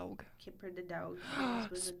Kipper the dog. Kipper the dog.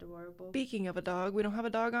 Was adorable. Speaking of a dog, we don't have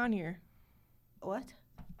a dog on here. What?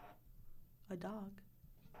 A dog?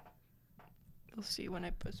 You'll see when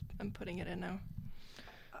I'm putting it in now.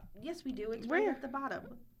 Yes, we do. It's right at the bottom.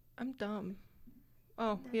 I'm dumb.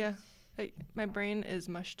 Oh, yeah. My brain is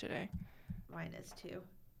mush today. Mine is too.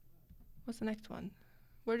 What's the next one?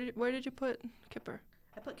 Where did you put Kipper?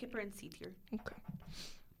 I put Kipper in C tier. Okay.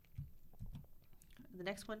 The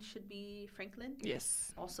next one should be Franklin.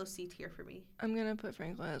 Yes. Also C tier for me. I'm going to put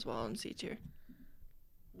Franklin as well in C tier.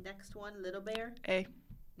 Next one, Little Bear. A.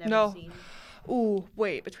 Never seen. Ooh,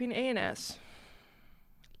 wait. Between A and S.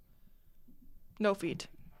 No feet.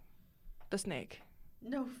 The snake.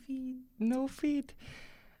 No feet. No feet.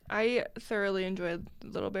 I thoroughly enjoyed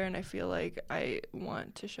Little Bear, and I feel like I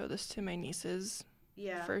want to show this to my nieces.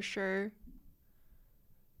 Yeah. For sure.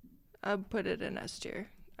 I'd put it in S tier.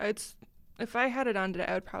 If I had it on today,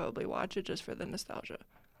 I would probably watch it just for the nostalgia.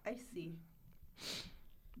 I see.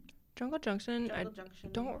 Jungle Junction, I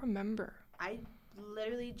don't remember. I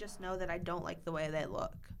literally just know that I don't like the way they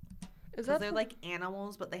look. Is that they're like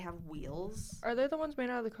animals, but they have wheels. Are they the ones made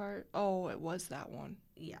out of the car? Oh, it was that one.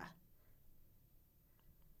 Yeah.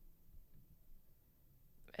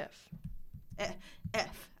 F.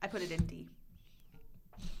 F. I put it in D.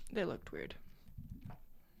 They looked weird.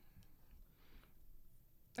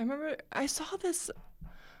 I remember I saw this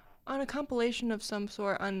on a compilation of some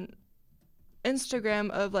sort on Instagram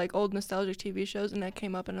of like old nostalgic TV shows, and that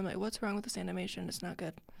came up, and I'm like, what's wrong with this animation? It's not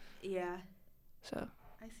good. Yeah. So.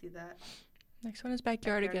 I see that. Next one is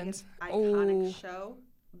Backyardigans. Iconic show.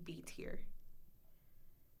 B tier.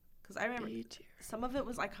 Because I remember some of it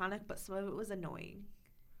was iconic, but some of it was annoying.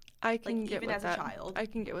 I can get even with as that. a child. I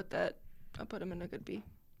can get with that. I'll put him in a good B.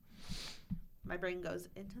 My brain goes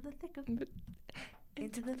into the thick of it.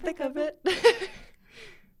 Into the thick of it.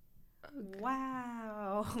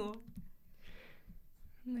 Wow.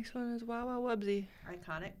 Next one is Wow Wow Wubsy.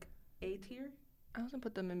 Iconic. A tier. I was gonna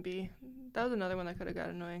put them in B. That was another one that could have got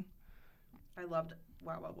annoying. I loved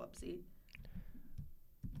Wow Wow Wubsy.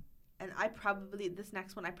 And this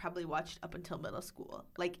next one I probably watched up until middle school.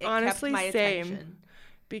 Like, it honestly, kept my same. attention.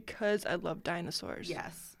 Because I love dinosaurs.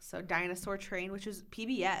 Yes. So Dinosaur Train, which is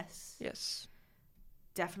PBS. Yes.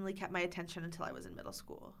 Definitely kept my attention until I was in middle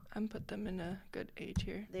school. I'm put them in a good A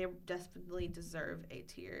tier. They definitely deserve A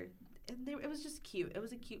tier. And it was just cute. It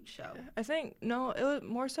was a cute show. I think, no, it was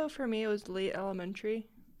more so for me, it was late elementary.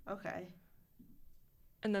 Okay.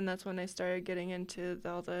 And then that's when I started getting into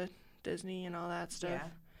all the Disney and all that stuff.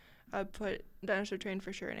 Yeah. I'd put Dinosaur Train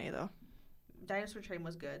for sure in A, though. Dinosaur Train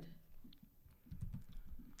was good.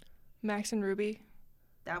 Max and Ruby.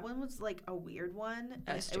 That one was like a weird one.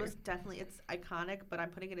 S It tier. was definitely, it's iconic, but I'm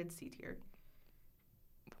putting it in C tier.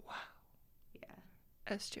 Wow. Yeah.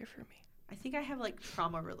 S tier for me. I think I have like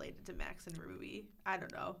trauma related to Max and Ruby. I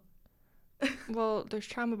don't know. Well, there's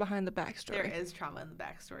trauma behind the backstory. There is trauma in the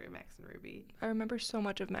backstory of Max and Ruby. I remember so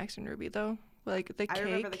much of Max and Ruby, though. Like, the cake. I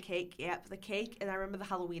remember the cake. Yep, the cake. And I remember the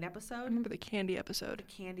Halloween episode. I remember the candy episode.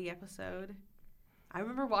 The candy episode. I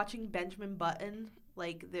remember watching Benjamin Button,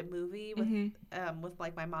 like the movie with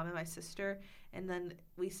like my mom and my sister, and then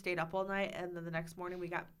we stayed up all night, and then the next morning we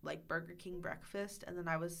got like Burger King breakfast, and then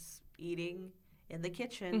I was eating in the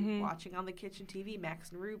kitchen, watching on the kitchen TV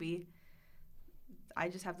Max and Ruby. I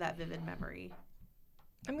just have that vivid memory.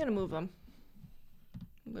 I'm gonna move them.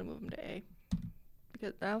 I'm gonna move them to A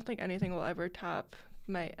because I don't think anything will ever top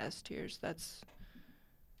my S tiers. That's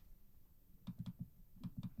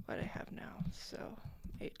what I have now, so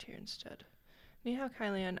A tier instead. Ni Hao Kai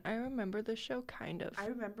Lan, I remember the show kind of. I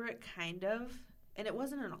remember it kind of, and it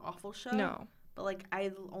wasn't an awful show. No. But like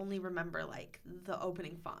I only remember like the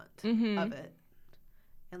opening font of it,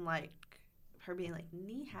 and like her being like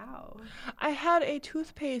Ni Hao. I had a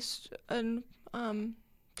toothpaste and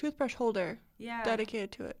toothbrush holder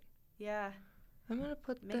dedicated to it. Yeah. I'm gonna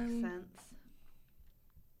put Makes them. sense.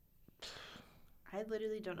 I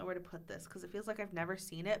literally don't know where to put this because it feels like I've never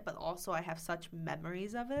seen it, but also I have such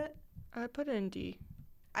memories of it. I put it in D.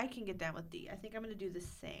 I can get down with D. I think I'm going to do the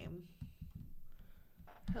same.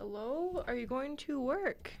 Hello? Are you going to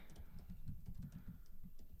work?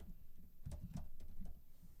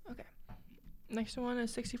 Okay. Next one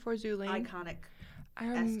is 64 Zoo Lane. Iconic.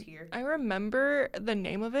 S tier. I remember the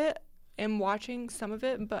name of it and watching some of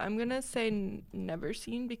it, but I'm going to say never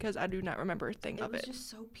seen because I do not remember a thing of it. It was just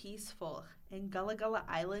so peaceful. And Gullah Gullah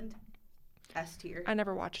Island, S tier. I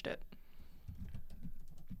never watched it.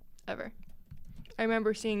 Ever. I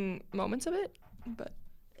remember seeing moments of it, but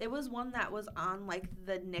it was one that was on like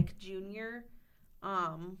the Nick Jr.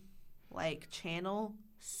 Like channel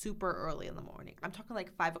super early in the morning. I'm talking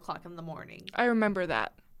like 5 o'clock in the morning. I remember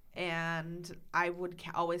that. And I would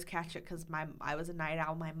always catch it because I was a night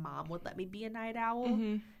owl. My mom would let me be a night owl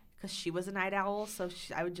because she was a night owl. So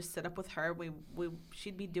I would just sit up with her.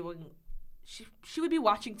 She'd be doing. She would be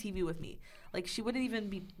watching TV with me. Like, she wouldn't even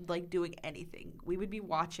be, like, doing anything. We would be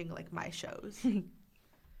watching, like, my shows.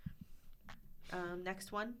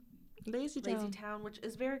 Next one. Lazy Town, which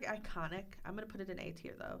is very iconic. I'm going to put it in A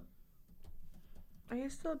tier, though. I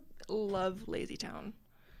used to love Lazy Town,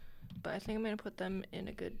 but I think I'm going to put them in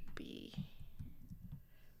a good B.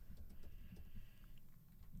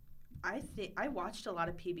 I watched a lot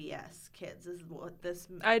of PBS Kids. Is what this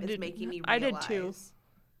is making me realize. I did, too.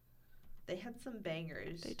 They had some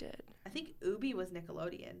bangers. They did. I think Ubi was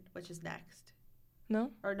Nickelodeon, which is next.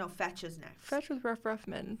 No? Or no, Fetch is next. Fetch was Rough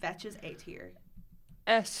Men. Fetch is A tier.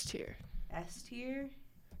 S tier. S tier?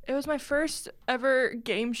 It was my first ever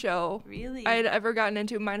game show. Really? I had ever gotten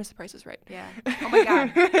into, minus The Price is Right. Yeah. Oh my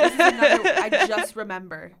God. This is another, I just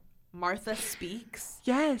remember. Martha Speaks.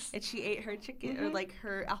 Yes. And she ate her chicken, or like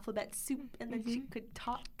her alphabet soup, and then she could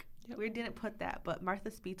talk. Yep. We didn't put that, but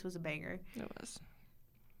Martha Speaks was a banger. It was.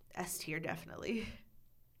 S tier, definitely.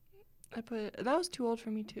 That was too old for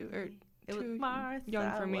me too, or it was Martha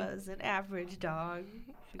young for me. Was an average dog.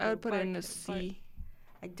 I would put it in a C.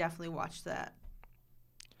 I definitely watched that.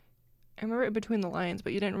 I remember In Between the Lions,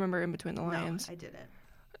 but you didn't remember In Between the Lions. No, I didn't.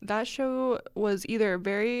 That show was either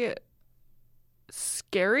very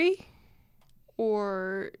scary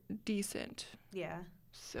or decent. Yeah.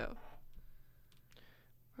 So,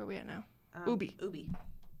 where are we at now? Ubi.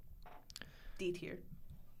 D tier.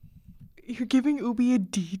 You're giving Ubi a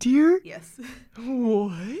D tier? Yes.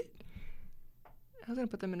 What? I was going to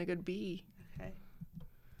put them in a good B. Okay.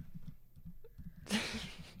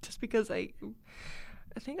 Just because I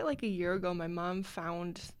think like a year ago, my mom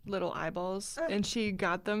found little eyeballs, and she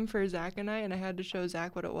got them for Zach and I had to show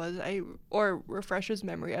Zach what it was. Or refresh his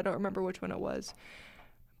memory. I don't remember which one it was.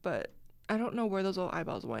 But I don't know where those little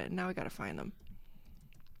eyeballs went. Now I got to find them.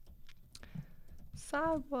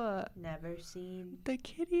 Sawa. Never seen. The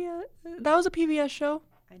kitty. That was a PBS show.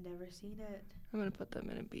 I never seen it. I'm going to put them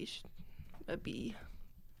in a B.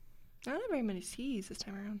 I don't have very many C's this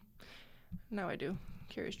time around. Now I do.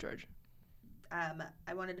 Curious George.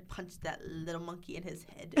 I wanted to punch that little monkey in his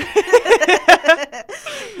head.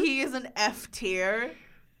 He is an F tier.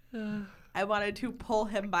 I wanted to pull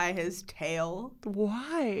him by his tail.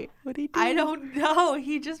 Why? What did he do? I don't know.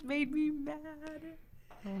 He just made me mad.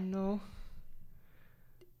 Oh, no.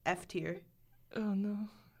 F tier. Oh, no.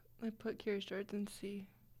 I put Curious George in C.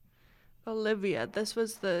 Olivia. This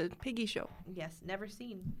was the piggy show. Yes, never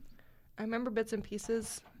seen. I remember bits and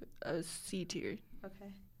pieces. C tier.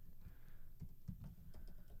 Okay.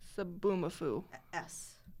 Zaboomafoo.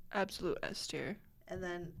 S. Absolute S tier. And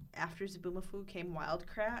then after Zaboomafoo came Wild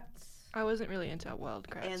Kratts. I wasn't really into Wild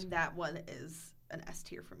Kratts. And that one is an S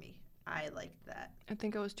tier for me. I liked that. I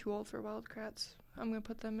think I was too old for Wild Kratts. I'm going to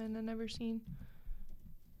put them in a never seen.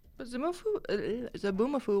 But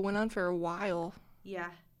Zaboomafoo went on for a while. Yeah.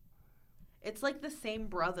 It's like the same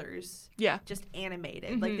brothers. Yeah. Just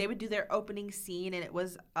animated. Like they would do their opening scene and it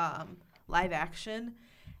was live action.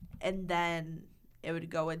 And then it would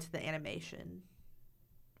go into the animation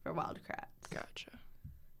for Wild Kratts. Gotcha.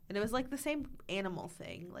 And it was like the same animal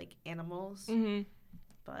thing. Like animals. Mm-hmm.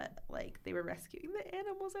 But like they were rescuing the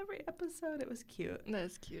animals every episode. It was cute. That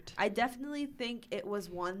is cute. I definitely think it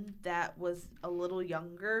was one that was a little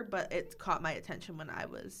younger, but it caught my attention when I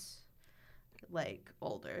was like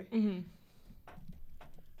older. Mm-hmm.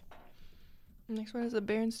 Next one is the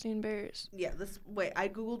Berenstain Bears. Yeah, I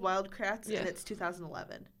googled Wild Kratts and it's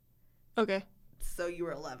 2011. Okay. So you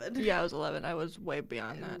were 11. Yeah, I was 11. I was way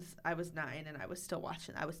beyond that. I was 9 and I was still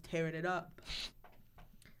watching. I was tearing it up.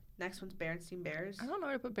 Next one's Berenstain Bears. I don't know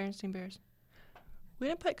where to put Berenstain Bears. We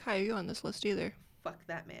didn't put Caillou on this list either. Fuck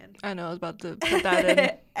that man. I know, I was about to put that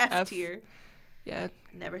in. F tier. Yeah.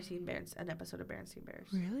 Never seen an episode of Berenstain Bears.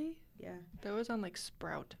 Really? Yeah. That was on like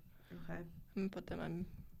Sprout. Okay. I'm going to put them on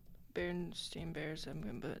Berenstain Bears. I'm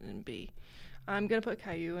going to put it in B. I'm going to put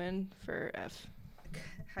Caillou in for F.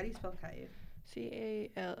 How do you spell Caillou?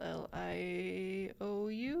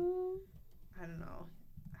 Calliou. I don't know.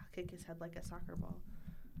 I'll kick his head like a soccer ball.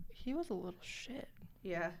 He was a little shit.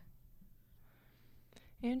 Yeah.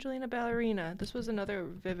 Angelina Ballerina. This was another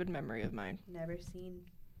vivid memory of mine. Never seen.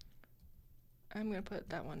 I'm going to put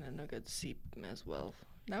that one in a good C as well.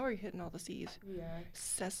 Now we're hitting all the C's. Yeah.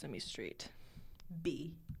 Sesame Street.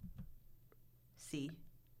 B. C.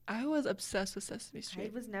 I was obsessed with Sesame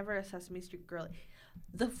Street. I was never a Sesame Street girly.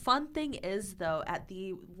 The fun thing is, though, at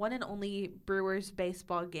the one and only Brewers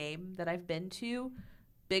baseball game that I've been to,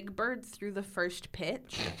 Big Bird threw the first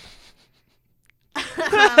pitch.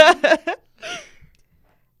 I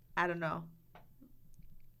don't know.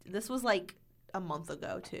 This was like a month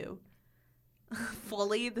ago, too.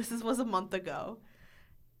 Fully, was a month ago.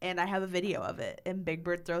 And I have a video of it. And Big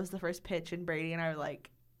Bird throws the first pitch, and Brady and I were like,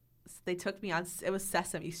 they took me on, it was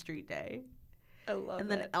Sesame Street Day. I love it. And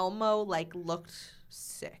then Elmo, like, looked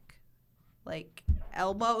sick. Like,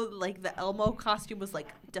 the Elmo costume was, like,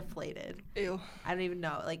 deflated. Ew. I don't even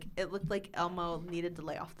know. Like, it looked like Elmo needed to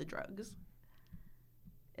lay off the drugs.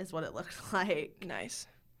 Is what it looked like. Nice.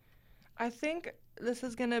 I think this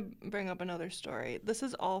is going to bring up another story. This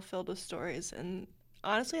is all filled with stories. And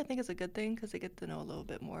honestly, I think it's a good thing because they get to know a little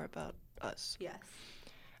bit more about us. Yes.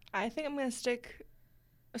 I think I'm going to stick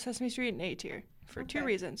Sesame Street in A tier for two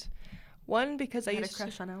reasons. One, because I used to...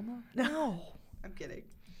 crush on Elmo? No. I'm kidding.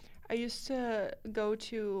 I used to go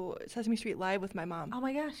to Sesame Street Live with my mom. Oh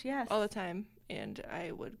my gosh, yes. All the time. And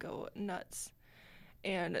I would go nuts.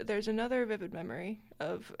 And there's another vivid memory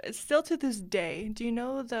of, still to this day, do you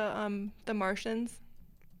know the Martians?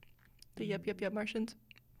 The Yup Martians?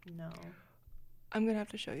 No. I'm going to have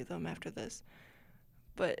to show you them after this.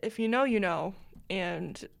 But if you know, you know.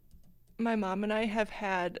 And my mom and I have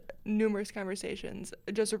had numerous conversations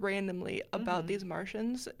just randomly about these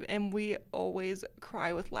Martians, and we always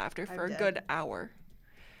cry with laughter for a good hour.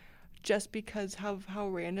 Just because of how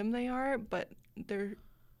random they are, but they're...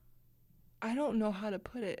 I don't know how to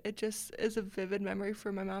put it. It just is a vivid memory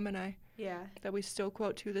for my mom and I. Yeah. That we still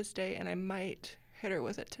quote to this day, and I might hit her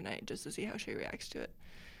with it tonight just to see how she reacts to it.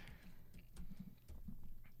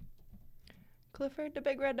 Clifford the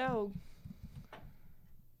Big Red Dog.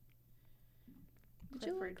 Did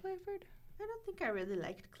you like Clifford? I don't think I really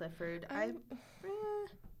liked Clifford.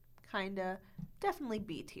 Kinda. Definitely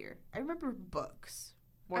B tier. I remember books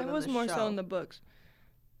I was more so in the books.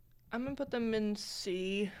 I'm going to put them in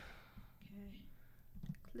C.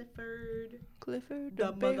 Clifford.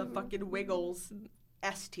 The motherfucking Wiggles.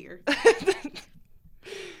 S tier.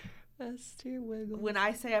 S tier Wiggles. When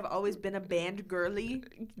I say I've always been a band girly,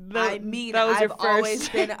 I've always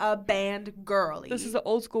been a band girly. This is the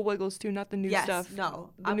old school Wiggles too, not the new stuff. Yes,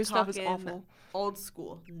 no. The new stuff is awful. Old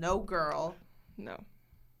school. No girl. No.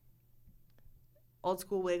 Old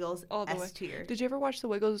school Wiggles. All the S tier. Did you ever watch the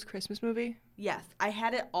Wiggles Christmas movie? Yes. I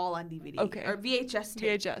had it all on DVD. Okay. Or VHS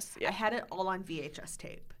tape. VHS, yeah. I had it all on VHS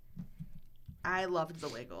tape. I loved the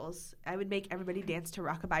Wiggles. I would make everybody dance to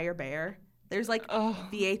Rockabye Your Bear. There's like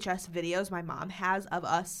VHS videos my mom has of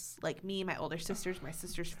us, like me, my older sisters, my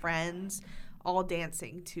sister's friends, all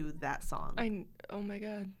dancing to that song. Oh my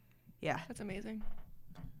God. Yeah. That's amazing.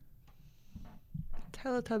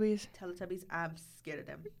 Teletubbies. I'm scared of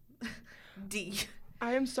them. D.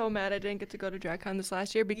 I am so mad I didn't get to go to DragCon this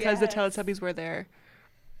last year because the Teletubbies were there.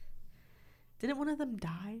 Didn't one of them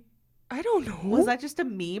die? I don't know. Was that just a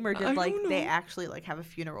meme, or did don't they know. actually have a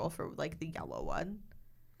funeral for the yellow one?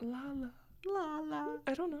 La.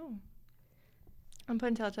 I don't know. I'm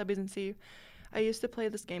putting Teletubbies and see. I used to play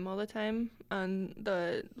this game all the time on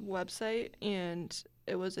the website, and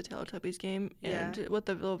it was a Teletubbies game. And with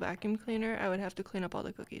the little vacuum cleaner, I would have to clean up all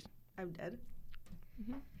the cookies. I'm dead.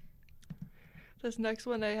 Mm-hmm. This next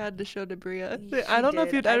one I had to show to Brea. I don't know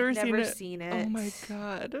if you'd ever seen it. Oh my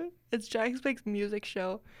god. It's Jack's Big's music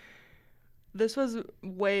show. This was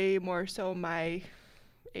way more so my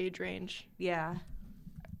age range. Yeah.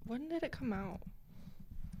 When did it come out?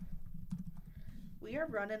 We are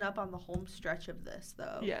running up on the home stretch of this,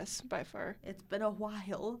 though. Yes, by far. It's been a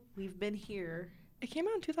while. We've been here. It came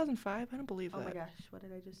out in 2005. I don't believe that. Oh my gosh, what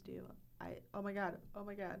did I just do? Oh my god.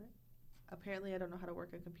 Apparently I don't know how to work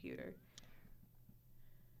a computer.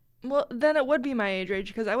 Well, then it would be my age range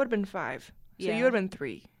because I would have been 5. So you would have been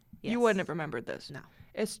 3. Yes. You wouldn't have remembered this. No.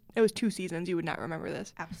 It was 2 seasons. You would not remember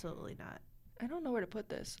this. Absolutely not. I don't know where to put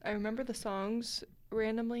this. I remember the songs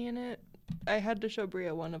randomly in it. I had to show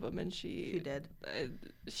Brea one of them, and she did. It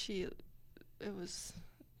was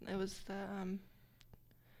the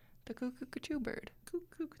cuckoo bird.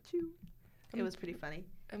 Cuckoo. It was pretty funny.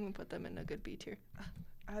 I'm gonna put them in a good B tier.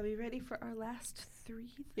 Are we ready for our last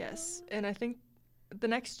 3? Yes, and I think the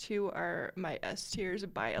next 2 are my S tiers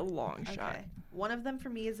by a long shot. One of them for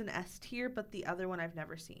me is an S tier, but the other one I've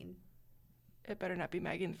never seen. It better not be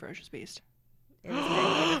Maggie and the Ferocious Beast. It is Maggie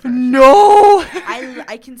and the Ferocious No! Beast.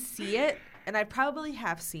 I can see it, and I probably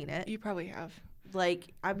have seen it. You probably have.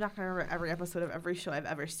 I'm not going to remember every episode of every show I've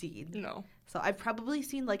ever seen. No. So I've probably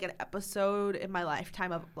seen, an episode in my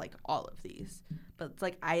lifetime of, all of these. But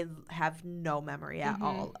it's I have no memory at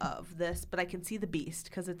all of this. But I can see the Beast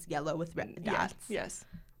because it's yellow with red dots. Yes.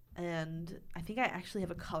 And I think I actually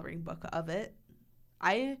have a coloring book of it.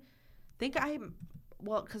 I think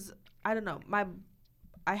because, I don't know,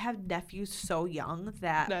 I have nephews so young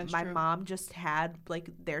that my mom just had,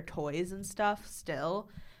 their toys and stuff still.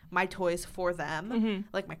 My toys for them,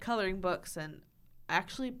 my coloring books, and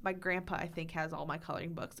actually my grandpa, I think, has all my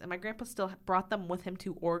coloring books, and my grandpa still brought them with him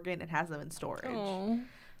to Oregon and has them in storage. Aww.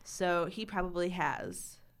 So he probably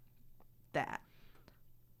has that.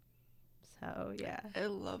 So, yeah. I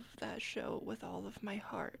love that show with all of my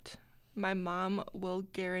heart. My mom will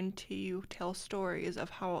guarantee you tell stories of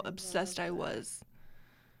how obsessed I was.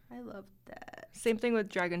 I love that. Same thing with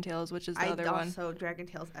Dragon Tales, which is the other one. Also, Dragon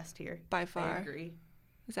Tales S tier. By far. I agree.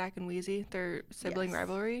 Zach and Wheezy, their sibling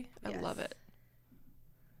rivalry. I love it.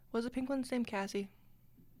 Was the pink one's name Cassie?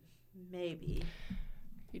 Maybe.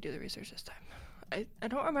 You do the research this time. I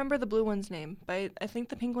don't remember the blue one's name, but I think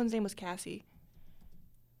the pink one's name was Cassie.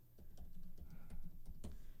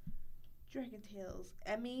 Dragon Tales.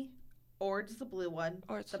 Emmy. Ord's the blue one.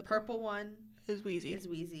 Ord's the purple one is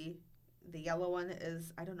Wheezy. The yellow one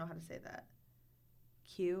is, I don't know how to say that.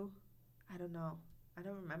 Q? I don't know. I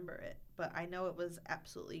don't remember it, but I know it was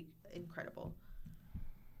absolutely incredible.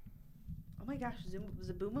 Oh my gosh,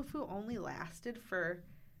 Zaboomafoo only lasted for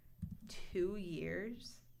 2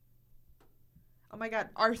 years. Oh my god,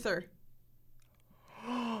 Arthur.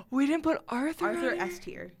 We didn't put Arthur. Arthur S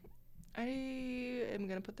tier. I am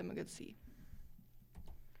gonna put them a good C.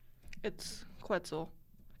 It's Quetzal.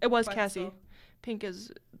 It was Quetzal. Cassie. Pink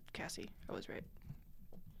is Cassie. I was right.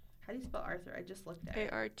 How do you spell Arthur? I just looked at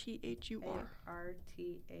it. Arthur. Arthur.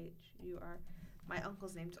 My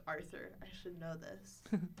uncle's name's Arthur. I should know this.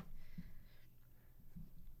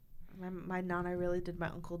 my nana really did my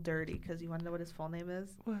uncle dirty because you want to know what his full name is?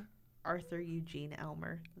 What? Arthur Eugene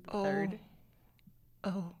Elmer the third.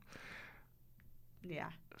 Oh. Yeah.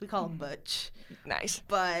 We call him Butch. Nice.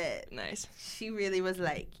 But nice. She really was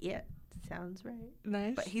like, yeah, sounds right.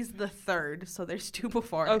 Nice. But he's the third, so there's 2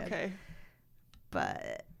 before him. Okay.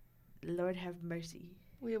 But Lord have mercy.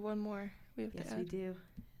 We have one more. Yes, we do.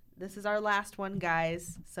 This is our last one,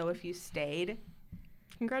 guys. So if you stayed,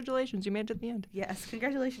 congratulations, you made it to the end. Yes,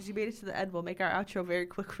 congratulations, you made it to the end. We'll make our outro very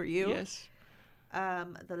quick for you. Yes.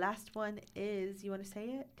 The last one is, you want to say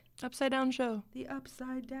it? Upside Down Show. The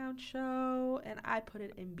Upside Down Show, and I put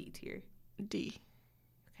it in B tier. D.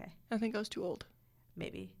 Okay. I think I was too old.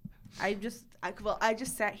 Maybe. I just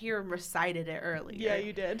sat here and recited it earlier. Yeah,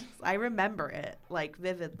 you did. I remember it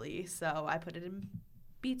vividly, so I put it in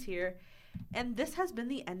B tier. And this has been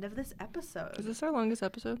the end of this episode. Is this our longest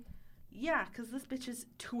episode? Yeah, because this bitch is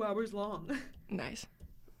 2 hours long. Nice.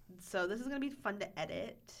 So this is going to be fun to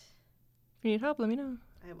edit. If you need help, let me know.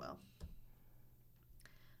 I will.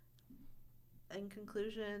 In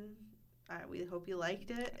conclusion, We hope you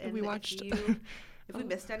liked it. And we watched. If we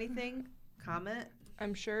missed anything, comment.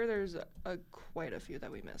 I'm sure there's quite a few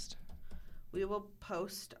that we missed. We will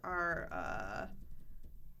post our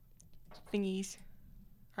thingies,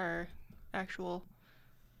 our actual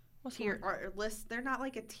our list. They're not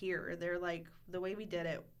like a tier. They're like the way we did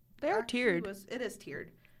it. They are tiered. It is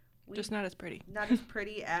tiered. Just not as pretty. Not as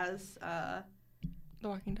pretty as The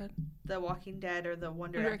Walking Dead. The Walking Dead or the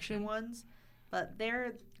One Direction ones. But they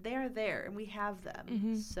are there, and we have them.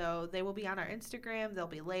 Mm-hmm. So they will be on our Instagram. They'll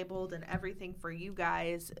be labeled and everything for you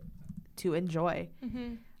guys to enjoy.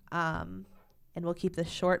 Mm-hmm. And we'll keep this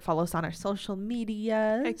short. Follow us on our social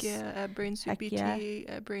medias. Heck yeah, at BrainSoupBT,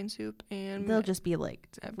 at BrainSoup, and they'll just be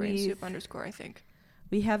linked. At BrainSoup _ I think.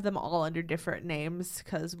 We have them all under different names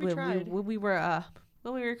because when we were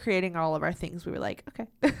creating all of our things, we were like, okay.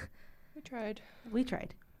 We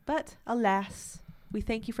tried. But alas, we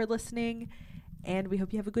thank you for listening. And we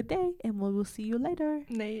hope you have a good day, and we will see you later.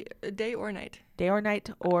 Day or night. Day or night,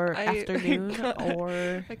 or afternoon,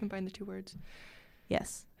 or... I combine the two words.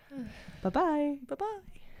 Yes. Bye-bye. Bye-bye.